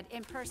 we had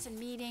in-person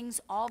meetings,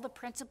 all the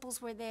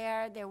principals were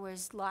there, there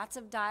was lots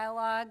of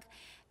dialogue.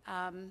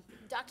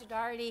 Dr.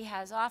 Doherty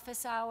has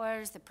office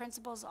hours, the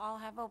principals all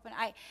have open,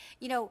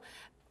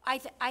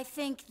 I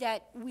think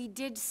that we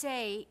did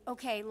say,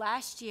 okay,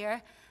 last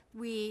year,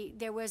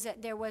 there was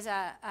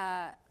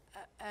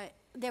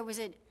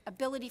an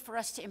ability for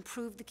us to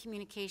improve the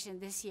communication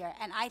this year,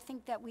 and I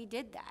think that we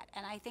did that.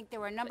 And I think there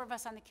were a number of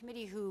us on the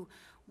committee who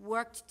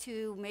worked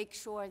to make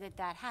sure that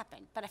that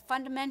happened. But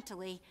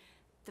fundamentally,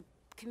 the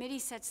committee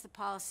sets the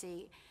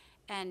policy,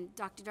 and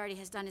Dr. Doherty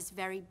has done his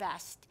very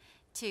best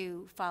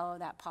to follow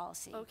that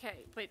policy.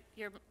 Okay, but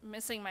you're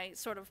missing my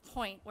sort of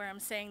point where I'm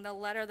saying the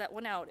letter that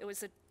went out, it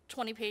was a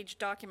 20-page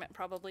document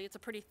probably. It's a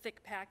pretty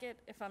thick packet,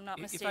 if I'm not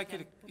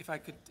mistaken. If I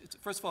could,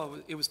 first of all,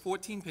 it was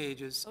 14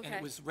 pages, and it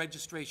Okay. was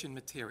registration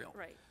material.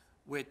 Right.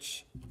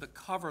 Which the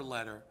cover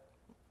letter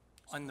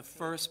on the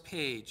first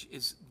page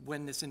is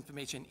when this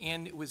information,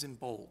 and it was in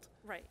bold.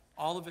 Right.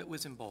 All of it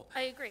was in bold.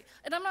 I agree.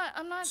 And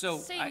I'm not So,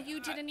 saying you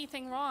did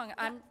anything wrong.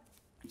 I'm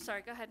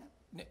sorry, go ahead.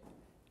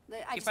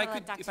 If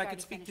I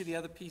could speak to the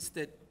other piece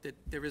that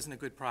there isn't a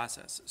good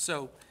process.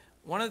 So,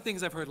 one of the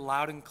things I've heard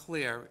loud and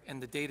clear,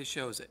 and the data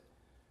shows it,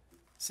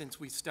 since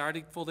we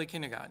started full-day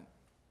kindergarten,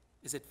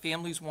 is that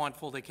families want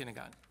full-day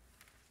kindergarten.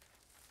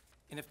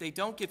 And if they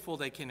don't get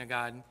full-day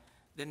kindergarten,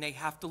 then they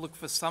have to look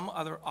for some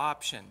other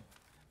option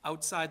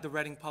outside the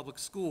Reading Public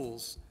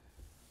Schools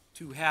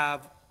to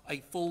have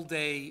a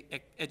full-day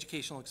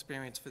educational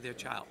experience for their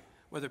child,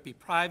 whether it be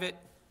private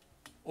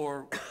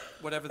or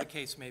whatever the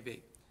case may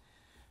be.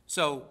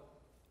 So,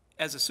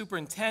 as a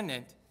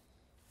superintendent,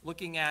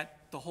 looking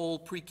at the whole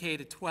pre-K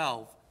to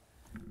 12,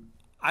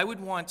 I would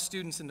want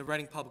students in the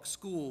Reading Public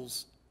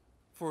Schools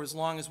for as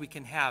long as we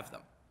can have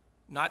them,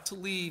 not to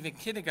leave in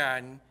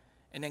kindergarten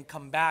and then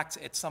come back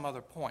at some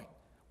other point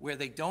where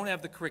they don't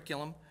have the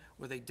curriculum,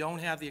 where they don't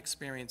have the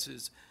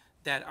experiences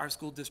that our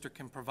school district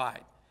can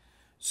provide.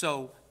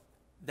 So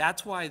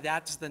that's why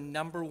that's the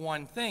number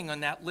one thing on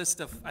that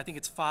list of, I think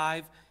it's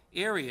 5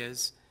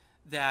 areas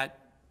that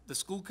the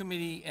school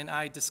committee and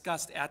I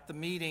discussed at the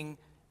meeting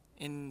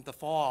in the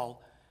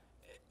fall,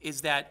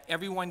 is that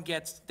everyone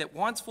that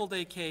wants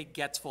full-day K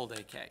gets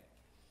full-day K.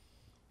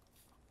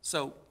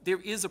 So there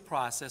is a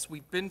process.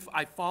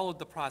 I followed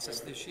the process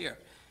this year.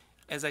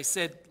 As I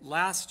said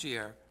last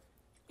year,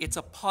 it's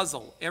a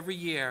puzzle every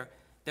year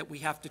that we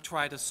have to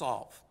try to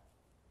solve.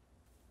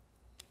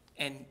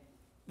 And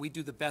we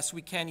do the best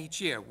we can each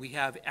year. We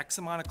have X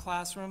amount of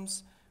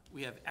classrooms,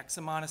 we have X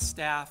amount of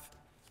staff,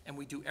 and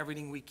we do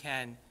everything we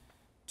can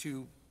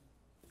to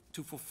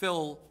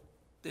fulfill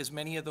as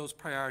many of those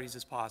priorities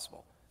as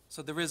possible.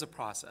 So there is a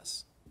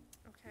process.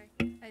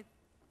 Okay.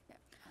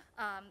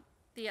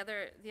 The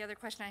other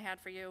question I had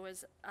for you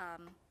was,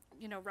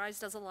 RISE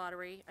does a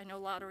lottery. I know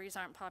lotteries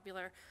aren't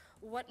popular.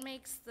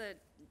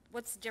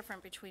 What's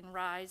different between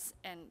RISE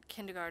and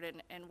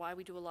kindergarten, and why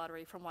we do a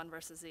lottery from one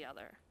versus the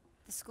other?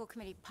 The school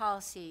committee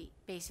policy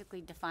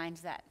basically defines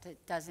that.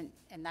 It doesn't,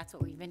 and that's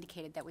what we've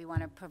indicated, that we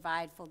want to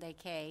provide full-day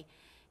K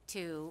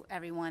to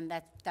everyone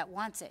that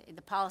wants it.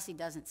 The policy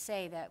doesn't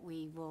say that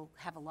we will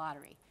have a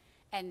lottery.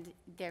 And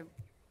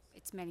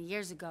it's many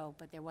years ago,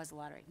 but there was a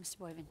lottery. Mr.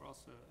 Boyven? We're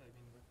also,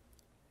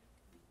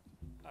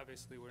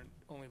 obviously, we're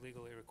only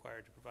legally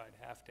required to provide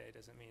half-day,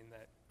 doesn't mean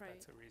that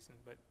that's a reason,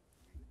 but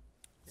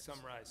some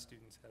RISE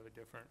students have a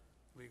different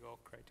legal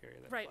criteria.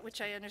 Right,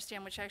 which I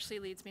understand, which actually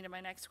leads me to my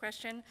next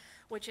question,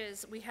 which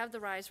is, we have the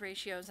RISE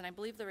ratios, and I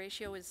believe the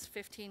ratio is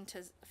 15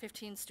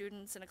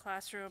 students in a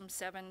classroom,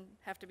 7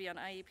 have to be on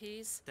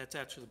IEPs. That's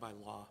actually by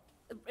law.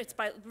 It's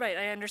right,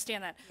 I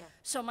understand that. Yeah.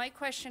 So my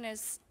question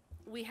is,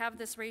 we have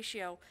this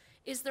ratio,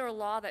 is there a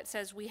law that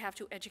says we have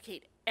to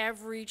educate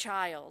every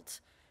child?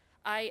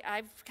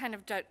 I've kind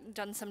of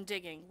done some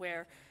digging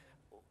where,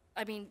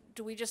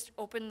 do we just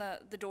open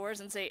the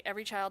doors and say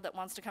every child that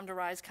wants to come to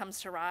RISE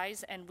comes to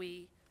RISE, and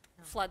we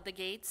flood the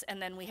gates,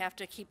 and then we have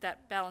to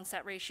balance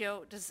that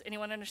ratio? Does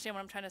anyone understand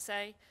what I'm trying to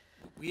say?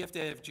 We have to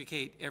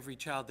educate every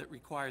child that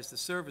requires the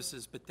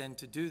services, but then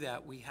to do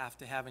that, we have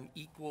to have an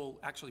equal,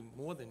 actually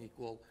more than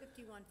equal,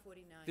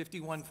 5149.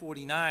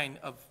 5149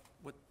 of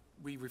what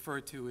we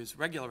refer to as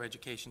regular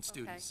education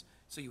students.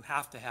 So you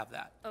have to have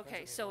that.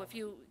 Okay, so if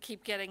you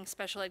keep getting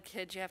special ed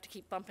kids, you have to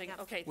keep bumping, okay,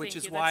 thank you. Which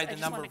is That's- why I the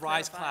just number wanted of to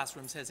RISE clarify.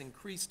 classrooms has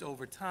increased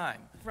over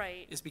time.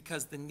 Right. Is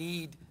because the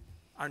need,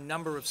 our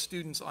number of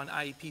students on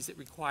IEPs that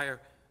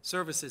require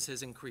services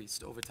has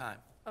increased over time.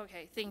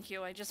 Okay, thank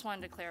you. I just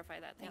wanted to clarify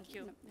that. Thank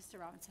you. Mr.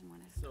 Robinson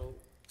wanted. So,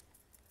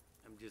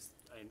 I'm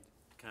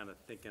kind of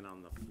thinking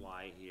on the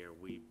fly here,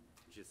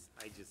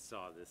 I just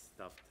saw this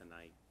stuff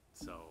tonight,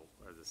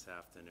 or this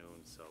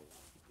afternoon, so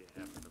you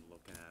haven't been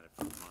looking at it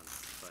for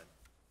months, but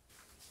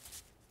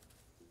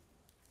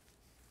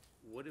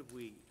what if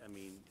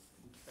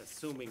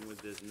assuming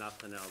there's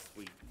nothing else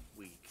we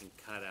can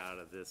cut out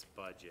of this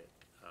budget,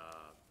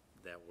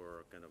 that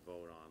we're gonna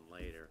vote on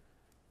later,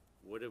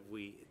 what if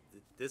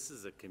this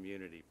is a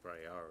community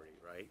priority,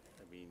 right?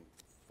 I mean,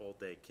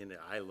 full-day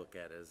I look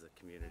at it as a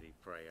community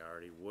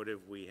priority. What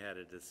if we had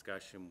a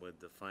discussion with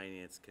the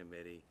finance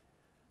committee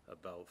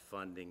about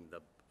funding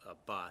a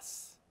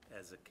bus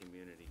as a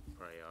community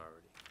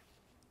priority?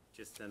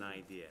 Just an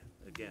idea.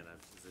 Again,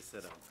 as I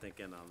said, I'm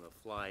thinking on the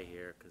fly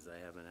here, because I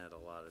haven't had a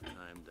lot of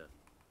time to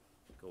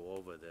go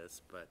over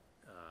this, but,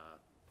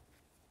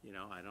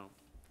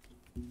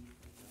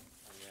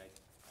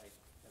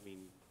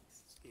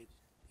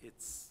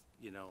 it's,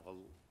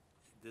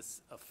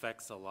 this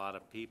affects a lot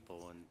of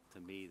people, and to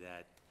me,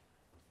 that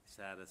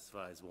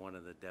satisfies one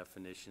of the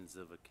definitions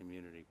of a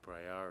community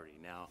priority.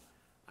 Now,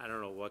 I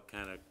don't know what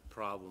kind of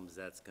problems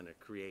that's gonna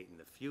create in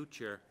the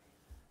future,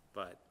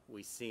 but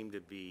we seem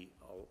to be,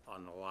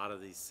 on a lot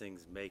of these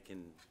things,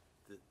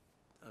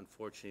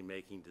 unfortunately,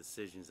 making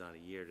decisions on a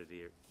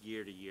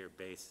year-to-year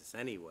basis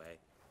anyway.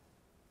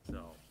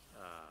 So,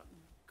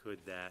 could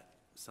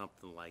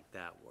something like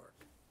that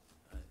work?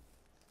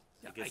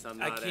 I guess I'm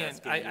not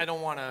asking. I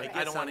don't want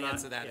to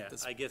answer that at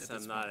this. I guess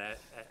I'm not, I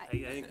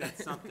think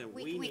that's something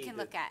We we need can to,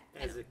 look at.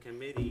 as a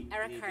committee,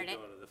 Eric need to heard go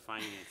it. to the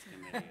finance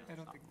committee I on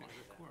don't something think there's like a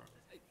that. quorum.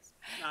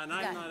 No, and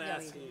I'm not Yeah,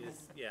 asking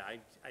you,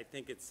 I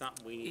think it's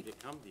something we need to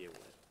come to you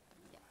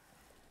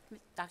with.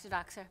 Dr.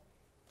 Doxer?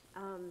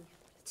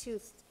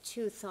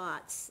 Two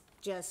thoughts,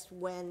 just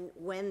when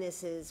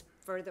this is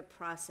further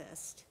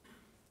processed.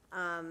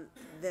 The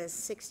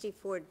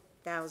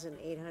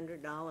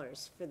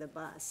 $64,800 for the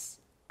bus,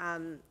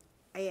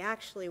 I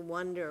actually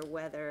wonder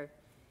whether,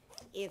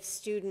 if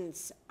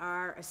students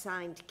are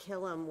assigned to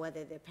Killam,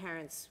 whether their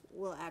parents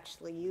will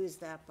actually use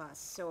that bus.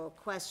 So a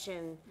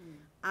question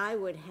I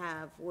would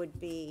have would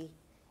be,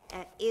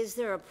 is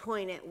there a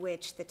point at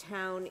which the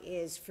town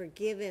is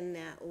forgiven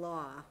that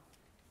law,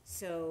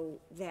 so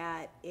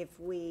that if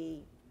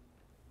we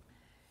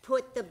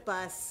put the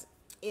bus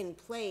in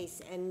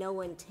place and no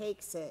one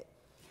takes it,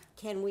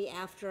 can we,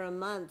 after a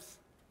month,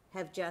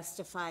 have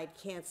justified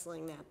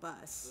canceling that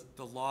bus?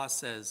 The law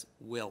says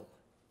will.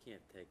 Can't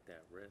take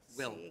that risk.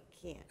 Will. You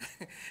can't.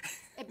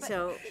 But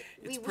So,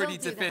 It's we pretty will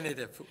do that.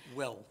 definitive,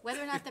 will.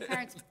 Whether or not the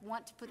parents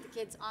want to put the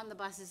kids on the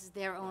buses is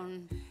their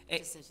own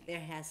decision. there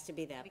has to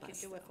be that We bus.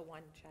 could do it for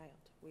one child.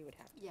 We would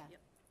have to Yeah.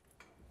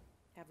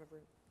 have a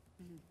route.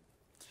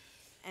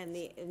 And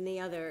the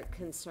other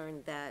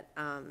concern that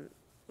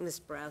Ms.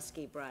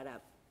 Borowski brought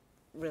up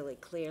really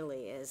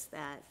clearly is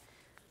that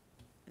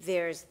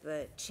there's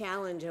the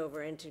challenge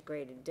over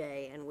integrated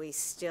day, and we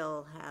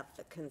still have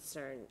the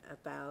concern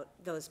about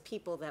those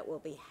people that will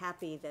be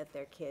happy that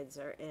their kids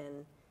are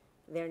in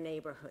their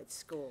neighborhood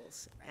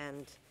schools.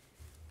 And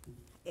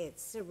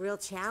it's a real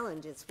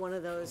challenge. It's one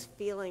of those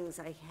feelings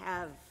I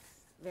have,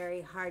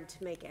 very hard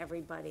to make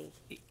everybody.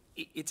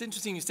 It's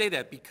interesting you say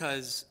that,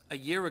 because a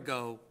year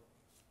ago,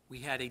 we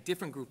had a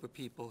different group of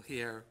people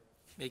here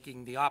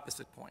making the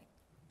opposite point.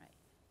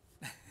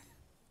 I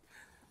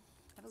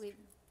believe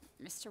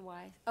Mr.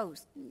 Wise,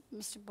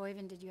 Mr.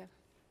 Boyven, did you have?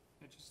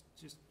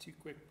 Just two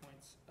quick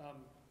points.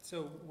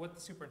 So what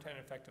the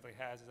superintendent effectively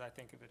has is, I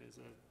think of it as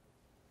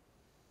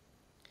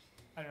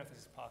I don't know if this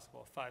is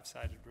possible, a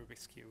five-sided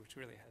Rubik's Cube, which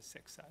really has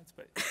 6 sides,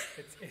 but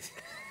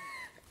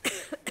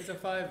it's a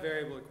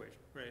 5-variable equation,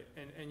 right?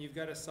 And you've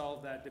got to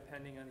solve that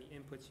depending on the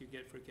inputs you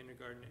get for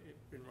kindergarten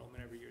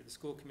enrollment every year. The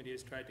school committee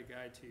has tried to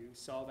guide to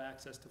solve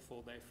access to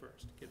full day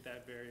first, get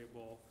that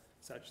variable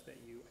such that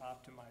you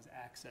optimize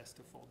access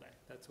to full day.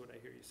 That's what I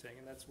hear you saying,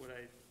 and that's what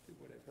I've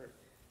heard.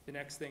 The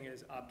next thing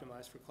is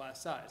optimize for class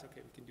size.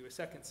 Okay, we can do a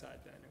second side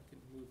then, and we can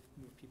move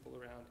people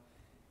around.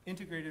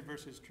 Integrated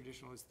versus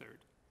traditional is third.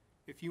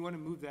 If you want to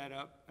move that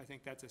up, I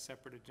think that's a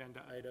separate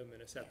agenda item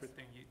and a separate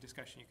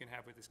discussion you can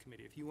have with this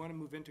committee. If you want to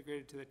move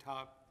integrated to the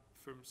top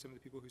from some of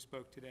the people who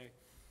spoke today,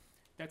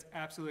 that's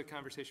absolutely a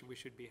conversation we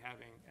should be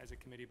having as a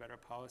committee about our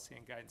policy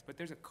and guidance, but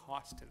there's a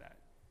cost to that.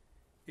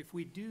 If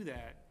we do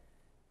that,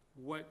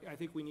 I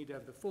think we need to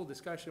have the full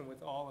discussion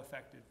with all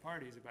affected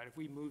parties about if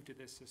we move to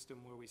this system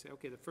where we say,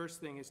 okay, the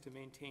first thing is to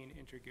maintain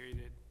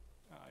integrated,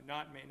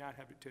 not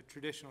have it to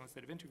traditional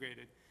instead of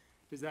integrated.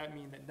 Does that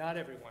mean that not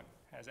everyone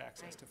has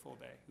access to full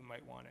day who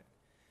might want it?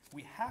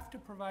 We have to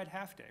provide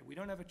half-day. We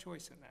don't have a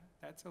choice in that.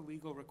 That's a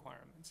legal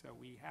requirement. So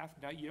we have,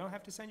 now you don't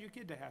have to send your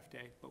kid to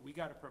half-day, but we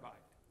gotta provide.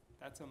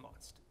 That's a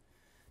must.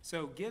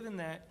 So given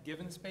that,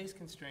 given the space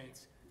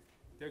constraints,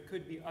 there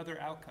could be other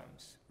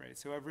outcomes, right?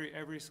 So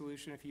every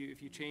solution, if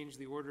you change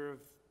the order of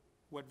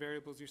what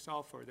variables you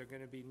solve for, they're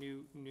gonna be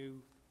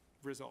new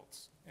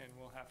results, and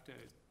we'll have to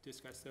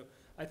discuss. So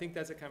I think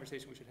that's a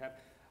conversation we should have.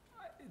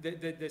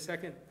 The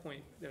second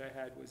point that I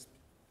had was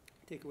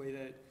take away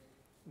that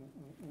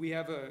we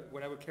have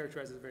what I would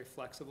characterize as a very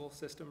flexible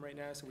system right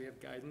now, so we have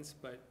guidance,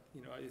 but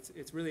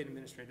it's really an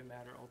administrative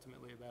matter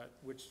ultimately about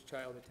which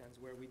child attends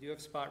where. We do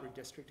have spot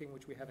redistricting,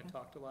 which we haven't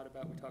talked a lot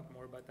about. We talked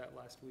more about that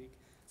last week.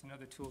 It's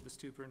another tool the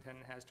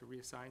superintendent has to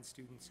reassign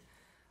students.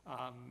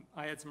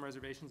 I had some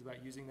reservations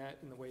about using that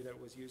in the way that it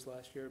was used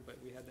last year, but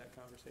we had that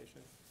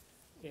conversation.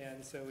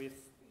 And so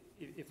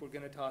if we're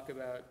gonna talk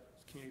about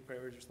community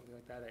priorities or something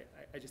like that,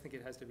 I just think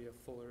it has to be a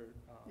fuller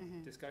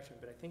discussion,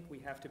 but I think we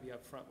have to be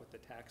upfront with the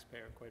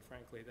taxpayer, quite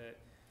frankly, that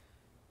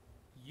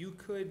you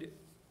could,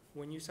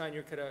 when you sign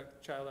your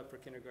child up for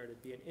kindergarten,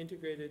 be an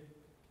integrated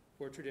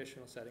or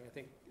traditional setting.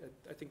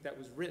 I think that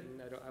was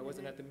written, I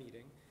wasn't at the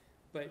meeting,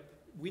 but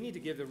we need to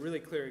give the really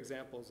clear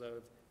examples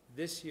of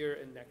this year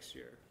and next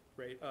year,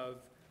 right?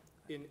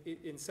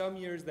 In some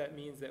years, that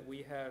means that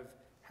we have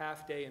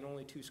half-day in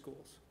only 2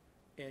 schools,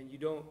 and you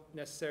don't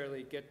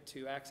necessarily get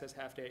to access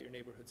half-day at your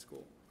neighborhood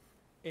school.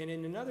 And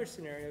in another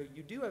scenario,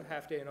 you do have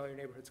half-day in all your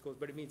neighborhood schools,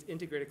 but it means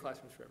integrated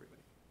classrooms for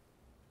everybody,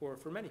 or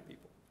for many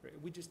people, right?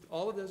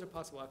 All of those are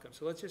possible outcomes,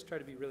 so let's just try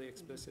to be really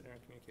explicit in our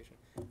communication.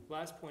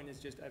 Last point is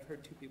just, I've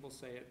heard 2 people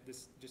say it,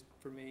 this, just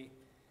for me,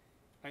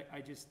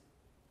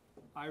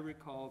 I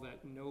recall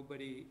that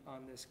nobody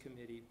on this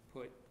committee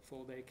put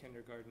full-day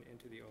kindergarten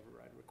into the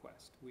override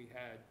request. We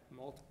had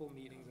multiple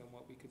meetings on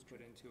what we could put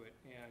into it,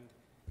 and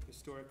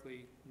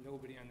historically,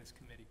 nobody on this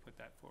committee put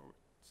that forward.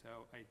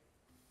 So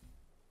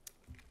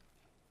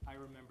I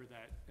remember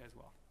that as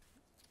well.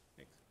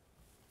 Thanks.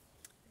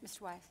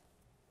 Mr. Wise?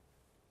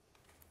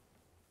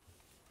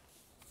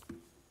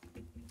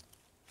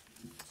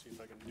 See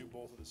if I can do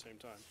both at the same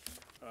time.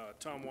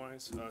 Tom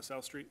Wise,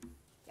 South Street.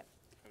 Yep.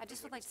 I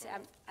just would like to say,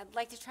 I'd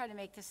like to try to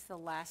make this the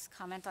last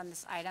comment on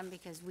this item,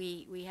 because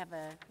we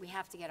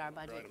have to get our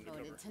budget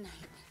voted tonight.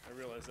 I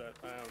realize that.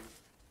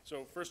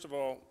 So first of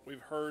all,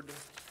 we've heard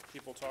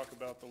people talk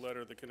about the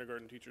letter the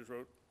kindergarten teachers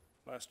wrote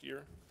last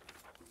year.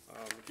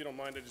 If you don't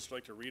mind, I'd just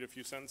like to read a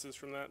few sentences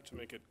from that to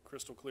make it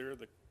crystal clear,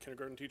 the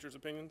kindergarten teachers'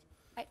 opinions.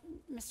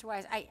 Mr.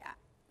 Wise,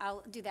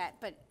 I'll do that,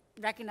 but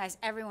recognize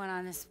everyone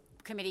on this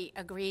committee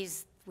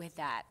agrees with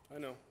that. I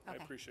know, I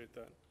Okay. appreciate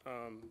that.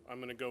 I'm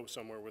gonna go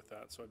somewhere with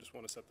that, so I just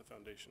wanna set the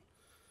foundation.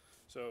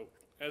 So,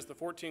 as the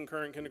 14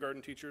 current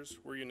kindergarten teachers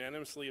were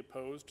unanimously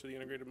opposed to the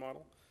integrated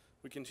model,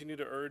 we continue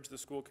to urge the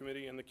school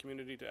committee and the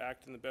community to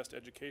act in the best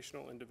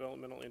educational and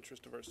developmental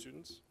interest of our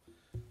students.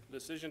 The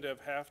decision to have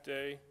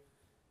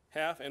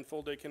half and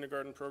full-day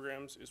kindergarten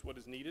programs is what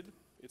is needed.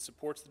 It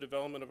supports the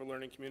development of a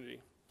learning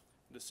community.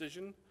 The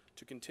decision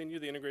to continue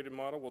the integrated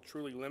model will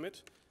truly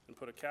limit and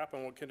put a cap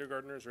on what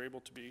kindergartners are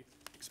able to be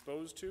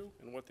exposed to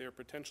and what they are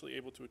potentially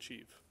able to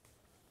achieve.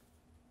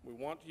 We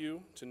want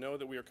you to know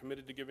that we are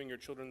committed to giving your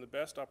children the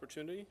best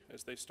opportunity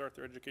as they start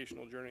their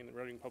educational journey in the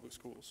Reading Public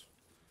Schools.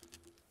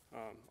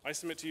 I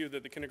submit to you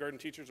that the kindergarten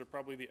teachers are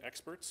probably the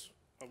experts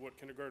of what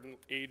kindergarten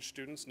age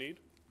students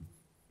need.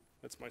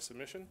 That's my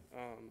submission.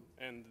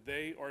 And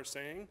they are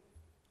saying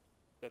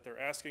that they're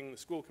asking the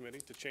school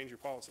committee to change your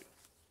policy.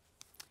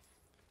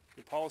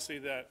 The policy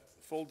that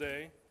full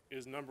day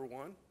is number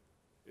 1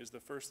 is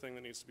the first thing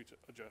that needs to be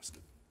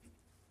adjusted.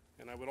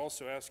 And I would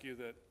also ask you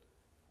that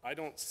I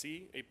don't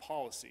see a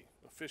policy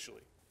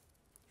officially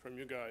from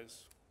you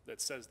guys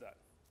that says that.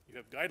 You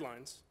have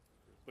guidelines,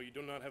 but you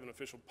do not have an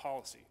official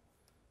policy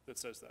that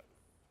says that.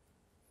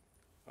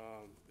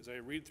 As I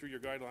read through your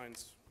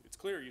guidelines, it's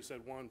clear you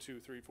said 1, 2,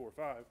 3, 4,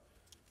 5,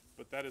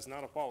 but that is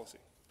not a policy,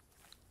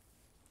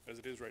 as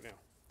it is right now.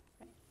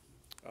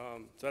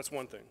 So that's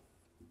one thing.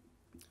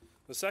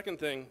 The second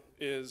thing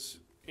is,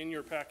 in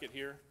your packet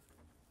here,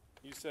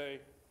 you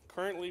say,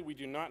 currently we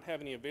do not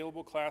have any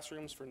available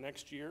classrooms for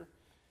next year,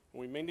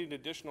 and we may need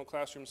additional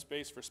classroom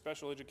space for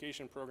special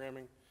education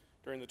programming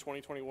during the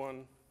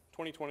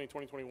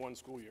 2020-2021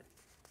 school year.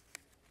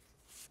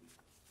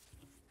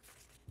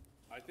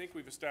 I think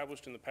we've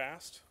established in the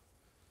past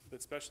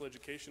that special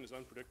education is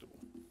unpredictable,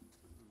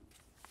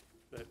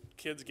 that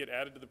kids get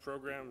added to the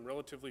program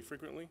relatively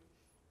frequently,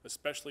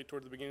 especially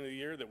toward the beginning of the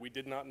year, that we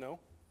did not know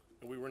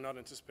and we were not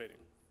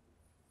anticipating.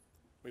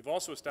 We've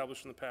also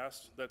established in the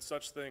past that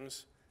such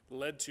things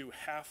led to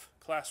half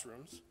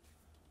classrooms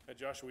at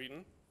Joshua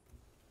Eaton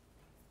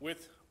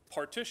with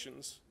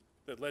partitions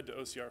that led to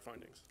OCR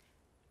findings.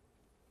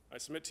 I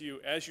submit to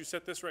you, as you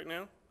set this right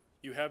now,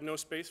 you have no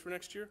space for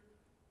next year.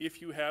 If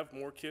you have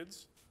more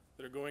kids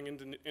that are going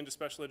into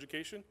special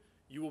education,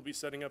 you will be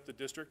setting up the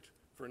district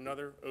for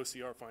another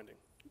OCR finding.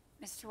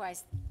 Mr.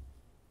 Wise,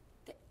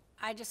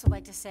 I just would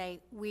like to say,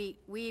 we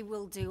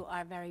will do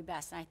our very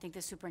best, and I think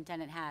the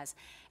superintendent has.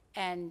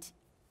 And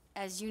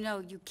as you know,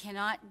 you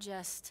cannot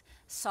just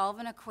solve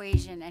an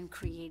equation and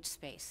create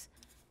space.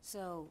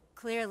 So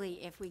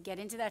clearly, if we get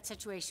into that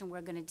situation,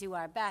 we're going to do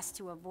our best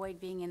to avoid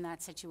being in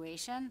that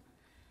situation.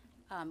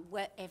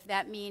 If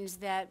that means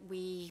that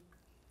we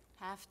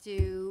have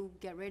to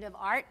get rid of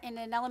art in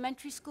an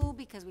elementary school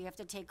because we have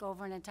to take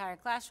over an entire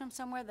classroom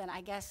somewhere, then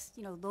I guess,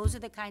 you know, those are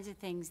the kinds of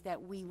things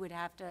that we would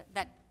have to,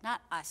 that,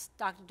 not us,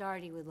 Dr.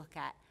 Doherty would look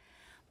at.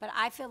 But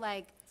I feel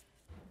like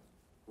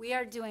we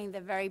are doing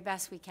the very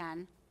best we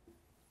can,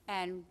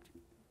 and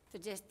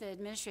the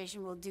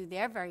administration will do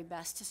their very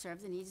best to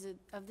serve the needs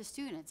of the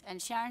students.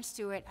 And Sharon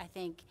Stewart, I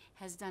think,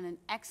 has done an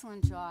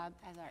excellent job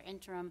as our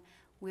interim.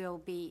 We'll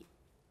be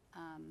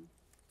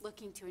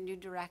looking to a new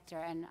director,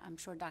 and I'm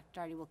sure Dr.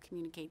 Doherty will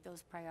communicate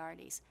those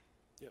priorities.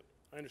 Yep,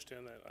 I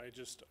understand that. I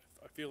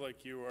feel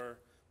like you are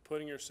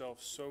putting yourself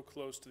so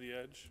close to the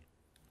edge,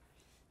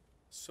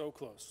 so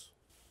close.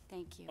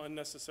 Thank you.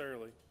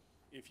 Unnecessarily.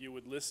 If you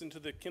would listen to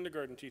the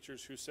kindergarten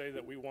teachers who say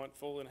that we want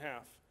full and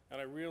half, and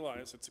I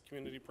realize it's a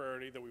community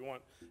priority that we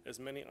want as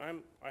many,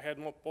 I had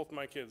both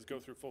my kids go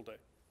through full day,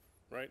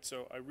 right?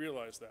 So I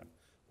realize that.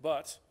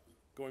 But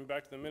going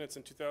back to the minutes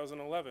in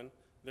 2011,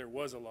 there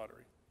was a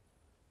lottery.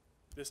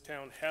 This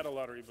town had a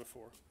lottery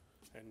before,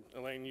 and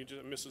Elaine,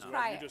 Mrs.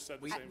 Webb, you just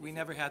said the same. We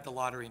never had the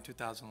lottery in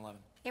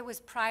 2011. It was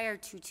prior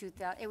to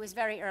 2000, it was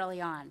very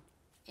early on.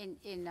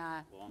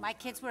 My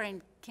kids were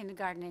in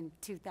kindergarten in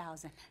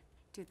 2000,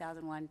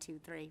 2001, 2,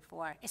 3,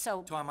 4.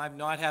 So Tom, I've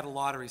not had a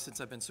lottery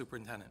since I've been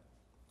superintendent.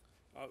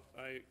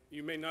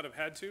 You may not have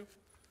had to,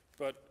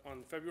 but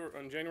on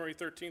January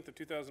 13th of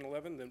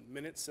 2011, the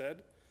minutes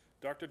said,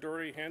 Dr.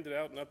 Doherty handed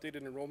out an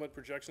updated enrollment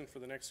projection for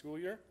the next school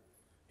year.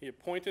 He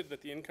appointed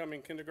that the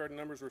incoming kindergarten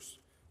numbers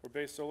were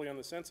based solely on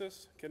the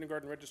census.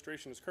 Kindergarten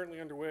registration is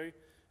currently underway,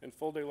 and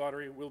full-day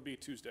lottery will be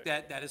Tuesday.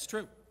 That is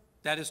true.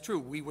 That is true.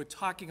 We were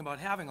talking about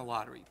having a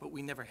lottery, but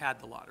we never had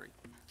the lottery.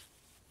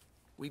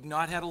 We've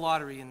not had a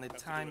lottery in the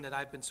time that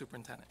I've been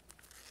superintendent.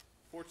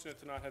 Fortunate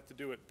to not have to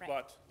do it, Right.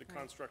 but the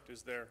construct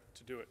is there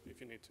to do it if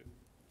you need to.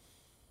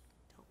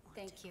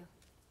 thank you.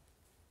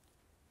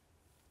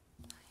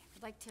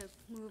 I'd like to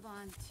move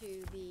on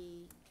to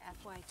the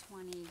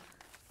FY20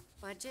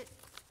 budget.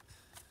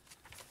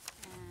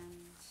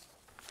 And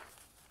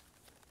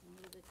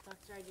Dr.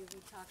 Doherty, did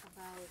we talk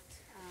about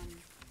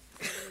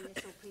the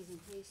initial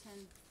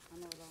presentation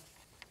on the,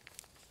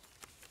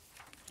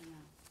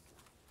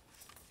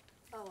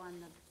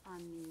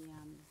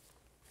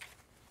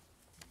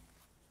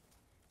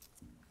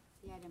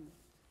 the item,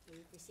 we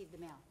received the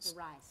mail, the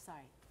RISE, sorry,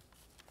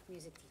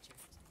 music teacher.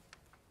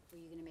 Were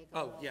you gonna make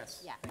a little?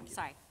 Yes. Yeah, Thank you.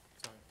 sorry.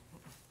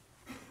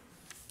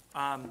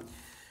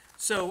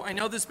 So I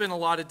know there's been a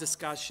lot of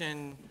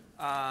discussion,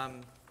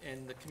 and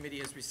the committee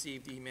has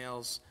received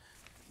emails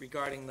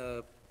regarding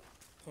the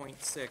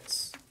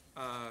 .6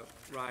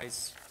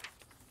 RISE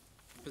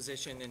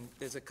position, and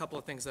there's a couple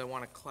of things that I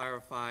want to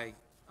clarify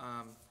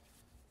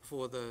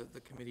before the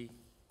committee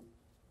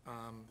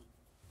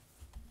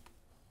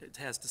it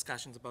has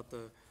discussions about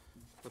the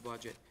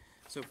budget.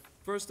 So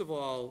first of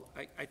all,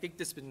 I think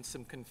there's been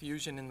some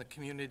confusion in the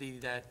community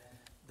that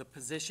the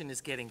position is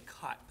getting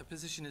cut. The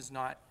position is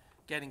not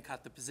getting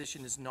cut. The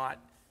position is not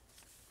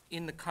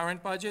in the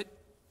current budget,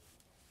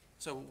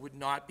 so it would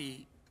not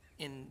be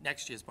in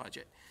next year's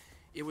budget.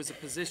 It was a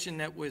position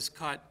that was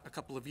cut a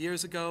couple of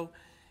years ago.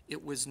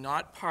 It was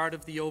not part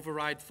of the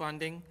override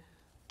funding,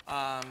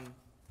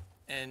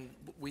 and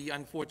we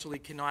unfortunately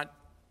cannot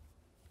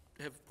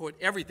have put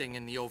everything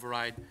in the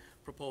override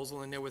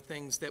proposal, and there were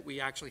things that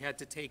we actually had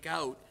to take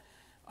out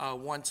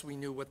once we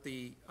knew what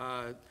the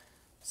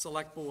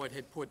select board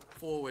had put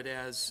forward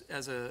as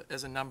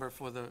a number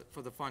for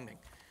the funding.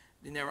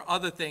 And there are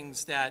other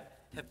things that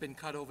have been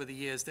cut over the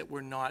years that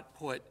were not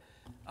put,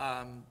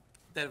 that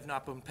have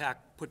not been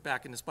put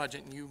back in this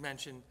budget. And you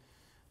mentioned,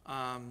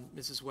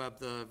 Mrs. Webb,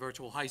 the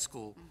virtual high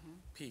school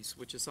piece,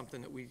 which is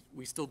something that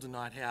we still do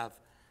not have,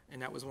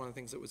 and that was one of the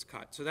things that was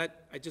cut. So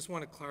that, I just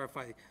want to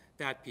clarify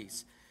that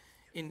piece.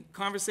 In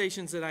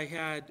conversations that I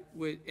had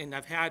with, and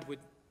I've had with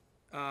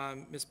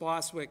Ms.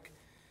 Boswick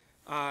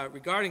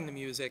regarding the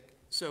music,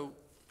 so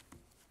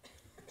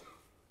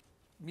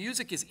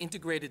music is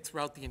integrated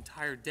throughout the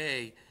entire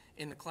day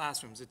in the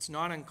classrooms. It's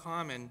not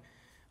uncommon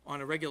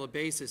on a regular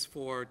basis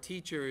for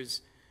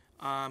teachers,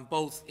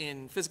 both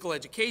in physical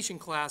education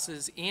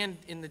classes and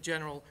in the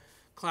general,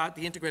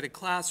 the integrated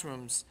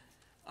classrooms,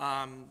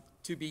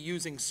 to be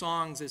using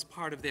songs as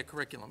part of their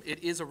curriculum.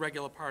 It is a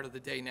regular part of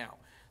the day now.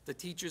 The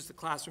teachers, the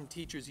classroom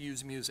teachers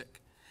use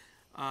music.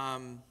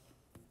 In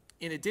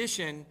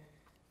addition,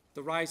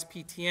 the RISE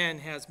PTN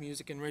has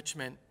music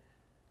enrichment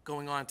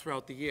going on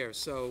throughout the year.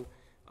 So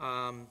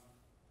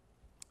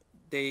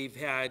they've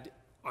had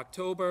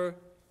October,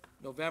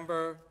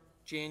 November,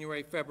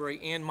 January, February,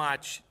 and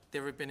March.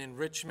 There have been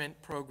enrichment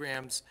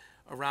programs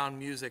around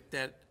music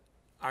that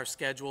are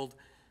scheduled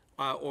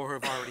or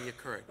have already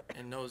occurred.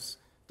 And those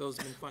have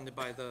been funded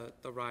by the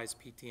RISE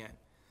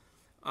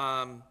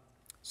PTN.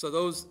 So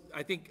those,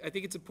 I think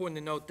it's important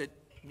to note that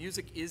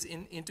music is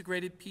an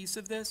integrated piece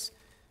of this.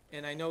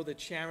 And I know that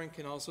Sharon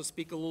can also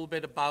speak a little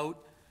bit about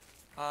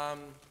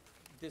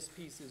this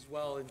piece as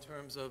well in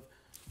terms of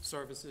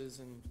services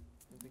and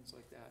things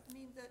like that. I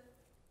mean,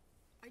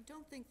 I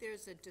don't think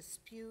there's a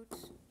dispute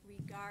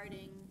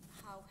regarding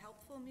how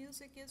helpful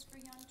music is for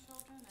young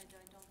children. I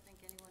don't think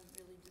anyone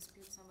really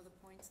disputes some of the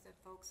points that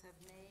folks have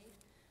made.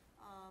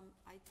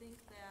 I think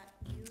that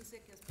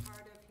music as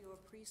part of your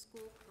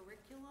preschool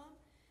curriculum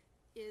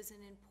is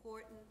an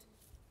important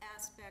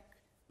aspect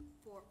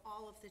for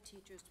all of the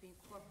teachers to be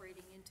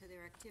incorporating into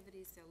their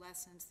activities, their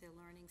lessons, their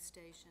learning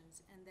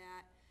stations, and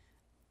that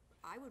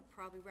I would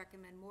probably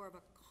recommend more of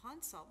a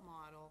consult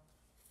model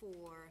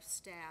for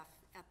staff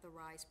at the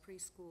Rise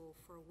Preschool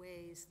for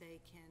ways they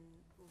can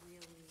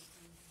really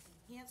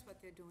enhance what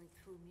they're doing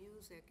through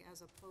music as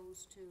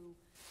opposed to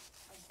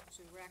a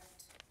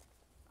direct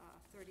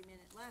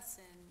 30-minute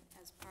lesson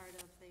as part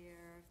of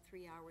their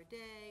 3-hour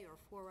day or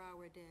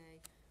 4-hour day,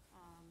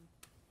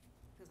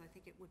 because I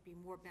think it would be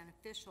more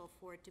beneficial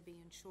for it to be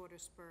in shorter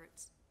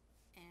spurts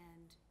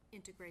and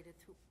integrated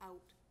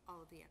throughout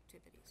all of the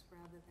activities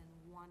rather than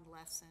one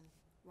lesson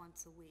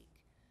once a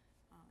week.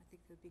 I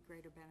think there'd be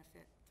greater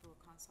benefit through a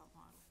consult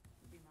model,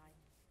 would be my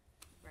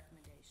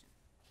recommendation.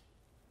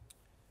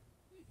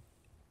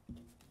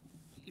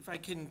 If I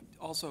can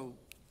also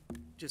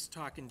just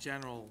talk in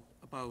general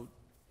about,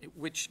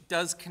 which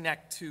does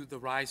connect to the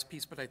RISE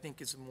piece, but I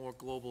think is a more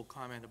global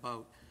comment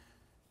about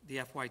the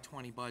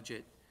FY20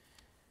 budget.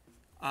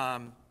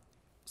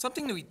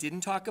 Something that we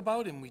didn't talk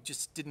about, and we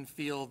just didn't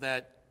feel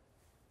that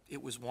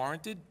it was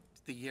warranted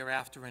the year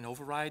after an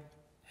override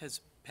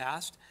has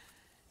passed,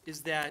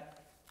 is that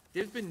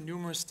there's been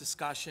numerous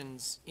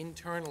discussions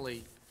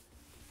internally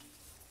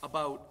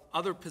about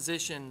other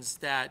positions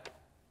that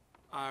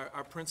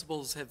our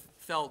principals have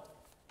felt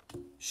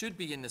should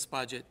be in this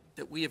budget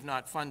that we have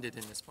not funded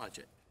in this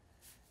budget.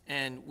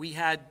 And we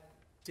had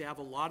to have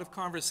a lot of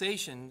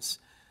conversations,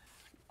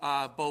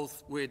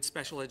 both with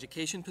special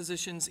education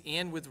positions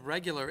and with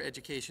regular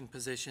education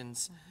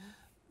positions,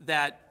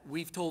 that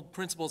we've told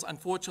principals,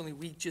 unfortunately,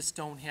 we just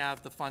don't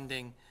have the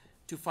funding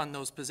to fund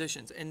those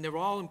positions. And they're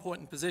all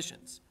important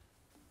positions.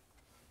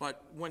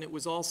 But when it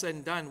was all said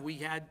and done, we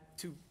had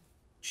to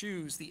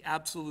choose the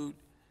absolute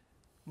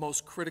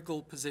most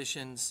critical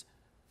positions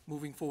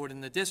moving forward in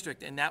the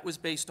district. And that was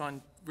based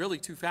on really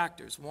two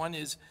factors. One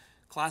is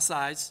class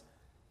size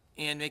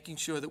and making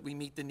sure that we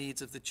meet the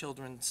needs of the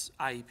children's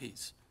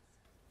IEPs.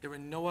 There are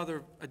no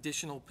other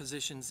additional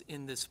positions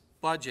in this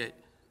budget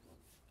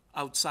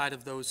outside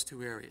of those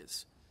two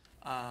areas.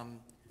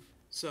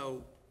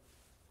 So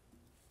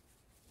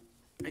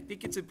I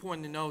think it's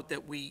important to note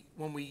that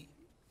when we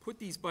put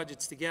these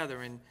budgets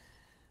together, and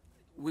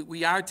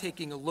we are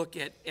taking a look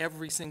at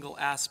every single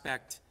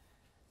aspect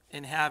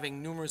and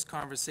having numerous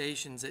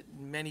conversations at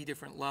many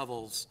different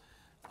levels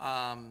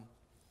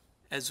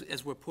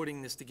as we're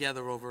putting this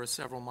together over a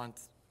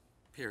several-month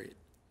period.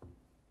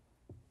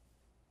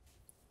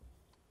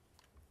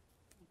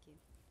 Thank you.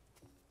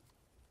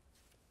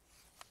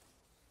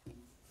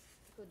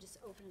 We'll just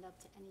open it up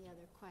to any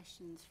other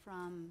questions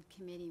from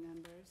committee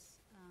members,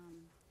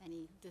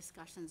 any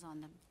discussions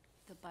on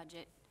the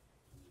budget.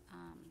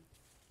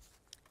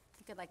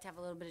 I think I'd like to have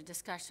a little bit of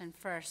discussion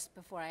first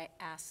before I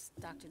ask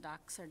Dr.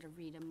 Doxer to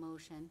read a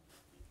motion.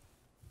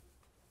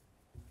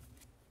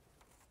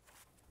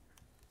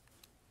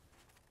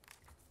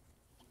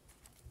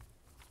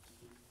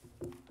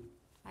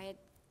 I had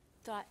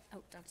thought,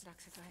 oh, Dr.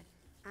 Doxer, go ahead.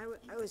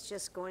 I was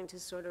just going to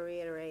sort of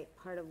reiterate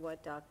part of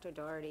what Dr.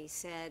 Doherty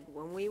said.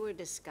 When we were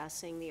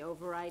discussing the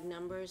override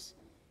numbers,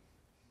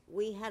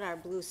 we had our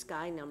blue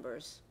sky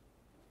numbers,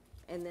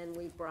 and then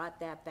we brought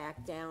that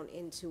back down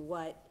into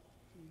what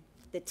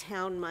the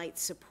town might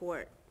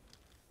support.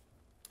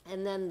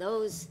 And then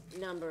those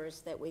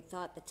numbers that we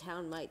thought the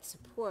town might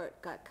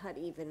support got cut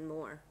even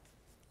more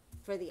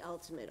for the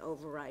ultimate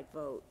override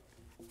vote.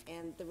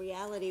 And the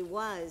reality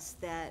was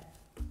that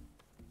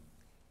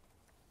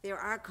there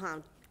are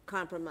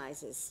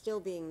compromises still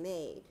being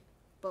made,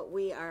 but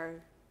we are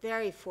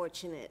very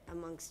fortunate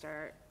amongst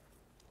our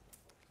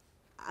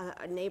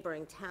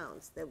neighboring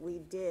towns that we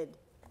did,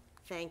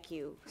 thank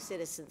you,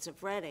 citizens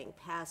of Reading,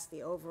 pass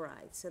the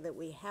override so that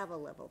we have a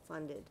level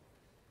funded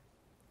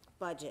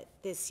budget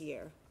this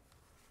year.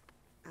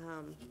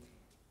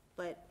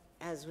 But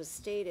as was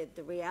stated,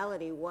 the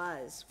reality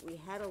was we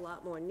had a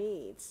lot more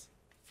needs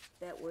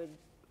that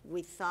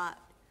we thought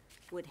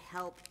would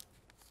help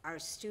our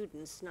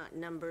students, not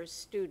numbers,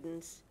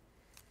 students,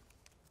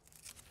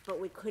 but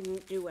we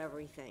couldn't do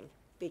everything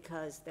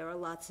because there are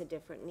lots of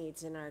different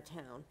needs in our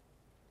town,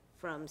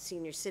 from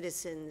senior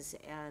citizens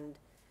and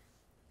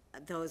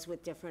those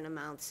with different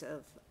amounts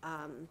of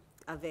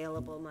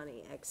available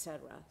money, et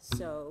cetera.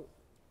 So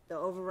the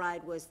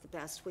override was the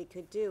best we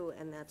could do,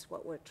 and that's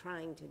what we're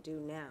trying to do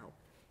now.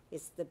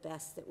 It's the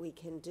best that we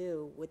can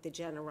do with the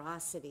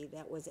generosity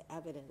that was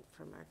evident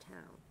from our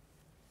town.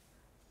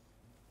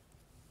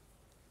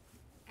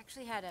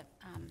 Actually had a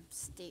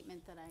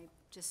statement that I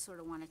just sort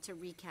of wanted to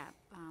recap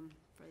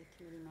for the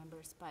committee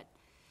members, but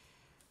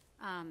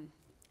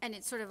And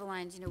it sort of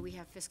aligns, you know, we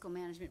have fiscal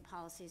management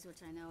policies, which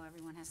I know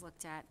everyone has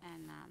looked at,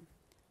 and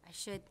I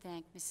should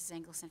thank Mrs.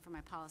 Engelson for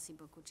my policy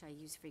book, which I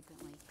use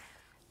frequently.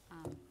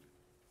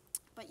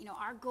 But, you know,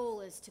 our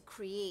goal is to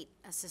create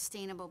a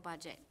sustainable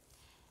budget.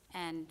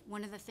 And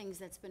one of the things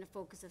that's been a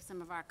focus of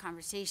some of our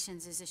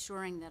conversations is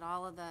assuring that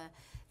all of the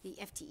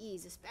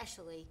FTEs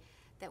especially,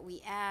 that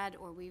we add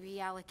or we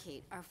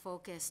reallocate are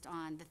focused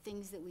on the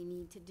things that we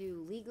need to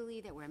do legally,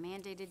 that we're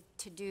mandated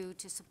to do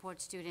to support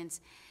students,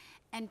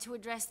 and to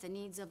address the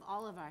needs of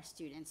all of our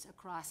students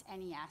across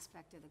any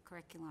aspect of the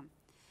curriculum.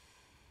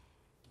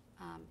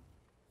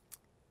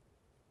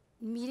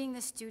 Meeting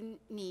the student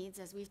needs,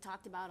 as we've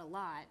talked about a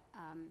lot,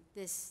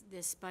 this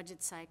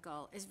budget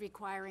cycle is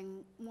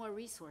requiring more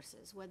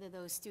resources, whether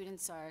those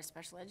students are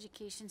special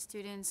education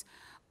students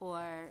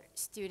or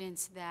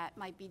students that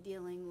might be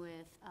dealing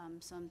with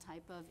some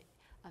type of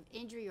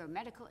injury or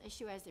medical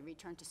issue as they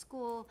return to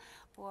school,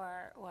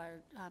 or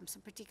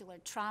some particular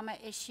trauma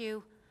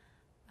issue.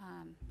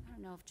 I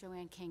don't know if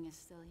Joanne King is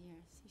still here.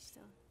 Is he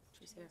still?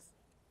 She's here.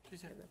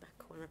 She's In the back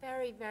corner.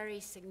 Very, very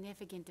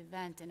significant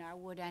event in our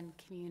Wood End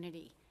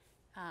community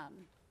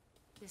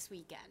this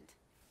weekend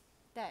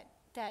that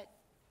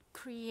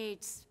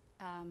creates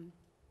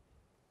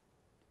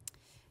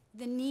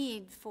the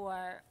need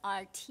for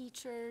our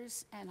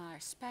teachers and our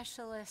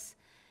specialists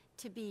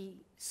to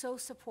be so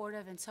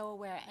supportive and so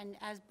aware. And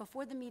as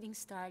before the meeting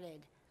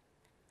started,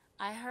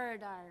 I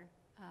heard our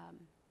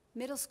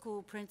middle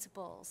school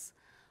principals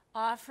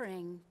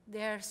offering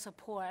their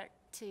support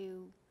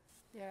to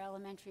their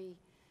elementary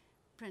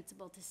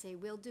principal to say,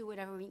 we'll do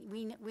whatever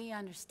we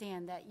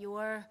understand that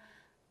your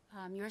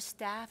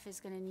staff is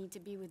going to need to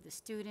be with the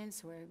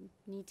students or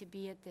need to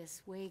be at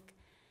this wake,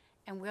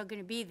 and we're going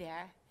to be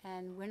there.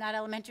 And we're not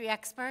elementary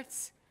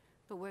experts,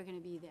 but we're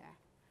going to be there.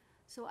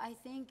 So I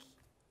think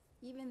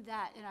even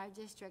that in our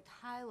district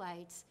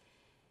highlights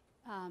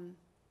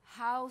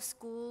how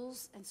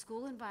schools and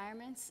school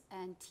environments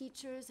and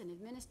teachers and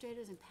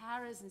administrators and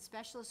paras and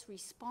specialists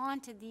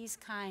respond to these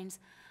kinds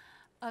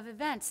of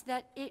events,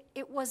 that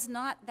it was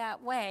not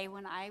that way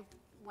when I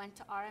went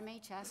to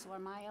RMHS or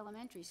my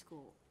elementary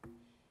school.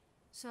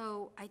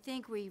 So I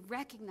think we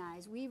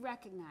recognize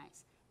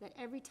that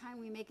every time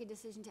we make a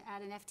decision to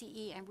add an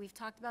FTE, and we've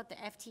talked about the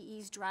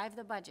FTEs drive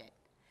the budget,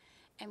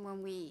 and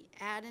when we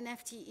add an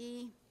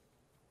FTE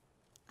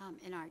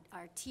in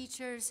our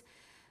teachers,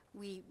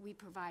 we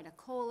provide a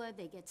COLA,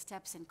 they get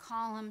steps and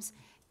columns.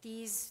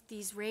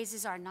 These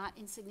raises are not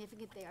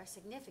insignificant, they are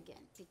significant,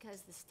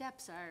 because the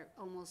steps are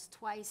almost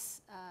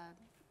twice,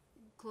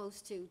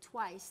 close to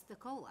twice the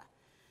COLA.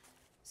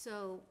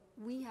 So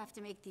we have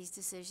to make these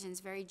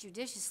decisions very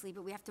judiciously,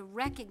 but we have to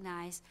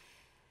recognize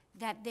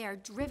that they are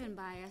driven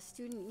by a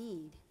student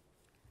need.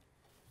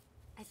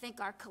 I think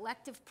our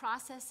collective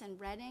process in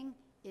Reading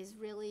is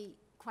really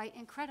quite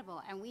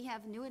incredible, and we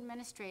have new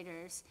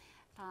administrators,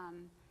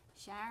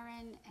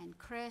 Sharon and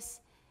Chris,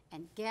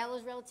 and Gail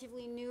is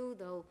relatively new,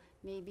 though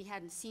maybe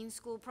hadn't seen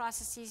school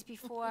processes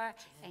before,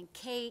 and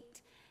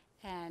Kate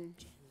and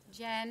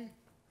Jen.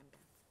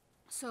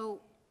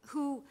 So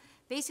who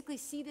basically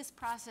see this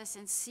process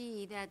and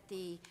see that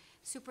the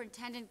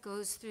superintendent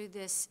goes through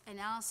this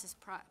analysis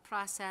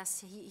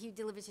process. He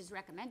delivers his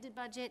recommended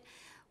budget.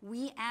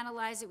 We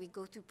analyze it. We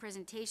go through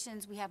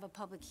presentations. We have a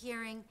public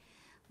hearing.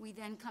 We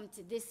then come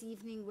to this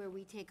evening where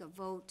we take a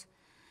vote.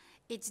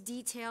 It's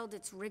detailed.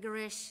 It's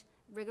rigorous.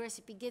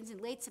 It begins in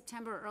late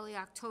September, early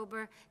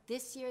October.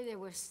 This year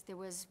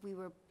we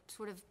were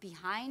sort of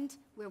behind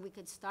where we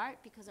could start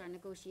because our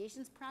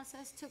negotiations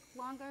process took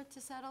longer to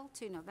settle,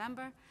 to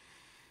November.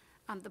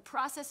 The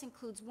process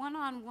includes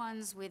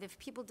one-on-ones with, if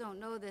people don't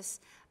know this,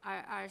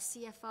 our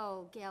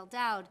CFO, Gail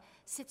Dowd,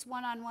 sits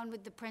one-on-one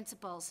with the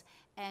principals.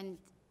 And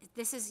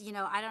this is, you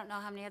know, I don't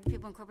know how many other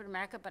people in corporate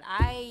America, but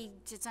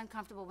it's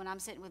uncomfortable when I'm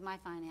sitting with my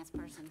finance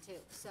person too.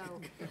 So,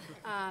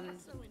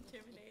 So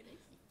intimidating.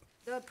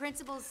 the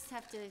principals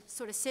have to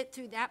sort of sit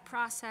through that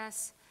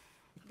process.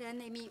 Then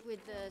they meet with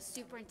the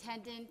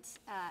superintendent,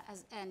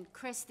 and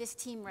Chris, this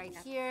team right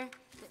here,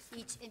 that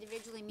each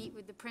individually meet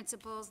with the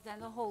principals. Then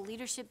the whole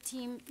leadership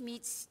team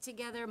meets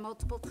together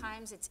multiple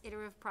times. It's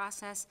iterative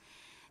process.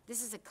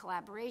 This is a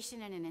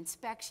collaboration and an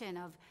inspection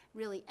of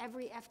really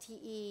every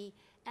FTE,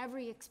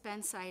 every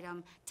expense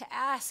item, to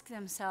ask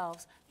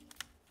themselves,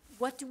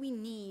 what do we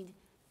need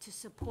to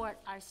support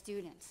our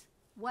students?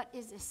 What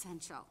is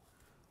essential?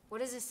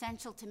 What is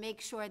essential to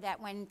make sure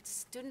that when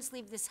students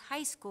leave this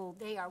high school,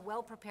 they are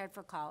well prepared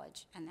for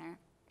college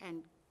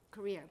and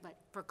career, but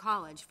for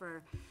college,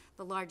 for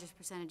the largest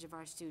percentage of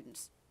our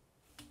students.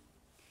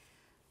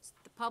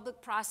 The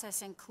public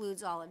process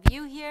includes all of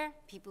you here,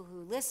 people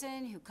who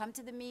listen, who come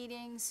to the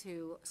meetings,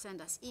 who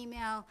send us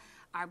email,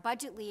 our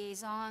budget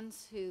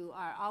liaisons, who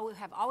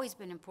have always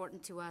been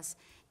important to us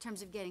in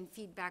terms of getting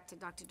feedback to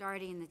Dr.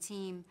 Doherty and the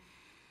team.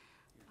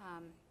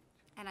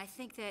 And I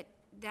think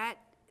that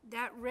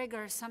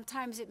rigor,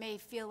 sometimes it may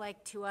feel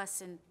like to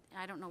us, and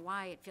I don't know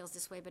why it feels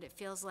this way, but it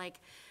feels like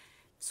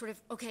sort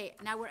of, okay,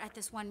 now we're at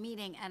this one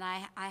meeting, and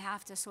I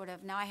have to sort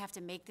of, now I have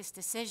to make this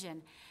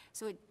decision.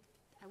 So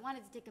I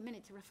wanted to take a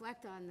minute to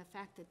reflect on the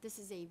fact that this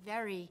is a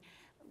very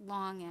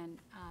long and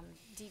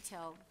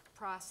detailed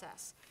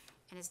process.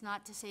 And it's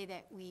not to say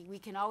that we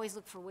can always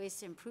look for ways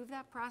to improve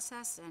that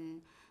process,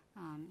 and,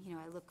 you know,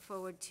 I look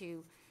forward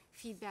to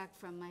feedback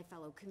from my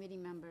fellow committee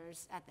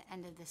members at the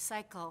end of the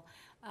cycle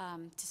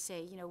to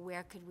say, you know,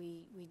 where could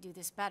we do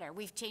this better?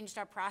 We've changed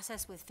our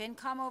process with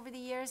FinCom over the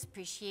years.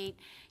 Appreciate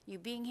you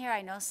being here.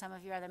 I know some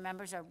of your other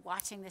members are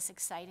watching this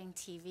exciting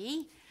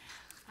TV,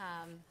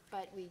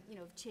 but we, you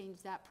know,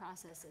 changed that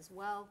process as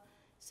well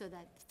so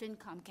that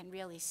FinCom can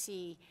really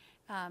see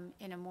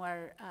in a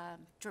more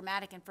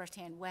dramatic and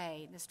firsthand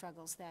way the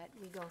struggles that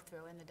we go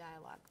through in the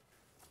dialogue.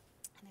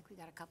 I think we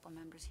got a couple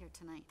members here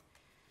tonight.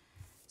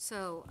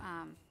 So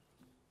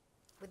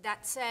with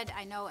that said,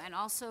 I know, and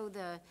also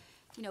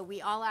you know,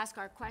 we all ask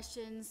our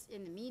questions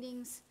in the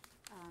meetings.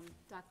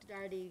 Dr.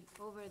 Doherty,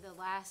 over the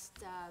last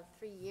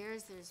 3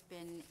 years, there's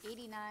been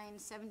 89,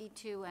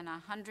 72, and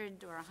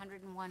 100 or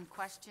 101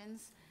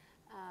 questions,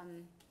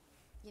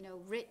 you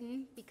know,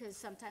 written, because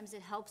sometimes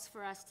it helps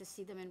for us to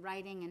see them in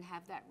writing and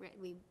have that,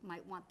 we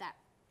might want that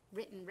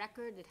written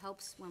record. It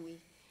helps when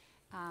we,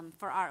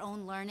 for our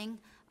own learning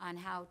on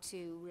how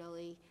to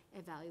really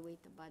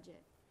evaluate the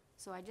budget.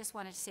 So I just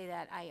wanted to say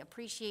that I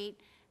appreciate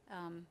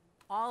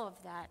all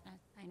of that.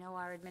 I know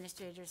our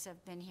administrators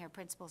have been here,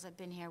 principals have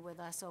been here with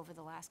us over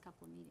the last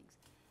couple of meetings.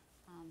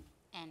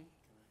 And,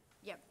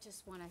 yep,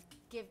 just want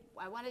to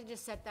I wanted to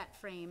just set that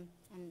frame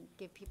and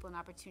give people an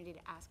opportunity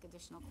to ask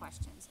additional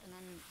questions. And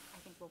then I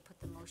think we'll put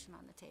the motion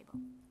on the table.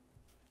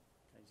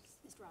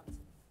 Mr.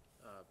 Robinson.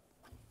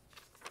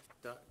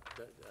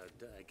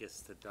 I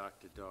guess to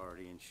Dr.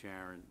 Doherty and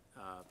Sharon,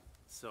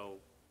 so,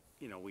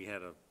 you know, we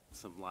had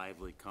some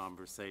lively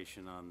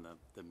conversation on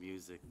the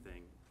music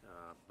thing,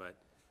 but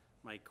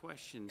my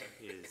question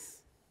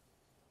is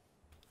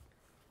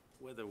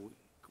whether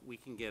we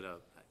can get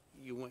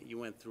you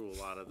went through a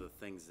lot of the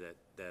things that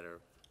are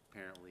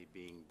apparently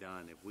being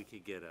done. If we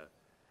could get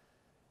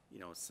you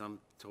know, some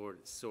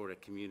sort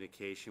of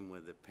communication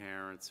with the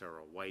parents or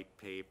a white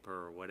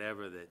paper or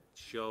whatever that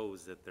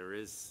shows that there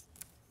is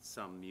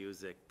some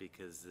music,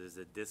 because there's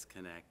a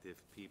disconnect if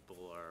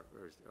people or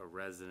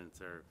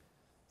residents are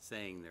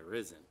saying there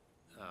isn't,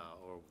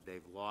 or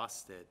they've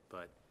lost it,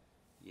 but,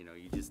 you know,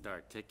 you just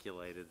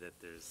articulated that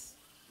there's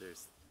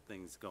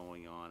things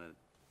going on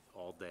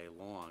all day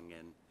long,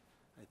 and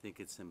I think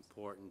it's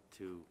important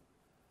to,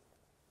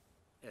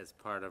 as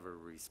part of a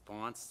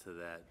response to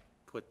that,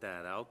 put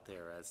that out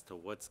there as to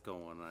what's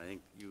going on. I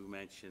think you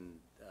mentioned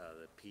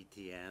the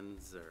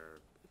PTNs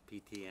or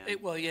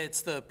PTN. Well, yeah,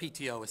 it's the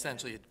PTO,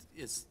 essentially.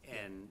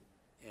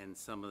 And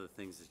some of the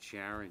things that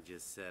Sharon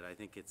just said, I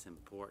think it's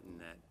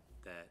important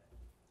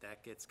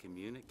that gets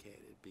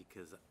communicated,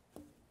 because,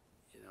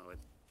 you know,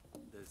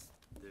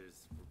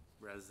 there's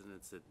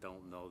residents that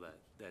don't know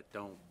that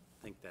don't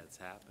think that's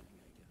happening,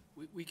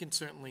 I guess. We can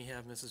certainly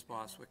have Mrs.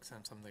 Boswick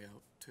send something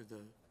out to the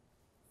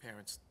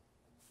parents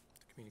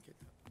to communicate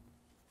that.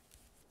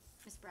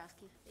 Ms.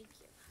 Browski. Thank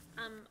you.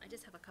 I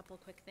just have a couple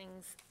quick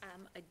things.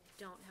 I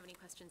don't have any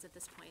questions at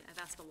this point.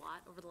 I've asked a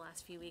lot over the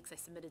last few weeks. I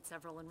submitted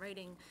several in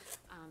writing.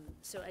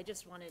 So I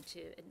just wanted to,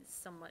 it's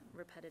somewhat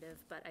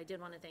repetitive, but I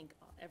did want to thank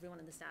everyone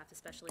in the staff,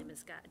 especially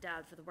Ms.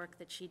 Dowd, for the work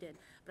that she did.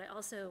 But I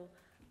also,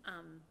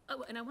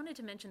 and I wanted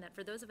to mention that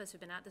for those of us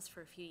who've been at this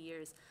for a few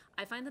years,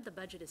 I find that the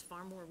budget is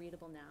far more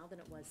readable now than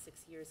it was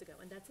 6 years ago.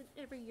 And that's an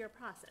every year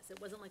process. It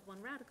wasn't like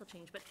one radical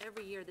change, but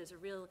every year there's a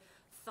real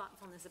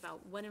thoughtfulness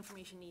about what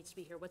information needs to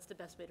be here, what's the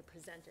best way to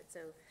present it.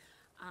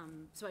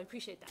 So I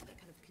appreciate that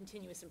kind of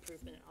continuous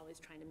improvement and always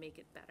trying to make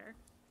it better.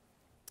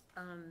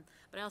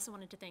 But I also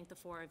wanted to thank the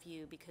four of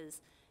you, because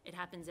it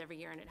happens every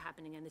year and it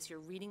happened again this year.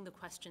 Reading the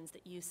questions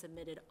that you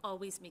submitted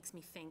always makes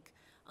me think.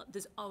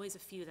 There's always a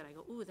few that I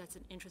go, ooh, that's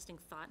an interesting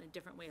thought and a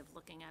different way of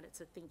looking at it.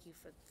 So thank you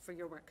for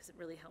your work, because it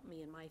really helped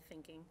me in my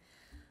thinking.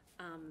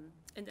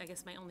 And I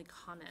guess my only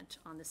comment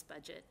on this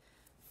budget,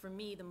 for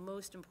me, the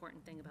most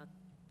important thing about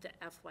the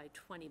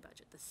FY20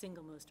 budget, the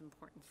single most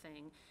important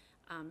thing,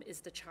 is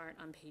the chart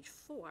on page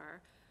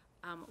 4,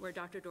 where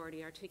Dr.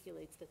 Doherty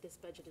articulates that this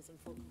budget is in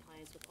full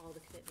compliance with all the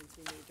commitments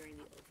we made during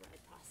the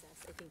override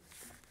process. I think,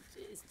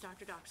 as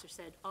Dr. Doxer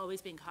said,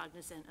 always being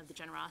cognizant of the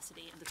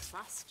generosity and the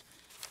trust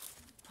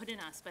put in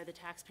us by the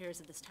taxpayers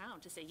of this town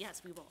to say,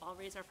 yes, we will all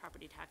raise our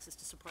property taxes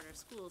to support our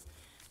schools.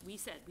 We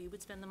said we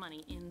would spend the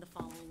money in the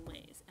following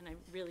ways, and I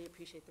really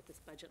appreciate that this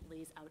budget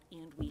lays out,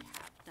 and we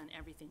have done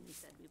everything we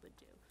said we would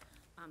do.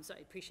 So I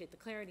appreciate the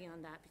clarity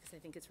on that, because I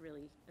think it's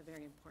really a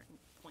very important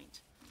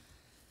point.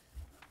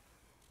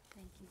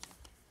 Thank you.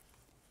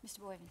 Mr.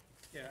 Boyden.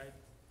 Yeah, I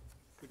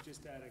would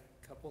just add a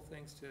couple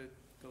things to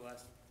the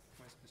last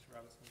points, Mr.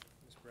 Robinson,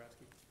 Ms.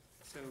 Borowski.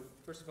 So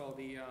first of all,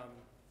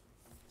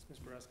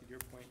 Ms. Borowski, to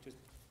your point, just,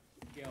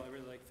 Gail, I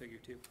really like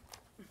figure 2.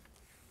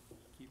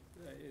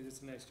 It's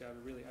a nice job.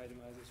 It really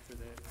itemizes for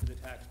the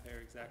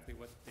taxpayer exactly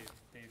what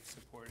they've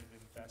supported and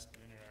invested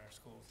in our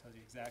schools. Tells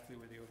you exactly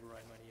where the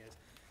override money is.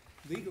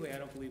 Legally, I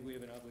don't believe we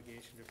have an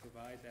obligation to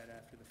provide that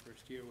after the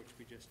first year, which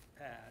we just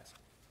passed,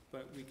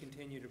 but we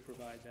continue to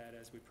provide that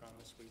as we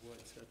promised we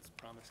would, so it's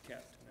promise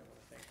kept, and I want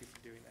to thank you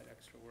for doing that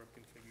extra work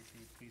and figure,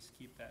 can you please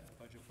keep that in the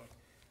budget book?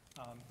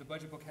 The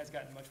budget book has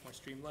gotten much more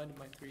streamlined in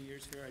my 3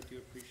 years here, I do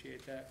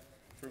appreciate that.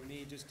 For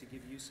me, just to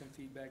give you some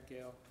feedback,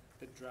 Gail,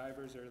 the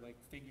drivers are like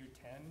figure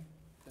 10,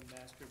 the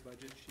master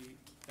budget sheet,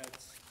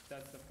 that's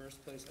the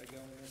first place I go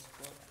in this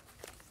book.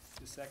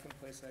 The second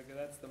place I go,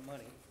 that's the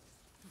money.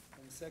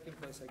 And the second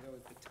place I go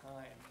is the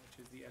time, which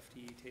is the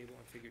FTE table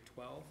in figure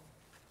 12.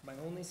 My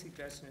only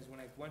suggestion is when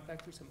I went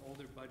back through some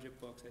older budget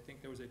books, I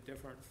think there was a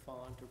different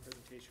font or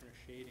presentation or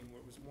shading where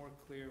it was more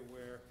clear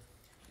where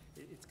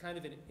it's kind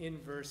of an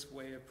inverse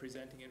way of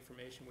presenting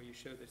information where you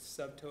show the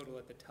subtotal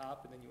at the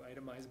top and then you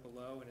itemize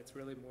below, and it's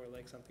really more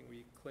like something where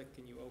you click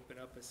and you open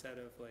up a set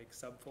of like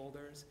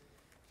subfolders.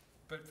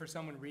 But for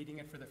someone reading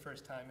it for the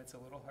first time, it's a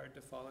little hard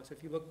to follow. So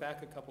if you look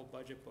back a couple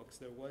budget books,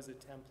 there was a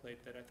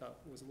template that I thought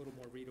was a little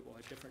more readable,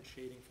 a different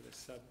shading for the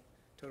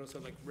subtotal. So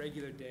like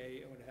regular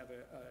day, it would have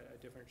a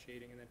different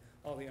shading, and then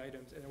all the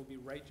items, and it would be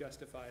right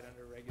justified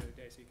under regular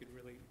day, so you could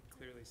really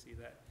clearly see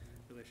that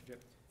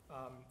relationship.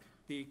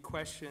 The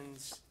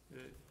questions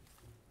that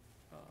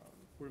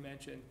were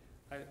mentioned,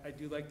 I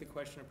do like the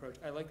question approach.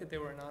 I like that they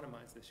were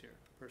anonymized this year,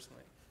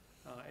 personally,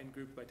 and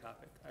grouped by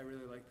topic. I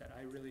really like that.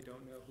 I really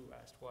don't know who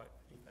asked what.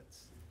 I think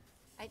that's.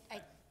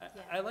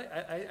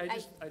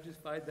 I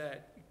just find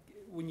that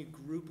when you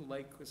group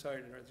like,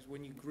 sorry to interrupt,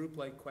 when you group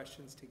like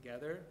questions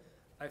together,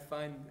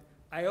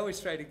 I always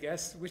try to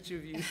guess which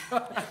of you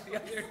thought the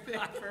other thing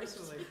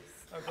personally.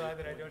 I'm glad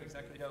that I don't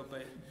exactly know,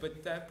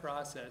 but that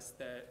process,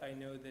 that I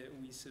know that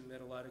we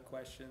submit a lot of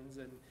questions,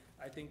 and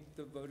I think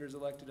the voters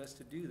elected us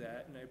to do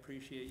that, and I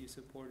appreciate you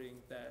supporting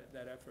that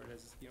effort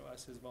as, you know,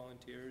 us as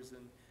volunteers,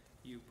 and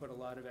you put a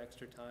lot of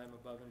extra time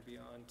above and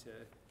beyond to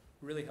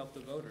really help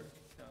the voter.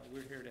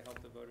 We're here to help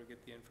the voter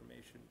get the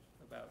information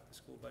about the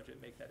school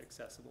budget, make that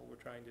accessible. We're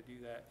trying to do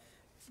that.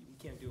 We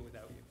can't do it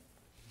without you.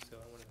 So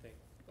I want to thank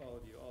all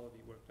of you. All of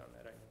you worked on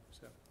that, I know,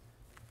 so.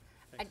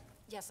 Thanks.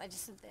 Yes,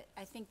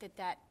 I think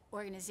that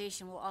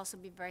organization will also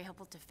be very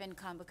helpful to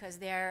FinCom because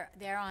they're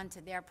on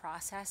to their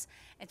process.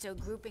 And so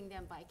grouping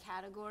them by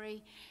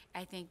category,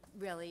 I think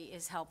really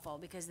is helpful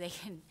because they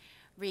can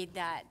read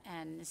that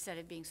and instead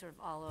of being sort of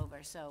all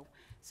over. So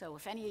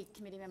if any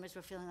committee members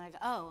were feeling like,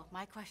 oh,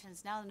 my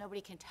questions, now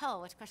nobody can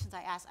tell which questions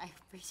I asked, I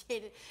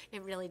appreciate it.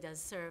 It really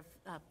does serve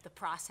the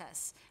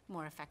process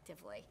more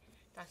effectively.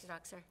 Dr.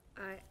 Doxer?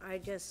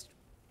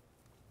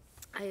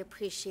 I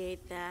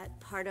appreciate that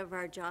part of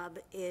our job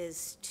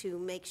is to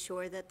make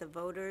sure that the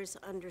voters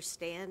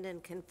understand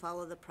and can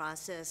follow the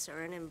process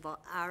or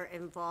are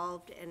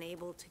involved and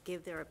able to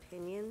give their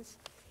opinions.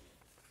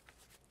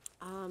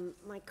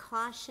 My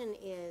caution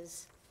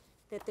is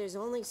that there's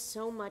only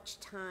so much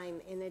time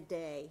in a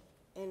day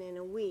and in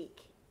a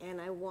week, and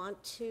I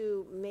want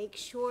to make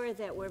sure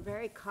that we're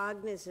very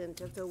cognizant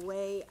of the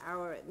way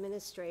our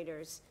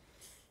administrators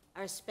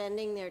are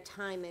spending their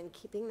time and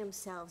keeping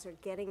themselves or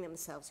getting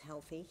themselves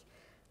healthy.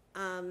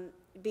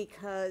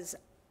 Because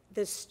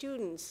the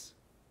students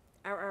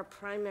are our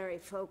primary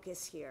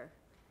focus here,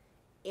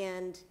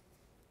 and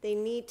they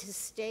need to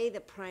stay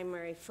the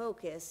primary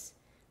focus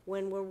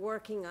when we're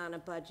working on a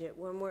budget,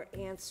 when we're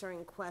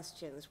answering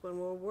questions, when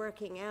we're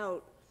working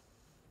out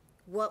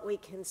what we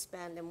can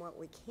spend and what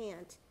we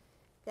can't.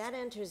 That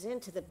enters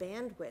into the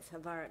bandwidth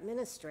of our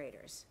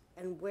administrators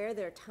and where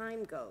their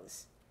time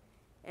goes.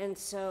 And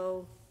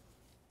so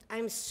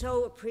I'm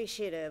so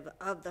appreciative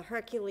of the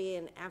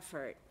Herculean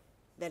effort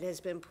that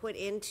has been put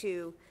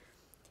into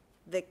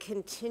the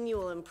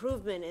continual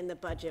improvement in the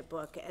budget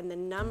book and the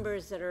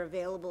numbers that are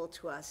available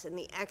to us and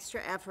the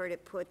extra effort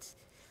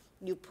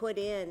you put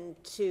in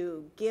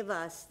to give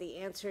us the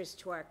answers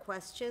to our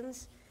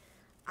questions.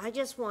 I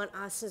just want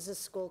us as a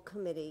school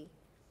committee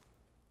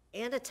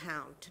and a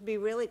town to be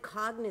really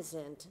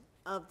cognizant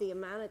of the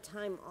amount of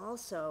time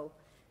also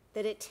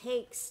that it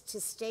takes to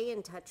stay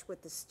in touch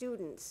with the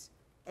students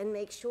and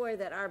make sure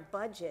that our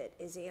budget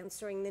is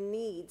answering the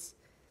needs,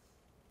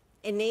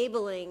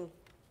 enabling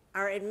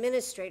our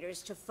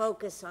administrators to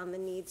focus on the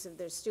needs of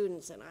their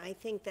students. And I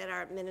think that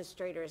our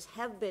administrators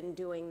have been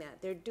doing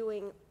that. They're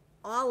doing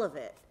all of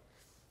it.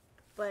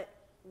 But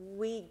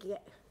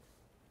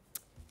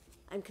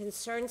I'm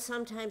concerned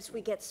sometimes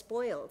we get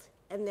spoiled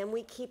and then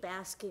we keep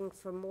asking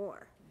for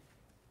more.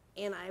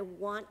 And I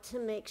want to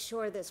make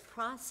sure this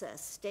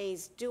process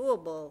stays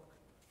doable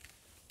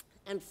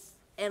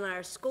and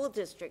our school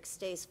district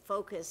stays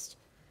focused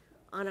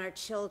on our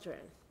children.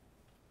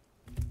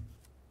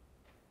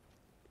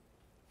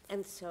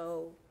 And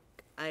so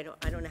I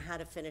don't know how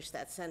to finish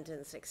that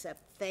sentence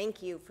except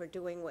thank you for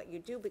doing what you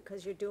do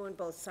because you're doing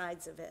both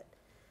sides of it.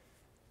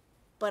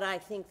 But I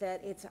think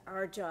that it's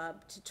our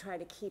job to try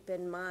to keep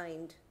in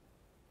mind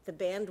the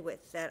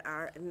bandwidth that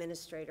our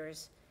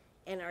administrators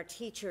and our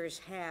teachers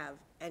have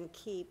and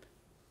keep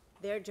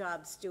their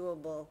jobs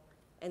doable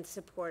and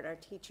support our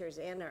teachers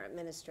and our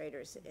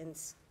administrators in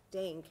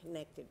staying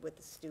connected with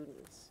the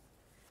students.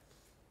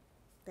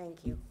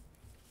 Thank you.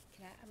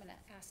 I'm going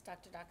to ask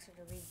Dr. Doxer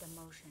to read the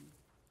motion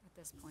at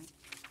this point.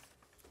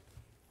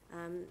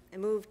 I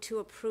move to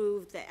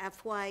approve the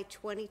FY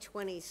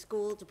 2020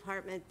 school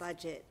department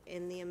budget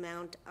in the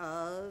amount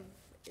of,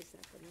 is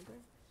that the number?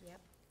 Yep.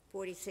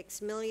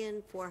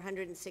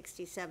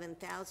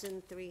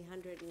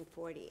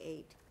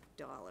 $46,467,348.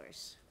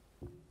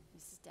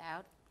 Mrs.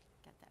 Dowd,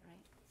 got that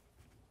right?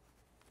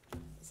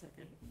 Is that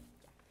right?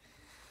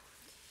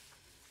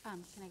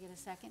 Can I get a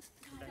second?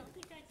 I don't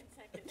think I can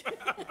second.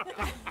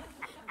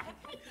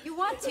 You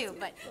want to,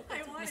 but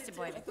Mr.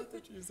 Boyd.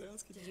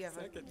 Did you have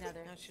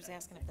Another, No, she was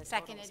asking if the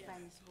seconded by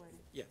Mr. Boyd.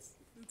 Yes.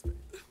 Do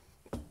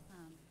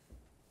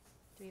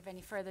we have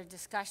any further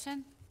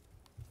discussion?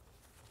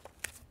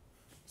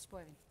 Mr.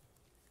 Boyden.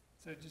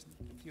 So just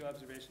a few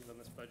observations on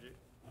this budget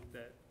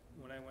that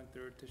when I went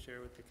through it to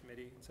share with the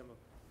committee and some of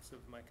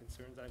my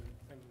concerns, I'm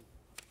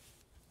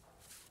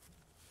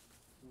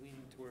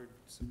leaning toward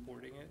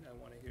supporting it. I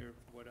want to hear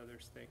what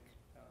others think,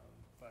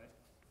 but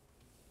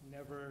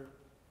never,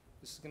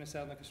 this is going to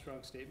sound like a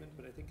strong statement,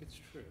 but I think it's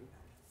true.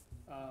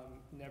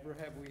 Never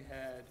have we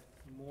had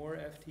more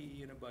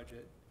FTE in a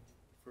budget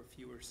for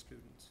fewer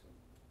students.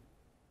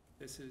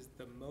 This is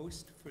the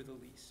most for the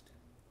least.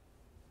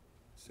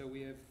 So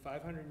we have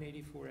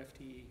 584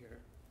 FTE here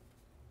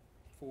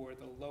for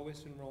the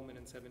lowest enrollment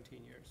in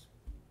 17 years.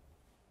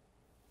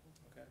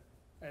 Okay,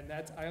 and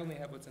that's, I only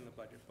have what's in the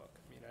budget book.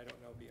 I mean, I don't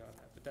know beyond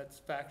that, but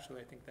that's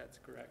factually, I think that's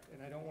correct.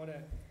 And I don't want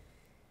to,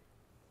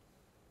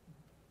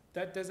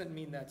 that doesn't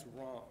mean that's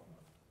wrong.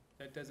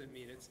 That doesn't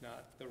mean it's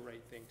not the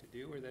right thing to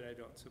do or that I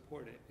don't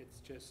support it. It's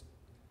just,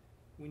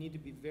 we need to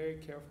be very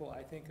careful,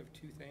 I think, of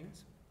two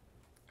things.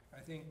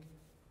 I think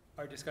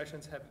our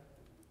discussions have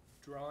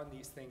drawn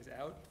these things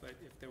out, but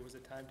if there was a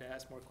time to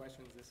ask more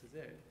questions, this is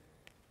it.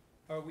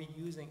 Are we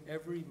using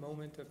every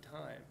moment of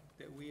time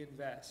that we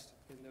invest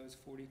in those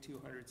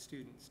 4,200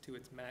 students to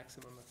its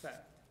maximum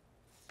effect?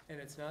 And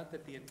it's not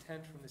that the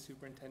intent from the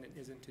superintendent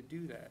isn't to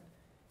do that.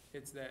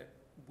 It's that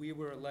we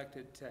were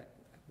elected to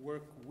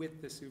work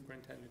with the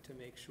superintendent to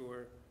make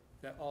sure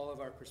that all of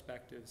our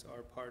perspectives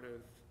are part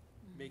of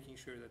making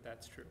sure that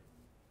that's true,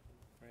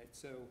 right?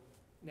 So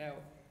now,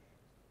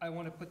 I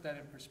want to put that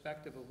in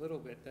perspective a little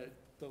bit, that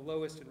the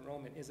lowest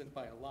enrollment isn't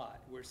by a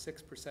lot. We're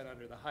 6%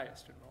 under the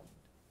highest enrollment,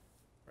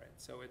 right?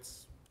 So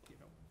it's,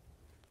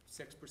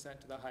 6%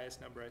 to the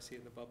highest number I see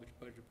in the budget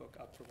book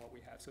up from what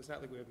we have. So it's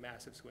not like we have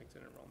massive swings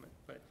in enrollment,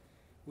 but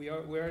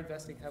we're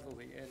investing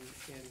heavily in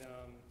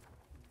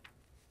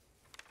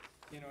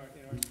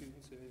our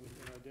students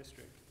in our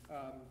district.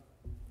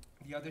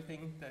 The other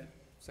thing, that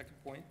second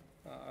point,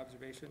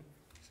 observation,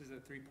 this is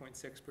a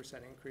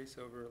 3.6% increase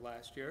over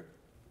last year.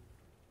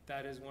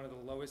 That is one of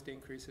the lowest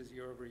increases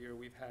year over year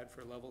we've had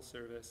for level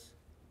service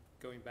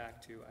going back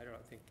to, I don't know,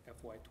 I think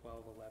FY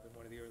 12, 11,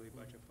 one of the early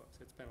budget books.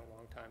 It's been a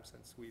long time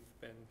since we've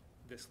been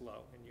this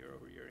low in year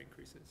over year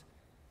increases.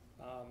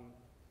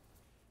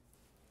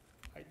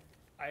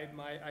 I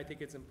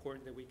think it's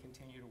important that we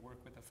continue to work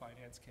with the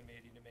finance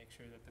committee to make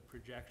sure that the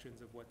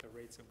projections of what the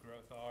rates of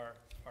growth are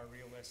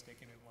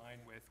realistic and in line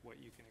with what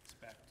you can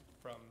expect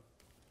from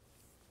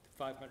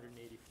 584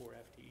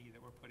 FTE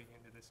that we're putting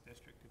into this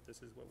district if this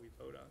is what we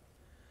vote on.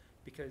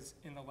 Because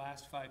in the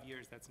last 5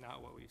 years, that's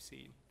not what we've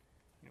seen.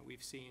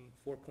 We've seen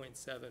 4.7,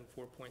 4.6,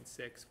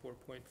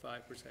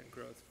 4.5%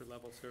 growth for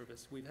level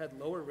service. We've had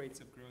lower rates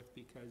of growth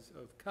because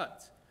of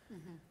cuts.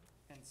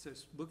 And so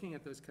looking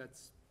at those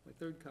cuts, my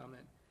third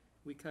comment,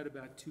 we cut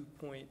about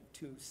 $2.26,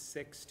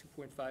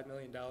 $2.5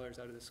 million out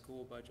of the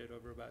school budget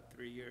over about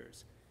 3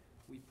 years.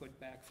 We put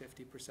back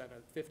 56%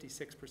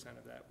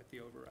 of that with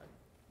the override.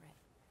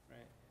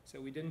 Right.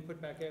 So we didn't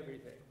put back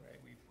everything, right?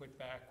 We put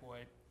back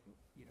what,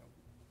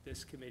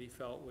 this committee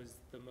felt was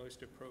the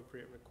most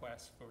appropriate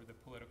request for the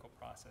political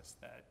process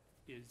that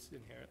is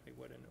inherently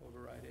what an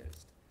override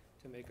is,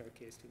 to make our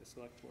case to the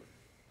select board.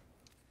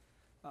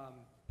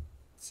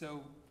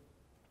 So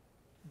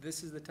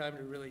this is the time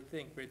to really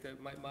think, right? That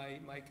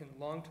my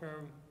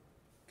long-term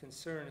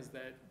concern is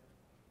that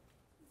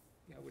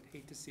I would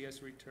hate to see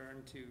us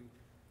return to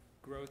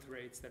growth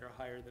rates that are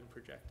higher than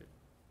projected,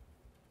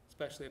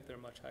 especially if they're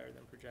much higher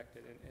than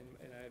projected.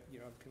 And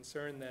I'm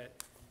concerned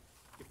that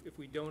if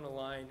we don't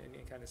align and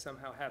kind of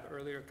somehow have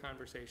earlier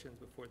conversations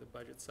before the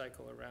budget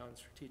cycle around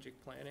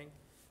strategic planning,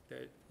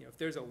 that if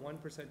there's a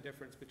 1%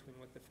 difference between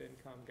what the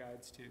FinCom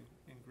guides to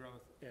in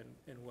growth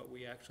and what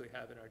we actually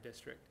have in our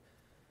district,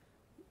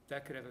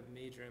 that could have a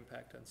major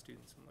impact on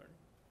students and learning,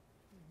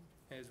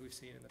 as we've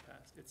seen in the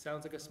past. It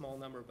sounds like a small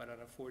number, but on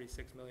a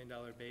 $46 million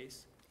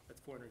base, that's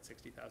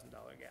 $460,000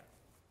 gap,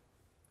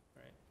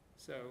 right?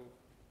 So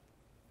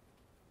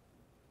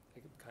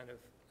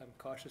I'm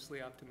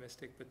cautiously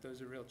optimistic, but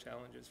those are real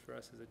challenges for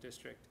us as a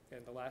district.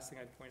 And the last thing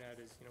I'd point out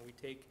is, we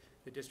take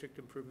the district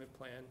improvement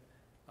plan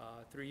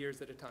 3 years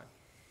at a time.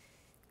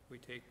 We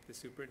take the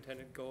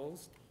superintendent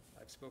goals.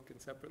 I've spoken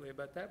separately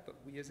about that, but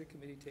we as a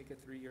committee take a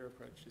 3-year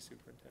approach to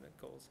superintendent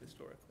goals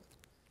historically.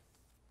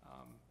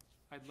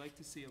 I'd like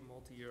to see a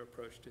multi-year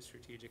approach to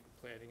strategic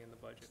planning in the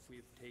budget.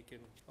 We've taken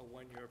a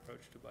 1-year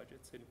approach to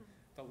budgets, and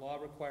the law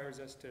requires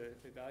us to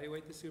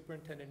evaluate the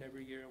superintendent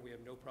every year, and we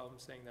have no problem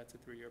saying that's a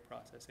 3-year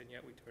process, and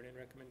yet we turn in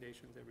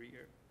recommendations every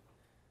year.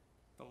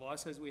 The law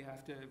says we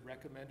have to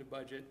recommend a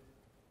budget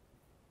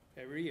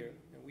every year,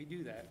 and we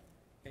do that.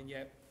 And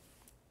yet,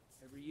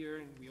 every year,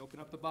 and we open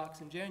up the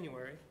box in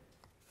January,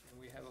 and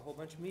we have a whole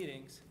bunch of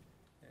meetings,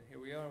 and here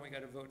we are, and we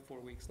gotta vote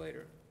 4 weeks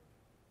later.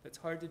 It's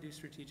hard to do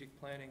strategic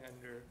planning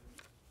under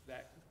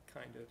that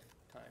kind of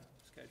time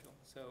schedule.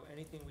 So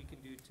anything we can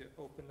do to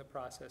open the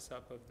process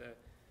up of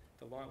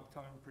the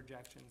long-term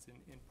projections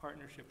in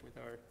partnership with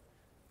our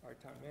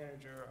town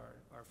manager,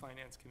 our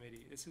finance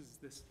committee.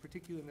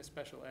 Particularly in the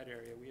special ed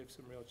area, we have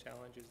some real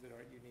challenges that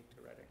aren't unique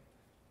to Reading.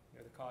 You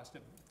know, the cost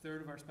of, a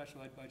third of our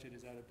special ed budget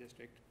is out of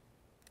district,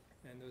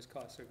 and those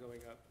costs are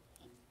going up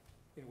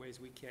in ways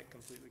we can't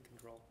completely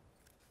control.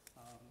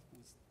 We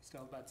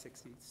still have about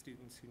 60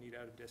 students who need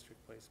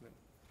out-of-district placement.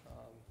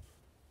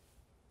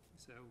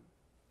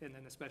 And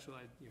then the special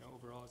ed,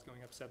 overall is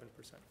going up 7%,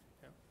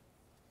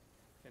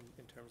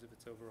 in terms of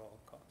its overall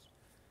cost.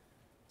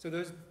 So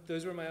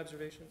those were my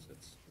observations.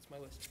 That's my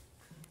list.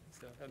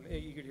 So I'm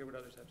eager to hear what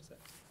others have to say.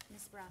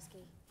 Ms.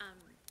 Borowski?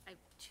 I have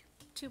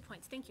two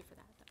points. Thank you for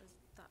that. That was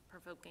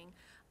thought-provoking.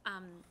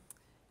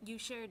 You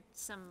shared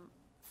some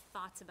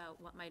thoughts about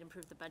what might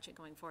improve the budget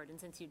going forward, and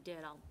since you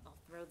did, I'll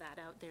throw that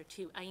out there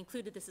too. I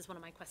included this as one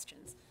of my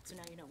questions, so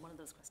now you know one of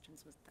those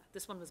questions was that.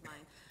 This one was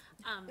mine.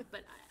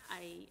 But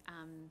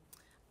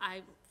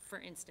I, for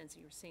instance,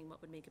 you were saying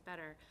what would make it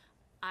better.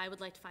 I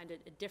would like to find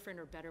a different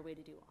or better way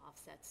to do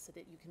offsets so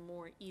that you can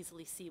more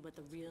easily see what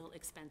the real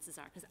expenses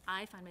are. Because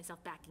I find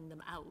myself backing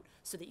them out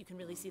so that you can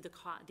really see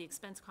the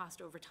expense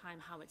cost over time,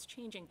 how it's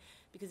changing.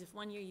 Because if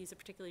one year you use a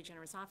particularly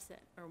generous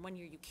offset or one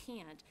year you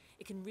can't,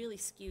 it can really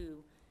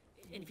skew.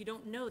 And if you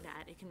don't know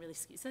that, it can really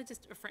skew. So that's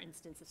just, for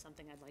instance, of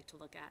something I'd like to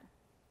look at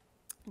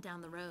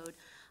down the road.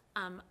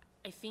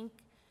 I think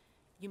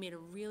you made a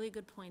really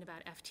good point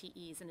about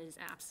FTEs, and it is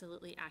an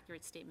absolutely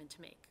accurate statement to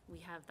make. We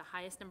have the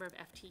highest number of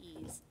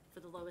FTEs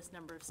for the lowest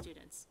number of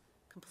students.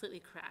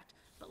 Completely correct.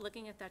 But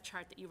looking at that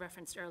chart that you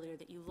referenced earlier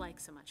that you like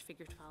so much,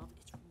 figure 12,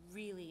 it's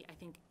really, I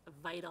think,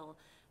 vital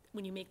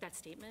when you make that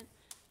statement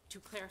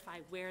to clarify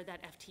where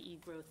that FTE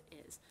growth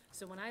is.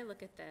 So when I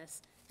look at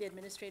this, the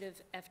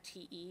administrative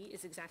FTE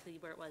is exactly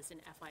where it was in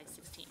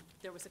FY16.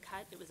 There was a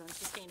cut, it was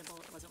unsustainable,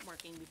 it wasn't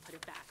working, we put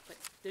it back, but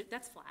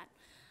that's flat.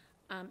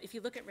 If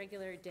you look at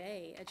regular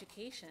day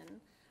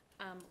education,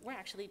 we're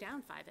actually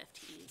down 5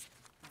 FTEs.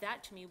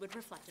 That, to me, would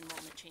reflect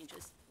enrollment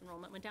changes.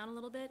 Enrollment went down a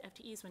little bit,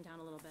 FTEs went down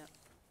a little bit.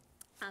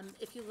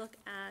 If you look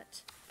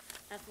at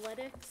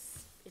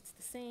athletics, it's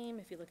the same.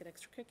 If you look at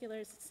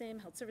extracurriculars, it's the same.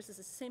 Health services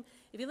is the same.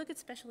 If you look at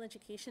special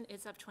education,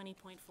 it's up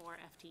 20.4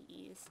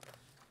 FTEs.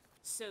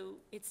 So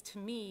it's, to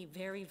me,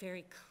 very,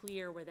 very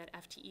clear where that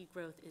FTE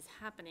growth is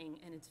happening,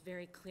 and it's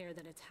very clear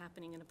that it's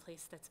happening in a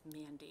place that's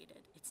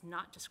mandated. It's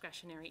not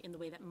discretionary in the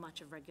way that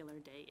much of regular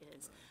day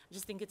is. I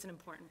just think it's an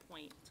important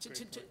point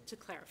to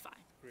clarify.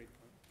 Great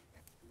point.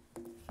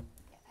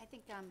 I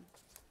think,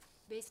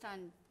 based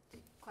on the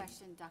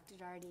question, Dr.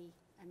 Daugherty,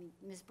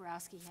 Ms.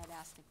 Borowski had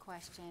asked a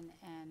question,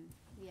 and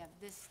we have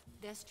this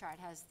chart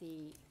has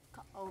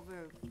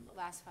over the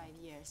last 5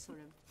 years sort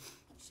of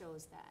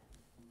shows that.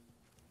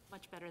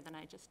 Much better than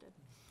I just did.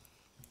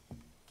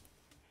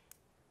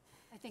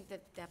 I think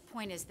that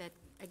point is that,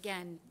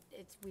 again,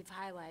 we've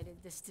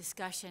highlighted this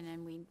discussion,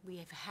 and we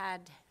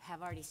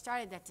have already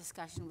started that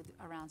discussion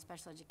around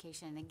special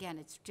education, and again,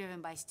 it's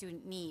driven by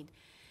student need,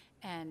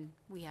 and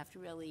we have to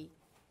really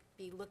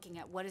be looking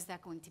at what is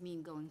that going to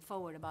mean going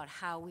forward about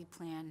how we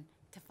plan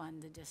to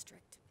fund the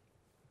district.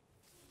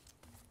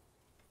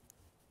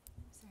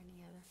 Is there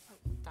any other?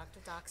 Dr.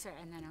 Doxer,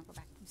 and then I'll go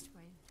back to Mr.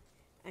 Wade.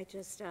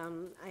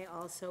 I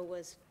also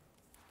was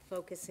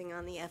focusing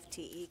on the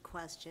FTE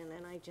question,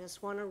 and I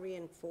just want to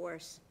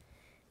reinforce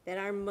that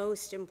our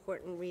most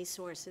important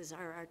resources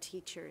are our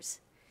teachers.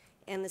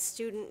 And the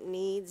student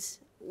needs,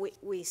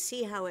 we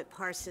see how it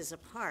parses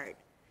apart,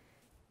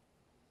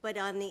 but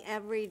on the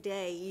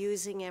everyday,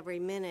 using every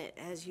minute,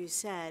 as you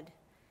said,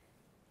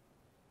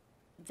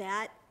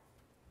 that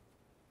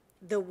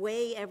the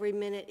way every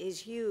minute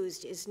is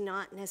used is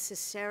not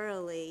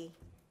necessarily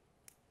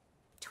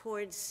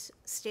towards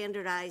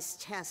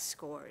standardized test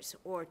scores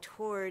or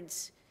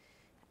towards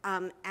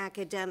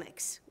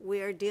academics. We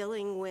are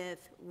dealing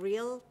with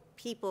real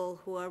people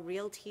who are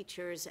real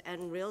teachers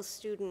and real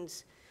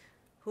students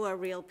who are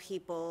real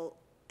people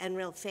and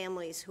real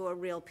families who are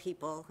real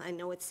people. I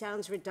know it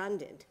sounds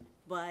redundant,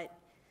 but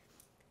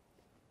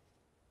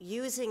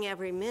using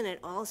every minute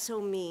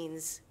also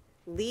means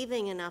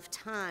leaving enough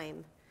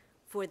time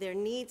for their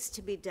needs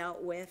to be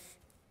dealt with,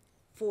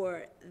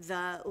 for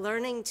the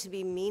learning to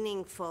be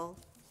meaningful,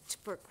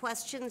 for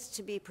questions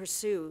to be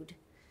pursued,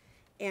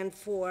 and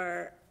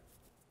for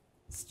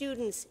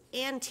students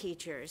and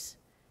teachers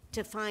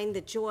to find the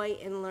joy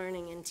in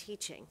learning and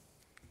teaching.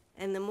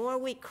 And the more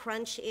we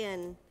crunch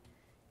in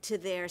to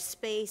their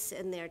space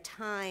and their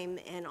time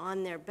and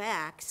on their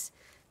backs,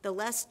 the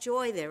less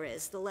joy there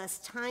is, the less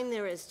time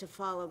there is to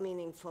follow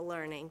meaningful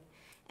learning,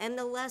 and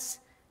the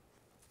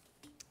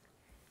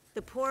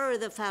poorer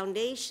the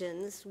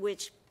foundations,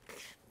 which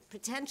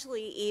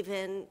potentially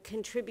even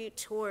contribute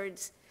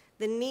towards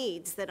the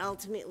needs that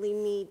ultimately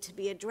need to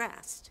be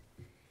addressed.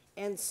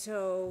 And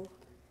so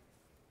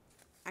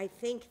I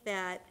think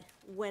that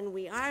when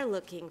we are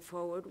looking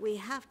forward, we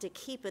have to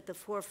keep at the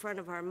forefront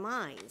of our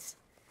minds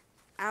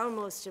our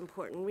most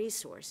important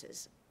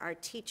resources, our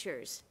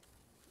teachers,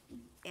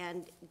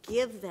 and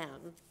give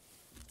them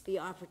the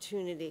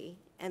opportunity.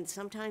 And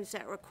sometimes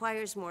that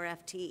requires more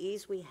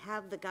FTEs. We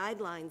have the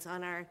guidelines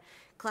on our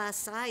class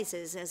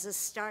sizes as a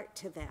start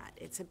to that.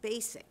 It's a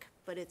basic,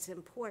 but it's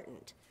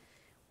important.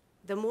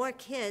 The more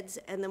kids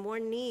and the more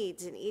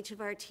needs in each of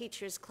our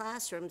teachers'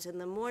 classrooms, and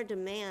the more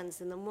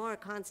demands and the more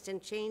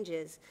constant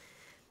changes,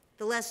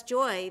 the less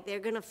joy they're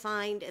going to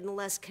find and the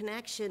less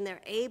connection they're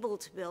able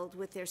to build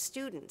with their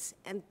students.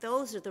 And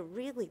those are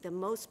really the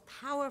most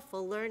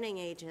powerful learning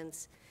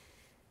agents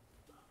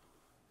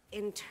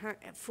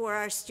for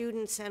our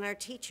students and our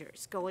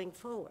teachers going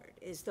forward,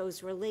 is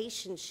those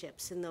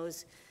relationships and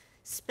those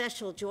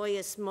special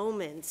joyous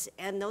moments,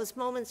 and those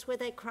moments where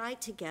they cry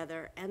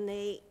together and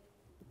they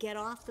get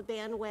off the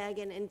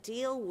bandwagon and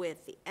deal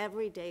with the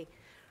everyday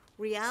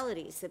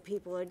realities that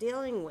people are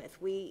dealing with.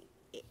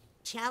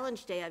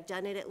 Challenge Day, I've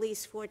done it at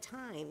least 4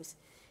 times,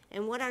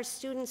 and what our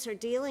students are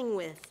dealing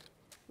with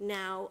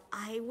now,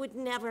 I would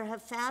never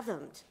have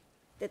fathomed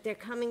that they're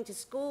coming to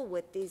school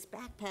with these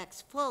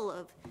backpacks full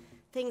of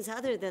things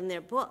other than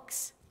their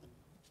books.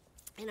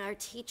 And our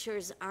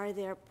teachers are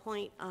their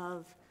point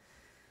of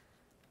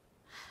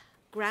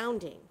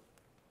grounding.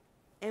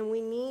 And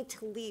we need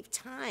to leave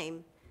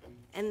time,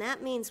 and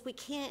that means we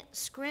can't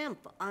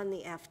scrimp on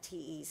the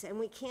FTEs, and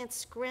we can't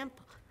scrimp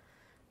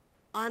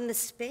on the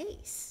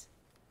space.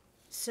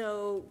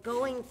 So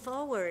going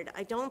forward,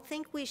 I don't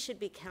think we should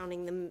be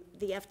counting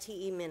the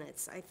FTE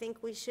minutes. I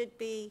think we should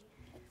be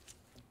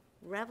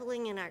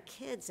reveling in our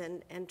kids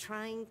and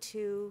trying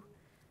to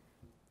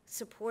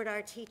support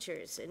our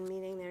teachers in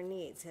meeting their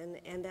needs.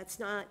 And that's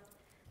not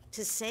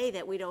to say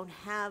that we don't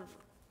have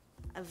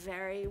a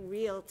very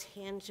real,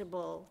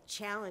 tangible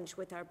challenge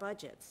with our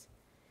budgets.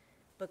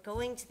 But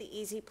going to the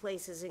easy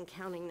places and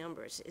counting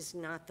numbers is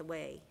not the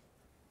way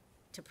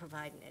to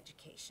provide an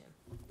education.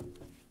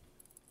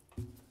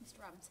 Mr.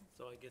 Robinson?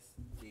 So I guess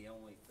the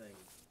only thing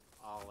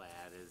I'll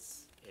add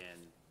is,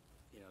 and,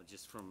 you know,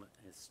 just from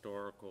a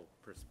historical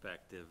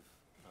perspective,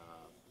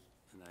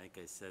 and I think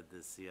I said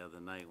this the other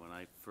night, when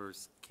I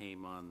first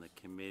came on the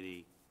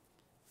committee,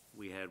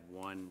 we had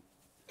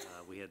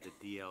we had the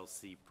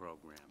DLC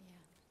program.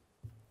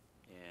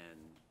 Yeah. And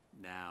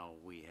now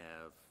we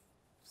have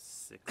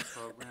 6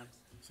 programs.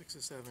 6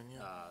 or 7,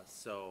 yeah.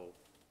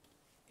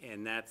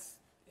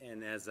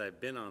 And as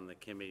I've been on the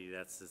committee,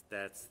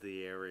 that's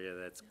the area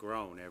that's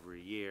grown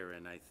every year,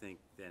 and I think,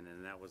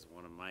 and that was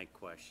one of my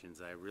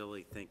questions, I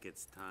really think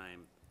it's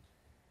time,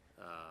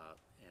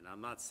 and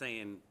I'm not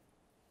saying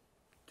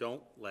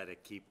don't let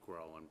it keep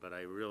growing, but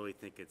I really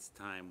think it's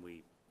time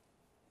we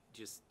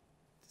just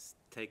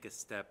take a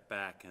step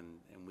back,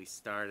 and we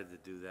started to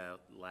do that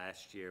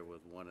last year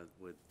with one of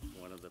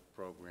the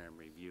program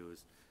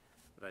reviews,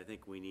 but I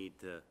think we need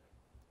to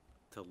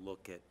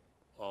look at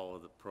all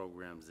of the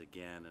programs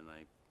again, and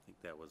I think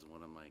that was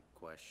one of my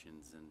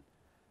questions. And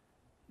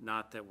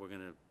not that we're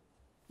gonna,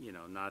 you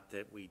know, not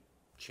that we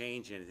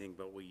change anything,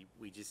 but we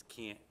just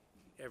can't,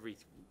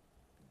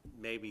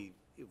 maybe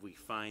if we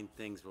find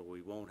things where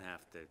we won't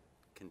have to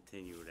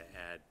continue to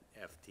add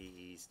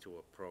FTEs to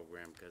a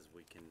program because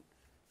we can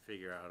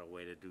figure out a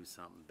way to do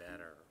something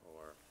better,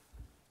 or,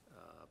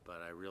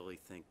 but I really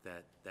think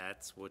that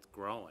that's what's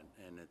growing,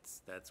 and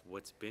that's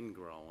what's been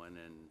growing,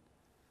 and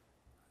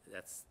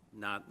that's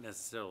not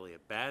necessarily a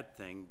bad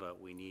thing,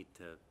 but we need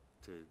to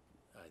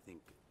I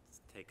think,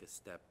 take a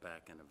step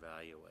back and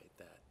evaluate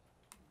that.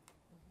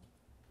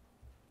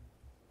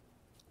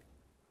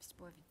 Mr.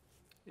 Borvin?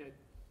 Yeah,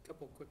 a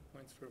couple quick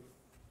points from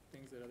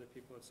things that other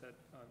people have said.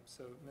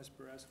 So Ms.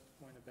 Perez's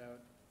point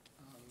about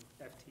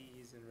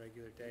FTEs and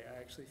regular day, I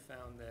actually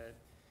found that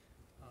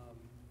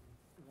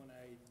when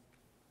I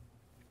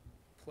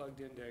plugged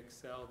into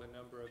Excel the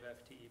number of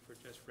FTE for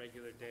just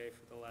regular day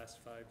for the last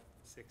 5,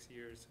 6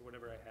 years,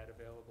 whatever I had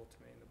available to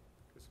me, it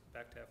was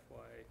back to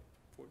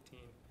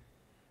FY14.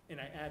 And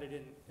I added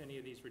in any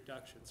of these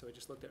reductions. So I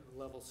just looked at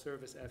level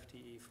service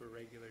FTE for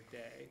regular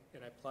day,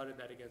 and I plotted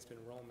that against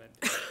enrollment.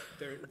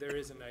 There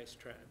is a nice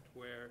trend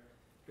where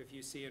if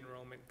you see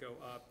enrollment go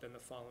up, then the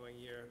following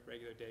year,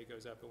 regular day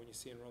goes up. And when you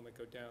see enrollment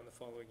go down, the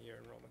following year,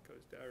 enrollment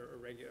goes down, or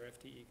regular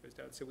FTE goes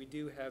down. So we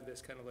do have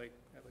this kind of like,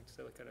 I like to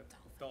say, like kind of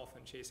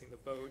dolphin chasing the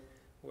boat,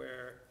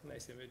 where,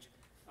 nice image,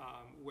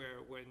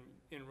 where when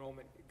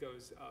enrollment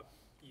goes up,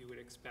 you would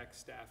expect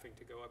staffing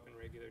to go up in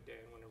regular day,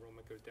 and when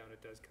enrollment goes down, it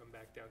does come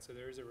back down. So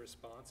there is a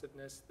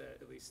responsiveness that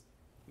at least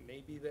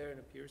may be there and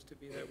appears to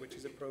be there, which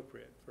is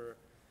appropriate for,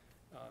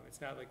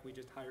 it's not like we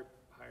just hire,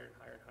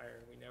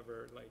 and we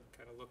never like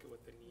kind of look at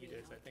what the need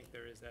is. I think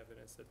there is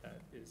evidence that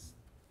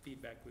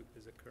feedback loop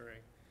is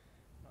occurring.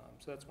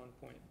 So that's one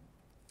point.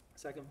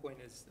 Second point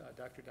is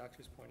Dr.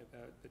 Doctor's point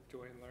about the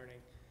joy in learning.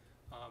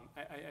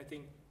 I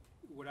think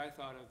what I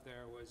thought of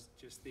there was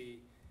just the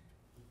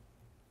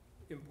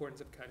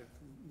importance of kind of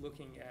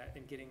looking at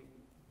and getting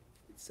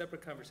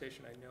separate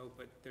conversation, I know,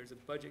 but there's a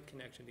budget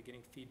connection to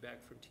getting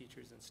feedback from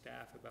teachers and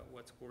staff about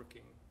what's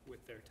working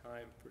with their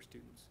time for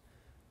students.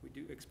 We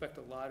do expect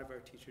a lot of our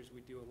teachers, we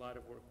do a lot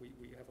of work,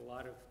 we have a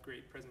lot of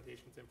great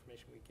presentations,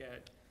 information we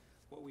get.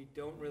 What we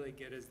don't really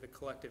get is the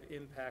collective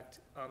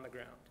impact on the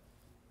ground,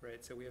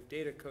 right? So we have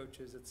data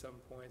coaches at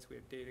some points, we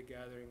have data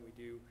gathering, we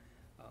do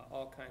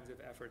all kinds of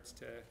efforts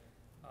to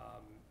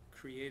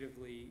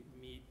creatively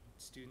meet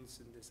students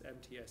in this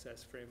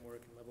MTSS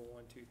framework in level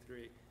 1, 2,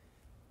 3.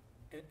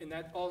 And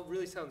that all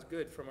really sounds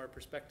good from our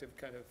perspective,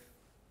 kind of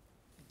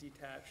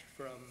detached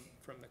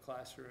from the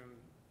classroom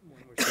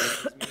when we're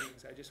starting these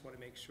meetings. I just want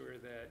to make sure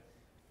that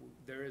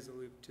there is a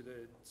loop to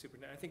the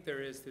superintendent. I think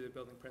there is through the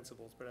building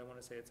principals, but I want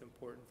to say it's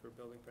important for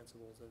building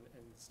principals and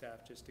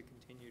staff just to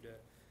continue to,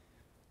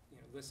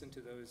 listen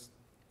to those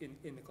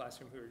in the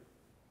classroom who are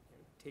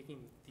taking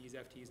these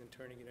FTEs and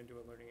turning it into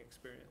a learning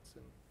experience,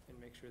 and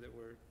make sure that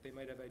they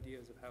might have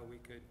ideas of how we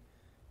could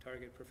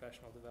target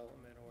professional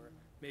development, or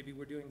maybe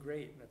we're doing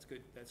great, and that's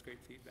great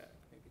feedback.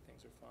 Maybe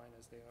things are fine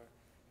as they are.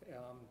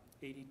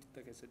 80,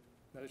 like I said,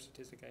 another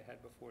statistic I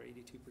had before,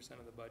 82%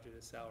 of the budget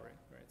is salary,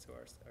 right? So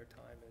our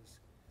time is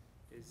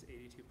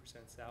 82%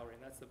 salary,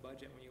 and that's the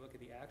budget. When you look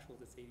at the actuals,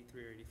 it's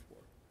 83 or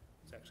 84.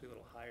 It's actually a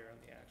little higher on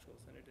the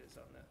actuals than it is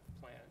on the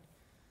planned.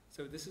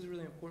 So this is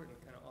really important.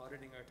 Kind of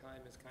auditing our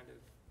time is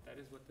that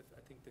is what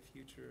I think the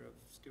future of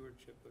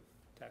stewardship of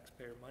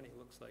taxpayer money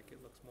looks like. It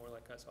looks more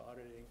like us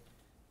auditing,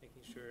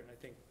 making sure, and I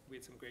think we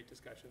had some great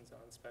discussions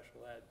on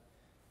special ed,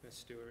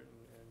 Ms. Stewart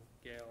and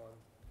Gail,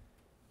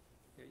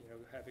 and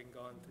having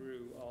gone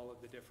through all of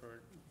the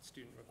different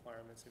student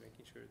requirements and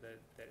making sure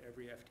that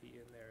every FTE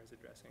in there is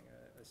addressing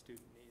a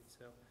student need.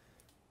 So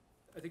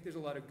I think there's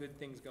a lot of good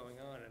things going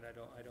on, and I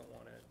don't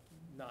want to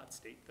not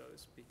state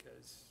those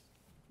because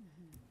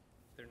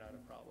they're not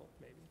a problem,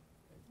 maybe.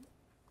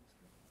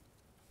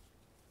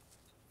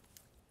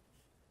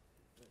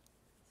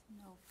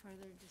 No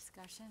further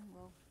discussion.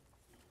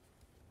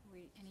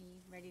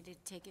 Ready to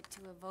take it to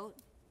a vote?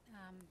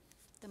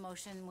 The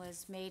motion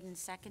was made and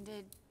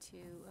seconded to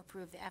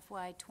approve the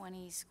FY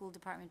 '20 school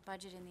department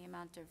budget in the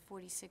amount of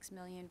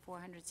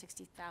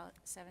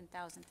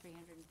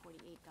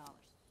 $46,467,348. So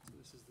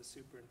this is the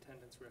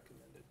superintendent's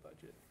recommended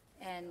budget.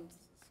 And, This is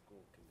the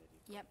school committee.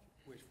 yep,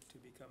 Which to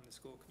become the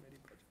school committee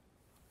budget.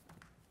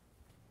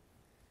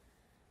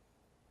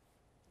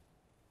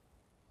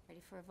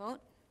 ready for a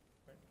vote?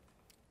 Right.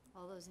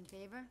 All those in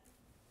favor?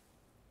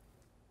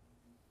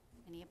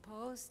 Any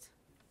opposed?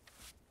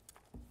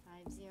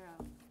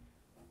 5-0.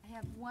 I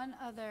have one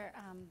other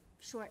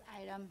short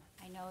item.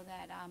 I know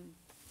that,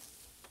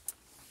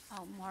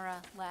 Maura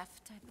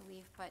left, I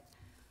believe, but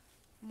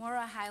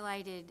Maura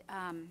highlighted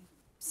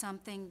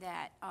something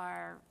that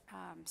our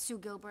Sue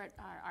Gilbert,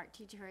 our art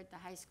teacher here at the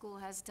high school,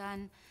 has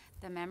done,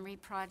 the memory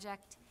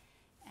project.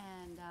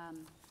 And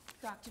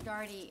Dr.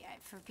 Daugherty,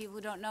 for people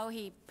who don't know,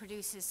 he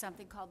produces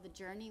something called The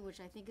Journey,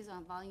 which I think is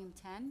on volume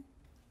 10. Am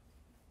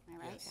I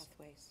right? Yes.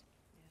 Pathways.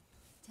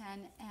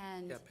 10,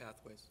 and. Yeah,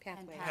 pathways.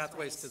 Pathways.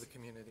 Pathways to the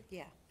community.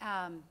 Yeah.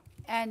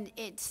 And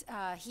it's,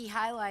 he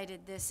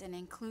highlighted this and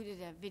included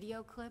a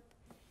video clip.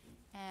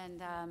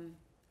 And I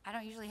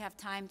don't usually have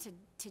time to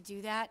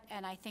do that.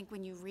 And I think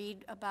when you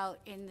read about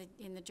in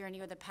the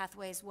Journey or the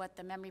Pathways what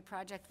the memory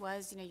project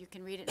was, you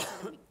can read it so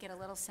that we get a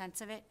little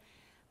sense of it.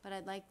 But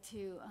I'd like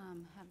to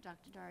have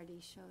Dr. Daugherty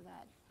show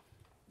that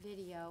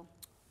video.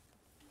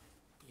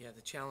 Yeah, the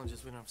challenge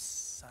is we don't have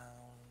sound.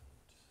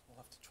 We'll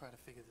have to try to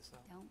figure this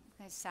out. Don't you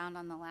guys sound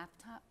on the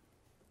laptop?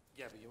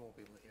 Yeah, but you won't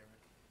be able to hear it.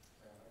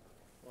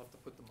 We'll have to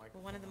put the Will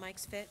microphone. one of the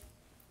mics fit?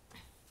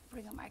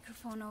 Bring a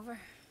microphone over.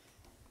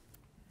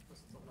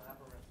 It's a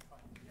labyrinth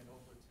trying to get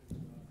over to.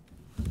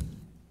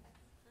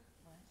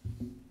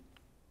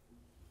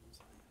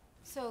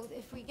 So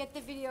if we get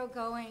the video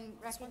going,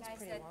 This one's recognize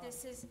pretty that long.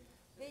 this is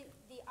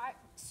the art,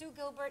 Sue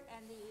Gilbert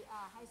and the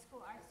high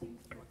school art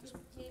students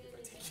participated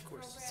in this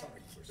program.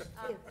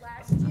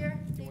 Last year,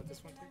 they did the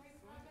memory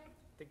project,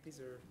 I think these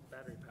are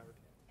battery powered.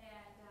 and,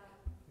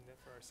 And then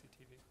for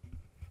RCTV.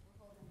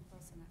 we'll hold them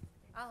close enough.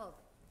 I'll hold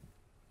it.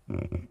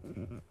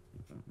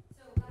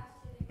 So last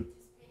year, they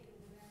participated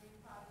in the memory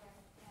project,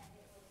 and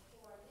it was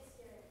for this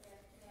year,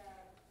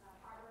 their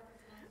artwork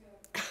is going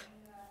to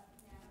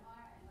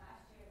Myanmar, and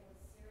last year it was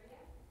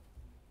Syria.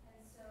 And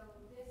so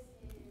this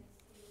is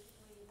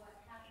basically what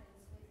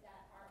happens with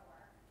that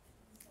artwork.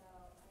 So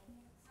I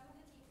think some of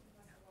the teachers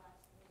must have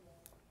watched the video,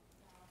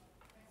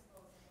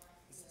 principals have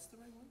watched the video. Is this the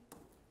right one? Yeah.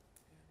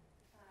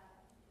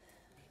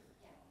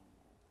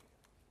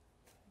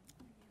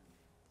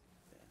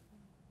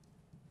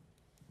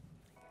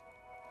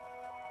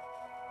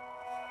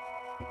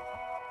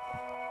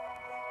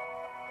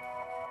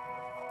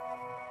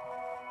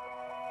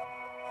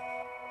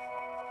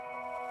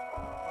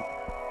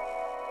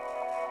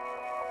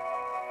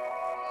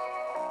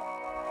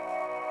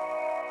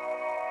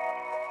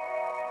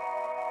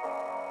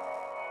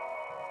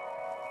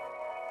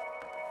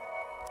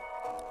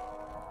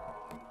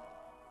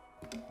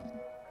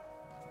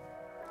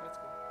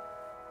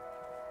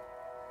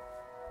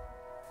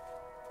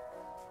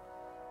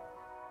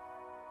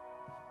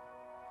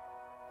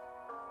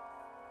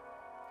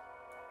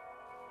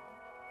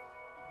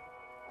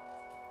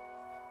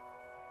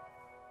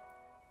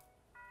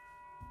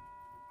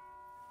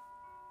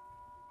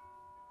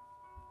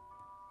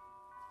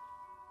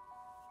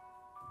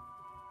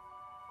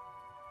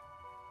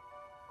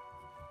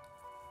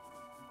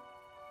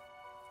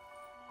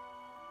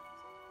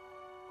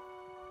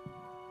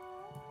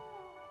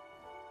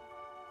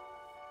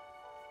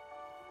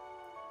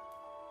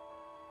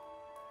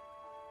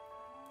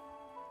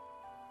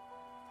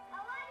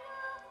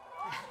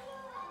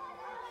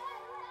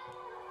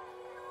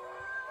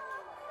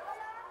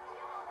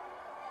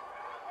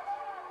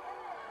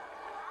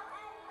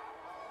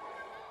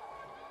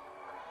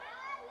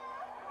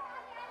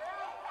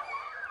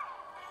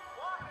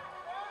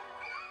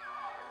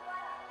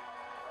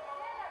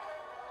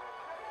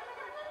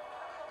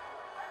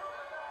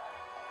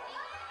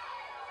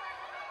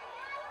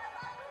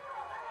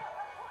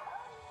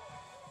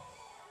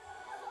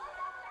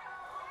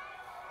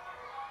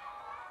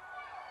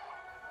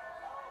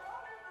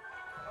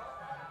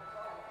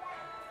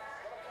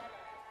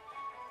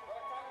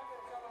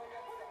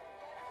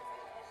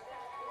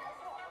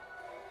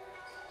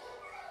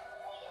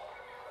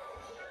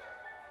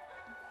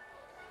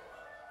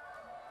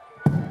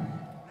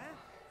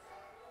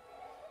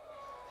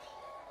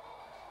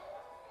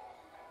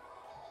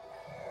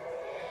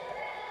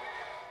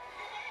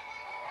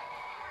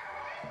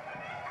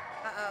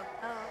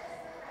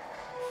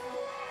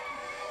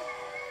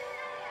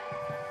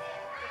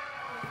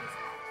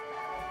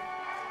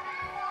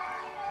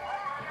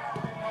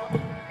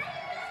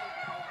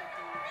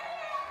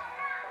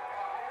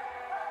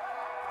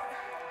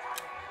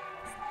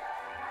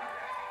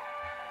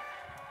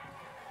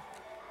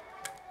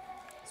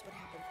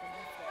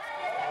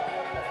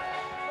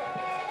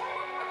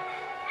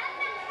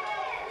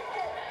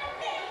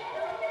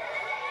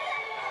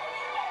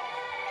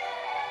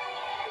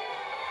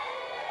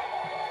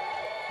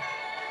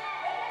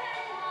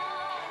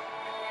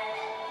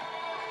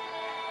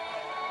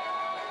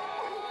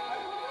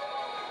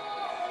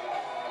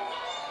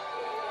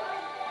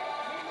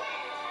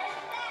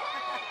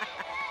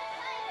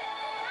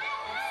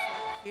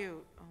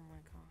 cute. Oh, my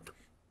gosh.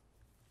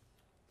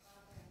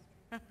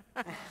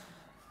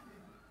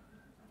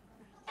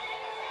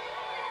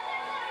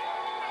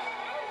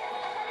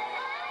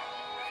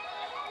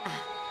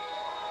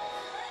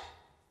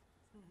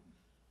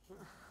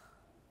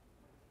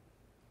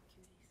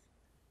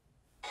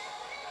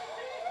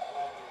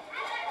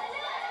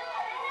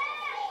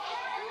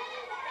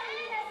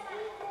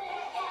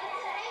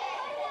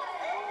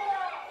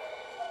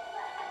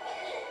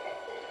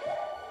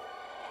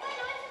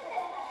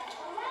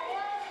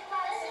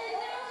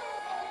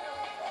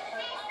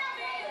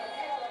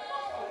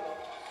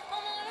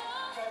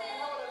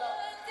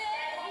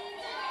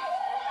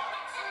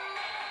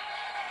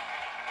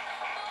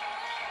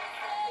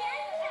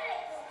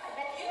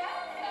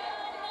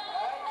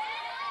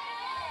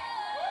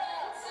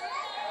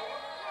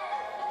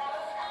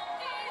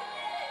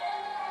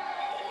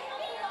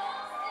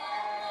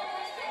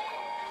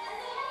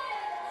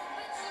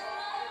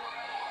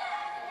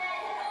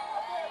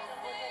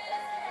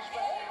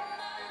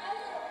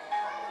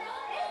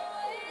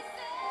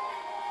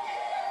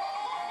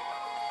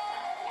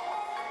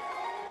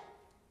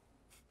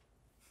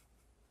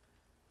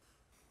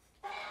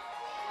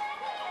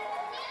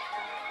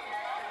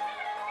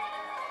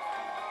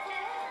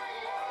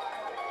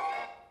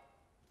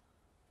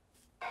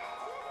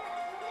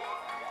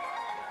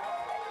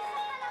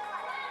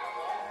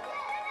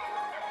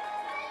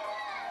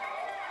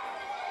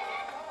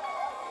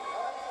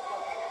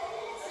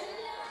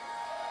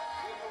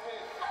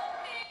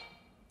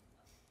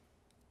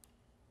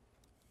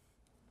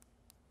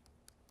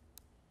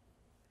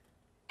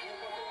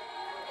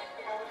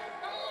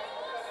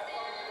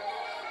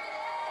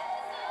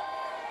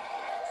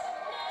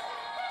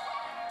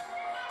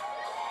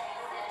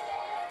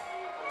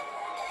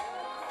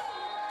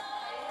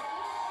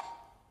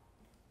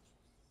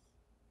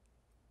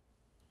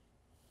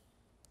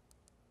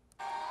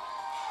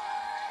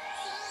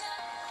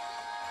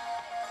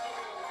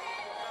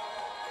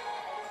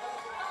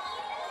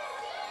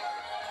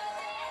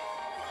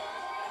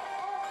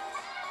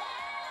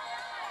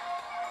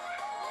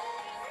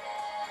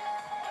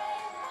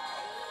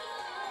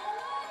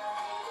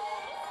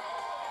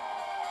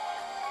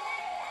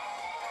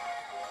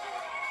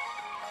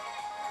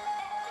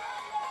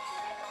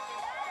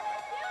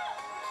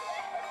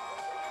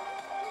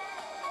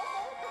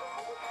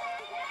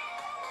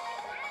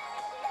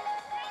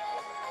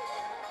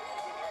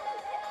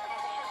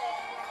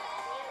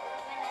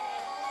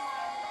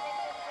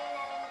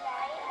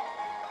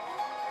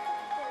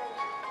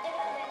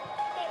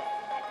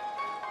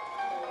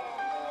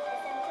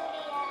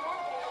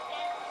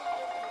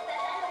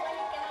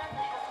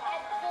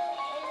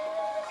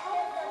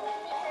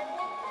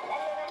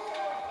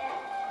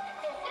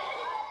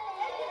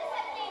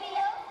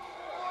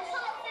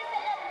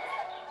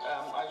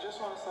 I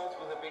just want to start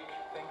with a big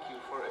thank you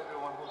for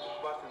everyone who took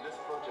part in this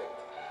project.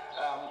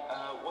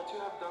 What you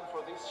have done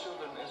for these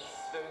children is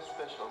very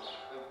special.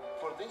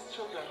 For these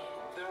children,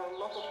 there are a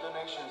lot of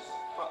donations,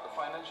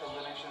 financial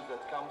donations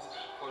that comes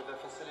for the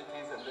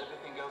facilities and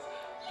everything else.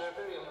 They're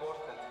very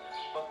important,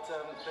 but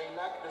they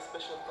lack the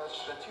special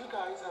touch that you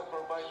guys have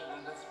provided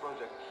in this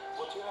project.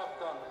 What you have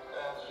done,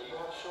 you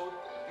have showed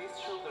these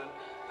children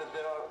that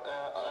there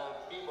are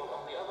people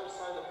on the other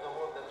side of the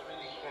world that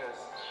really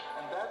cares,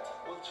 and that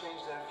will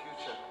change their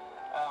future.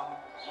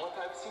 What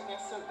I've seen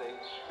yesterday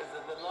is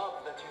that the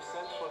love that you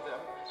sent for them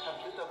have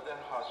lit up their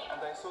heart,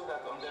 and I saw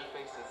that on their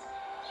faces.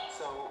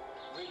 So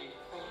really,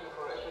 thank you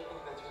for everything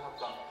that you have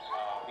done.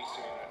 These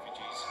Syrian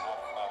refugees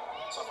have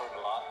suffered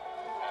a lot,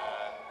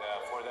 and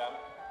for them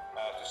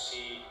to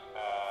see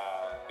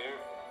their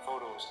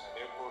photos and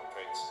their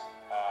portraits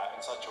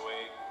in such a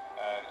way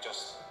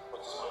just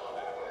puts a smile on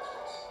everyone's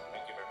face.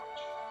 Thank you very much.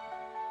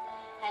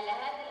 هلا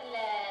هذه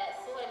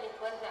الصور اللي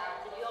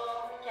توزعت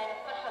اليوم كانت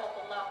فرحة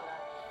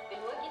لطلابنا.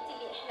 بالوقت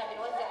اللي احنا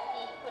بنوزع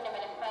فيه كنا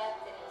ملفات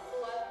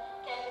الصور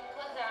كانت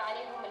بتوزع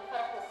عليهم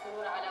الفرح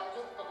والسرور على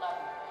وجوه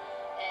طلابنا.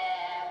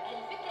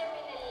 الفكرة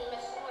من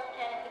المشروع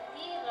كانت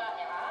كثير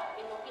رائعة،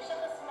 انه في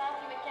شخص ما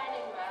في مكان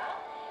ما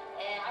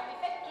عم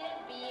بفكر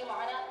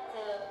بمعاناة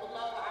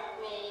طلاب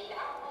عم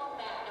يدعمهم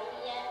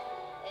معنويا،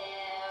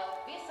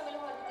 بيرسم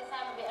لهم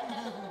الابتسامة بأقل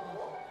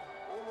الظروف،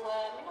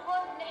 ومن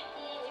هون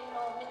بنحكي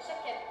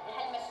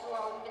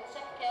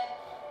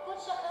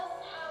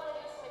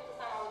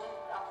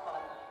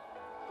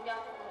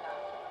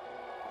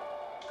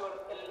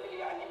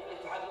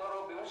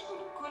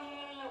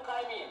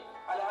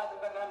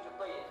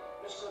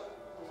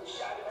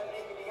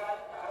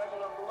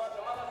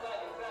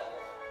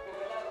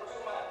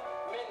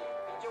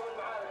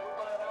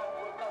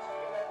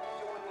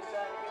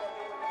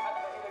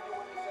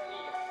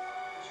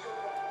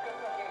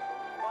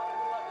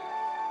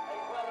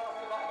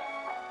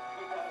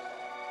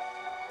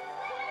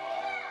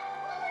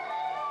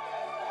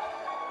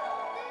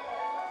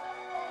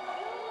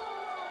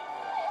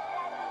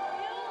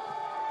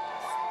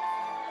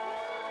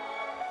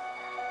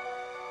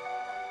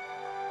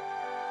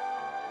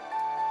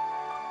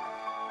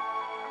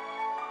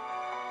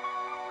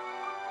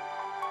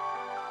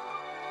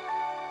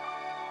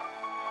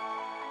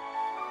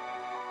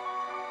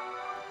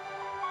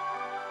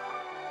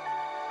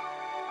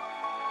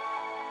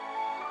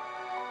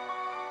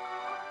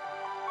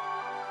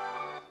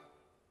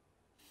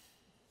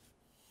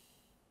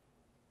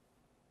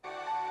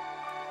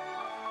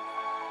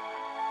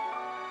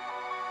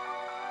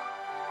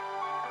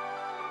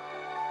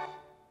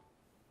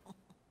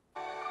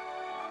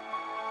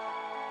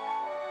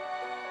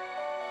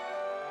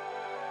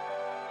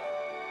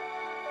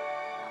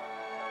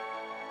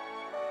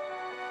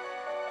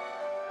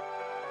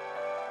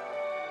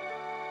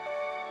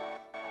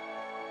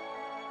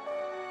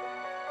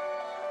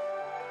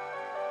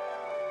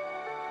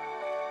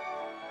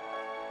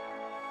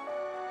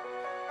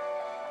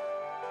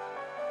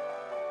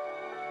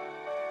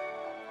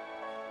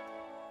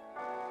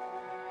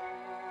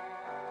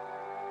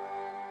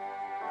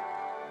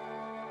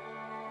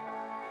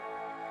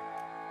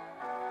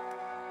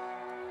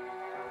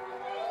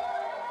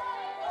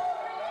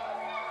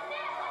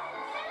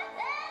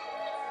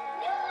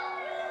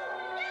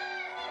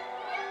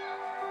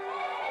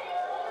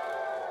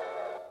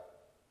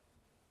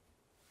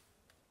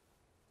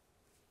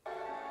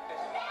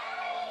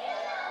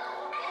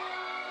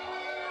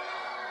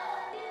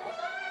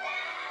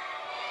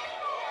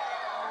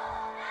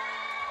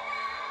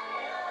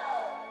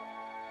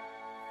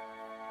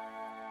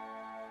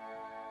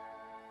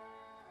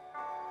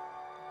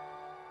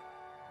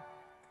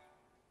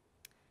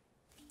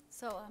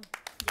So,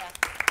 yeah.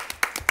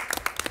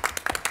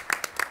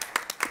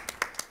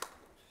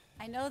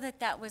 I know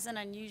that that was an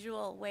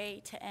unusual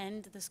way to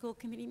end the school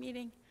committee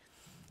meeting,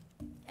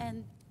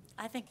 and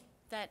I think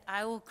that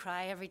I will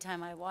cry every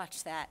time I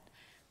watch that.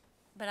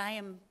 But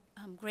I'm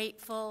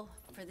grateful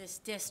for this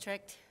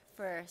district,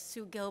 for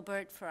Sue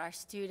Gilbert, for our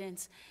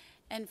students,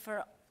 and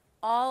for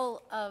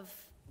all of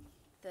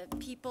the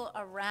people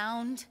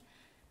around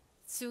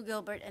Sue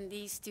Gilbert and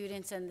these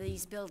students and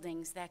these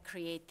buildings that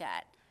create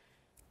that.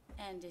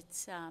 And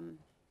it's,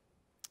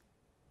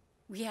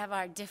 we have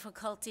our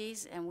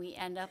difficulties, and we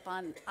end up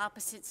on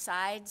opposite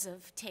sides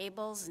of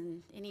tables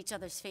and in each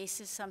other's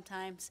faces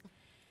sometimes.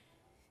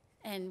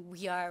 And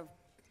we are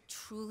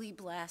truly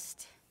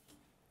blessed,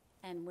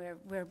 and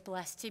we're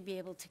blessed to be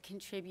able to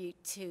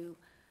contribute to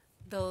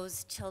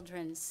those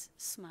children's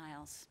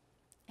smiles.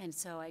 And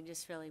so I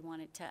just really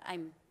wanted to,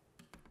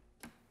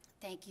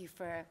 thank you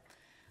for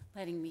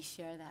letting me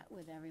share that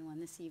with everyone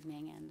this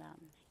evening, and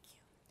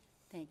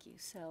thank you.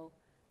 So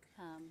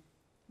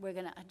we're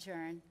going to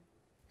adjourn.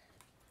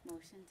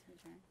 Motion to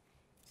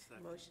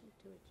adjourn. Motion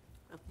to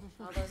adjourn.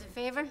 All those in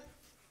favor?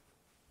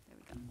 There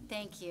we go.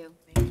 Thank you.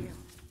 Thank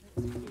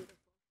you.